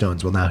space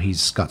stones, well, now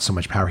he's got so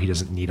much power he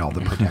doesn't need all the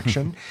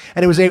protection.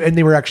 And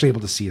they were actually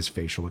able to see his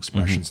facial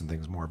expressions and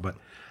things more. But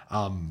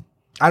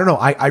I don't know.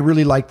 I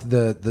really liked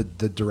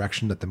the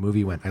direction that the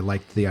movie went. I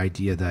liked the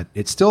idea that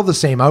it's still the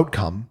same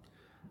outcome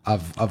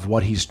of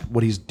what he's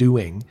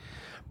doing,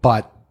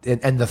 but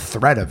and the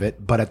threat of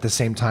it. But at the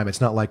same time, it's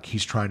not like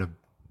he's trying to.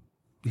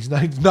 He's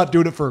not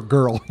doing it for a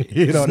girl.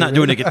 You know, he's not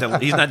doing it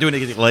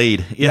to get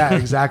laid. Yeah,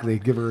 exactly.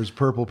 Give her his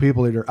purple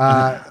people eater.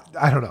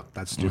 I don't know.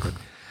 That's stupid.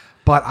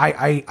 But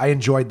I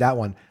enjoyed that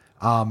one.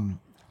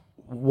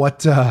 What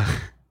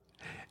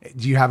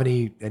do you have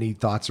any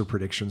thoughts or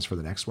predictions for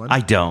the next one?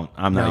 I don't.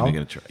 I'm not even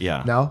going to try.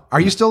 Yeah. No. Are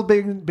you still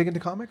big into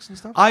comics and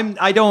stuff?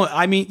 I don't.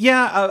 I mean,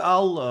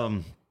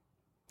 yeah.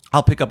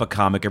 I'll pick up a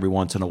comic every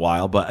once in a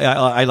while, but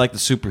I like the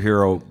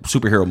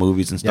superhero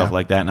movies and stuff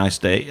like that, and I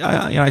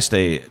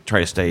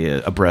try to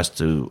stay abreast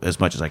to as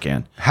much as I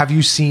can. Have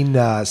you seen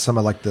some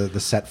of like the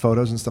set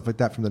photos and stuff like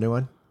that from the new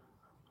one?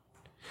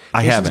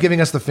 I haven't. He's giving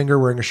us the finger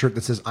wearing a shirt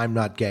that says "I'm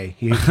not gay."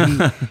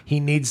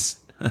 He needs.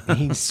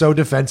 He's so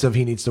defensive.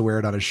 He needs to wear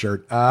it on his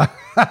shirt. What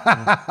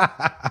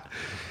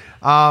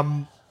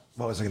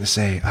was I going to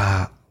say?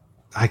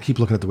 I keep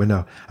looking at the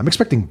window. I'm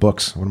expecting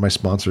books. One of my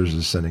sponsors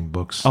is sending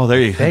books. Oh,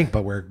 there you go.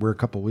 But we're a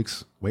couple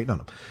weeks waiting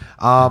on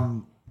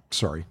them.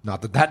 Sorry,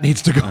 not that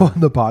needs to go on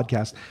the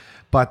podcast.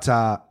 But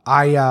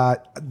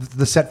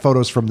the set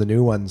photos from the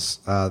new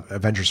ones,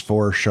 Avengers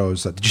 4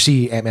 shows. Did you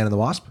see Ant-Man and the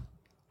Wasp?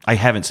 I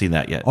haven't seen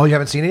that yet. Oh, you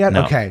haven't seen it yet?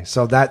 No. Okay,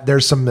 so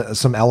there's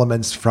some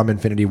elements from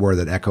Infinity War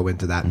that echo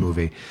into that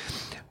movie.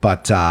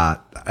 But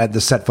the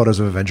set photos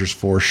of Avengers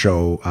 4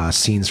 show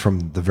scenes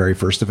from the very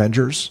first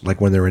Avengers,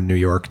 like when they're in New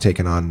York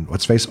taking on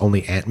what's face.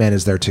 Only Ant-Man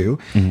is there too,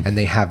 and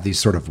they have these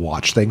sort of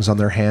watch things on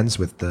their hands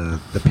with the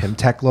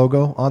Pymtech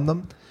logo on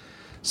them.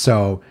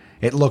 So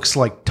it looks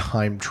like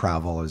time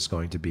travel is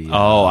going to be.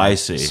 Oh, I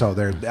see. So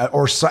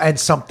and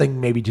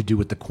something maybe to do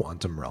with the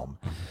quantum realm,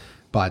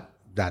 but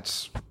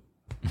that's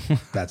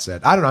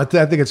it. I don't know.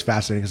 I think it's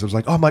fascinating because I was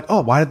like,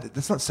 why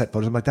that's not set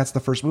photos. I'm like, that's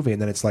the first movie.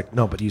 And then it's like,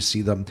 no, but you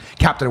see them.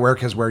 Captain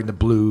America is wearing the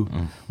blue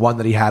one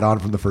that he had on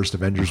from the first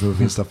Avengers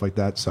movie and stuff like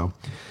that. So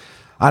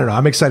I don't know.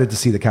 I'm excited to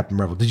see the Captain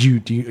Marvel. Are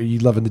you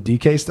loving the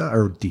DK stuff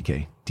or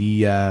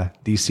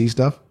DC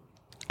stuff?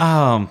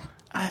 I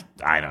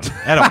don't know.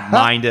 I don't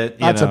mind it.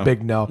 That's a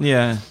big no.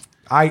 Yeah.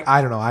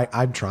 I don't know.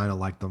 I'm trying to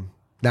like them.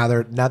 Now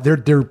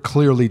they're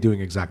clearly doing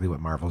exactly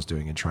what Marvel's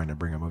doing and trying to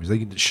bring out movies.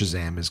 Like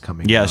Shazam is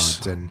coming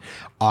out and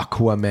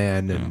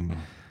Aquaman and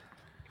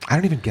I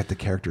don't even get the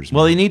characters.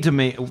 Well, they need to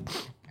make.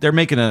 They're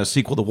making a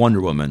sequel to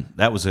Wonder Woman.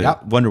 That was it.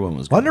 Yep. Wonder Woman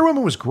was good. Wonder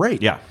Woman was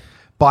great. Yeah,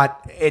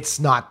 but it's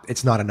not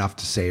enough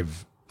to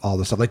save all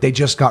the stuff. Like they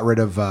just got rid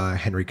of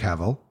Henry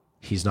Cavill.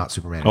 He's not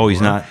Superman anymore. Oh, he's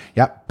not?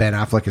 Yep. Ben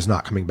Affleck is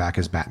not coming back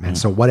as Batman.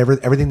 So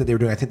everything that they were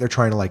doing, I think they're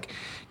trying to like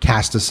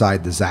cast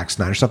aside the Zack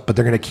Snyder stuff, but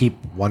they're going to keep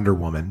Wonder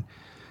Woman.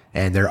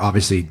 And they're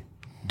obviously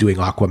doing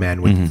Aquaman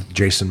with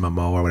Jason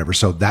Momoa or whatever.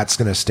 So that's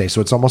going to stay. So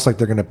it's almost like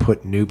they're going to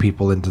put new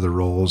people into the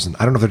roles. And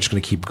I don't know if they're just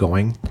going to keep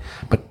going,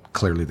 but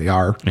clearly they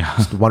are. Yeah.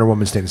 So Wonder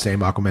Woman staying the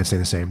same. Aquaman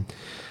staying the same.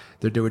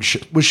 They're doing...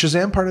 Was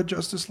Shazam part of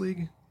Justice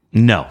League?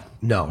 No.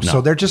 So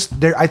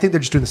I think they're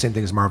just doing the same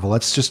thing as Marvel.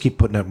 Let's just keep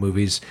putting out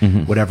movies,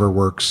 whatever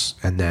works.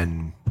 And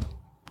then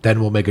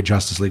we'll make a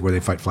Justice League where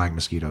they fight flying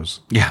mosquitoes.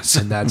 Yes.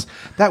 And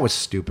that was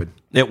stupid.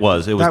 It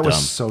was dumb.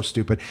 So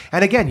stupid.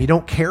 And again, you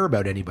don't care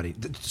about anybody.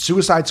 The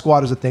Suicide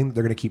Squad is a thing that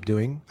they're going to keep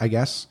doing, I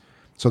guess.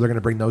 So they're going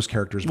to bring those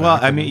characters back. Well,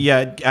 I mean,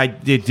 yeah,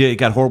 it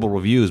got horrible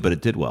reviews, but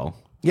it did well.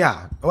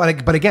 Yeah.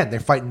 But again, they're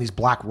fighting these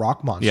black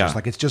rock monsters. Yeah.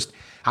 Like it's just,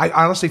 I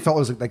honestly felt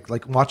it was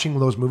like watching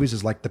those movies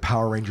is like the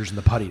Power Rangers and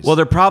the Putties. Well,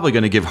 they're probably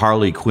going to give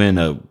Harley Quinn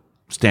a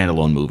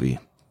standalone movie.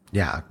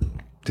 Yeah.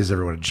 Because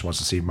everyone just wants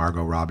to see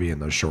Margot Robbie in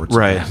those shorts.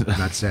 Right. And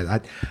that's it.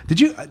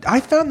 I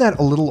found that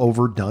a little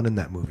overdone in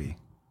that movie.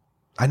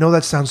 I know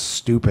that sounds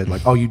stupid.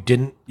 Like, oh, you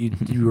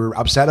were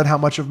upset at how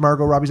much of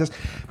Margot Robbie says.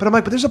 But I'm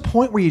like, but there's a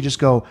point where you just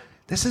go,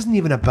 this isn't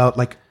even about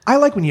like, I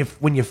like when you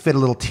fit a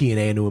little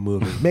TNA into a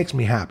movie. It makes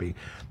me happy.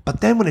 But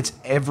then when it's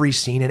every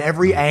scene and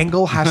every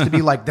angle has to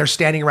be like they're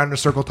standing around in a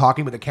circle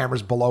talking, but the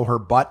camera's below her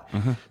butt.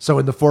 So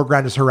in the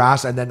foreground is her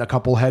ass and then a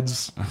couple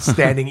heads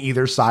standing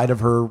either side of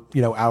her,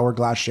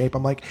 hourglass shape.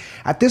 I'm like,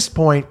 at this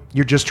point,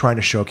 you're just trying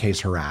to showcase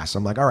her ass.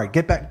 I'm like, all right,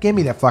 get back, give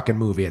me that fucking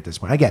movie at this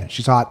point. I get it.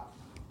 She's hot.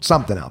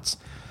 Something else.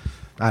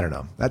 I don't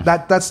know.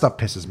 That stuff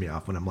pisses me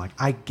off when I'm like,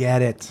 I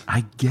get it.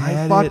 I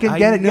fucking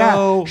get it.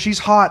 Yeah, she's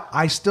hot.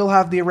 I still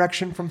have the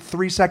erection from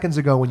 3 seconds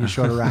ago when you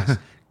showed her ass.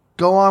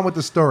 Go on with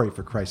the story,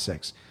 for Christ's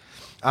sakes.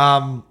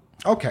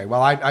 Okay,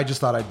 well, I just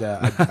thought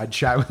I'd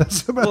chat with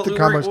us about the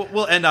comics.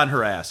 We'll end on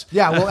her ass.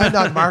 Yeah, we'll end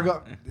on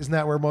Margot. Isn't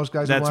that where most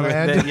guys want to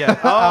end? Yeah.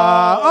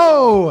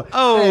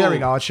 Hey, there we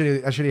go. A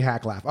shitty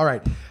hack laugh. All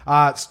right,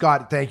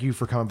 Scott, thank you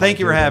for coming. Thank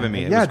you for having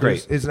me. It was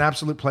great. It's an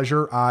absolute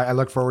pleasure. I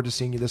look forward to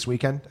seeing you this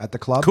weekend at the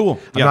club. Cool.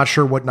 I'm not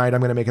sure what night I'm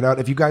going to make it out.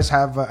 If you guys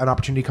have an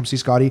opportunity to come see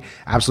Scotty,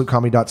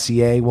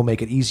 absolutecomedy.ca will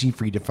make it easy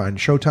for you to find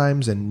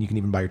showtimes, and you can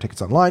even buy your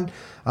tickets online.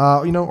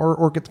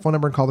 Or get the phone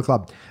number and call the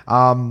club.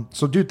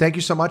 So, dude, thank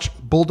you so much.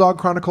 Bulldog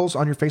Chronicles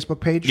on your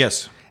Facebook page.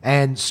 Yes.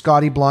 And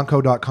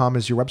ScottyBlanco.com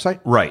is your website.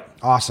 Right.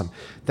 Awesome.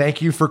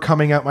 Thank you for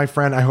coming out, my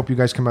friend. I hope you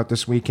guys come out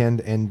this weekend,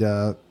 and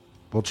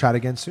we'll chat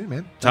again soon,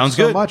 man. Sounds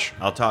good. So much.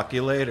 I'll talk to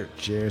you later.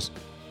 Cheers.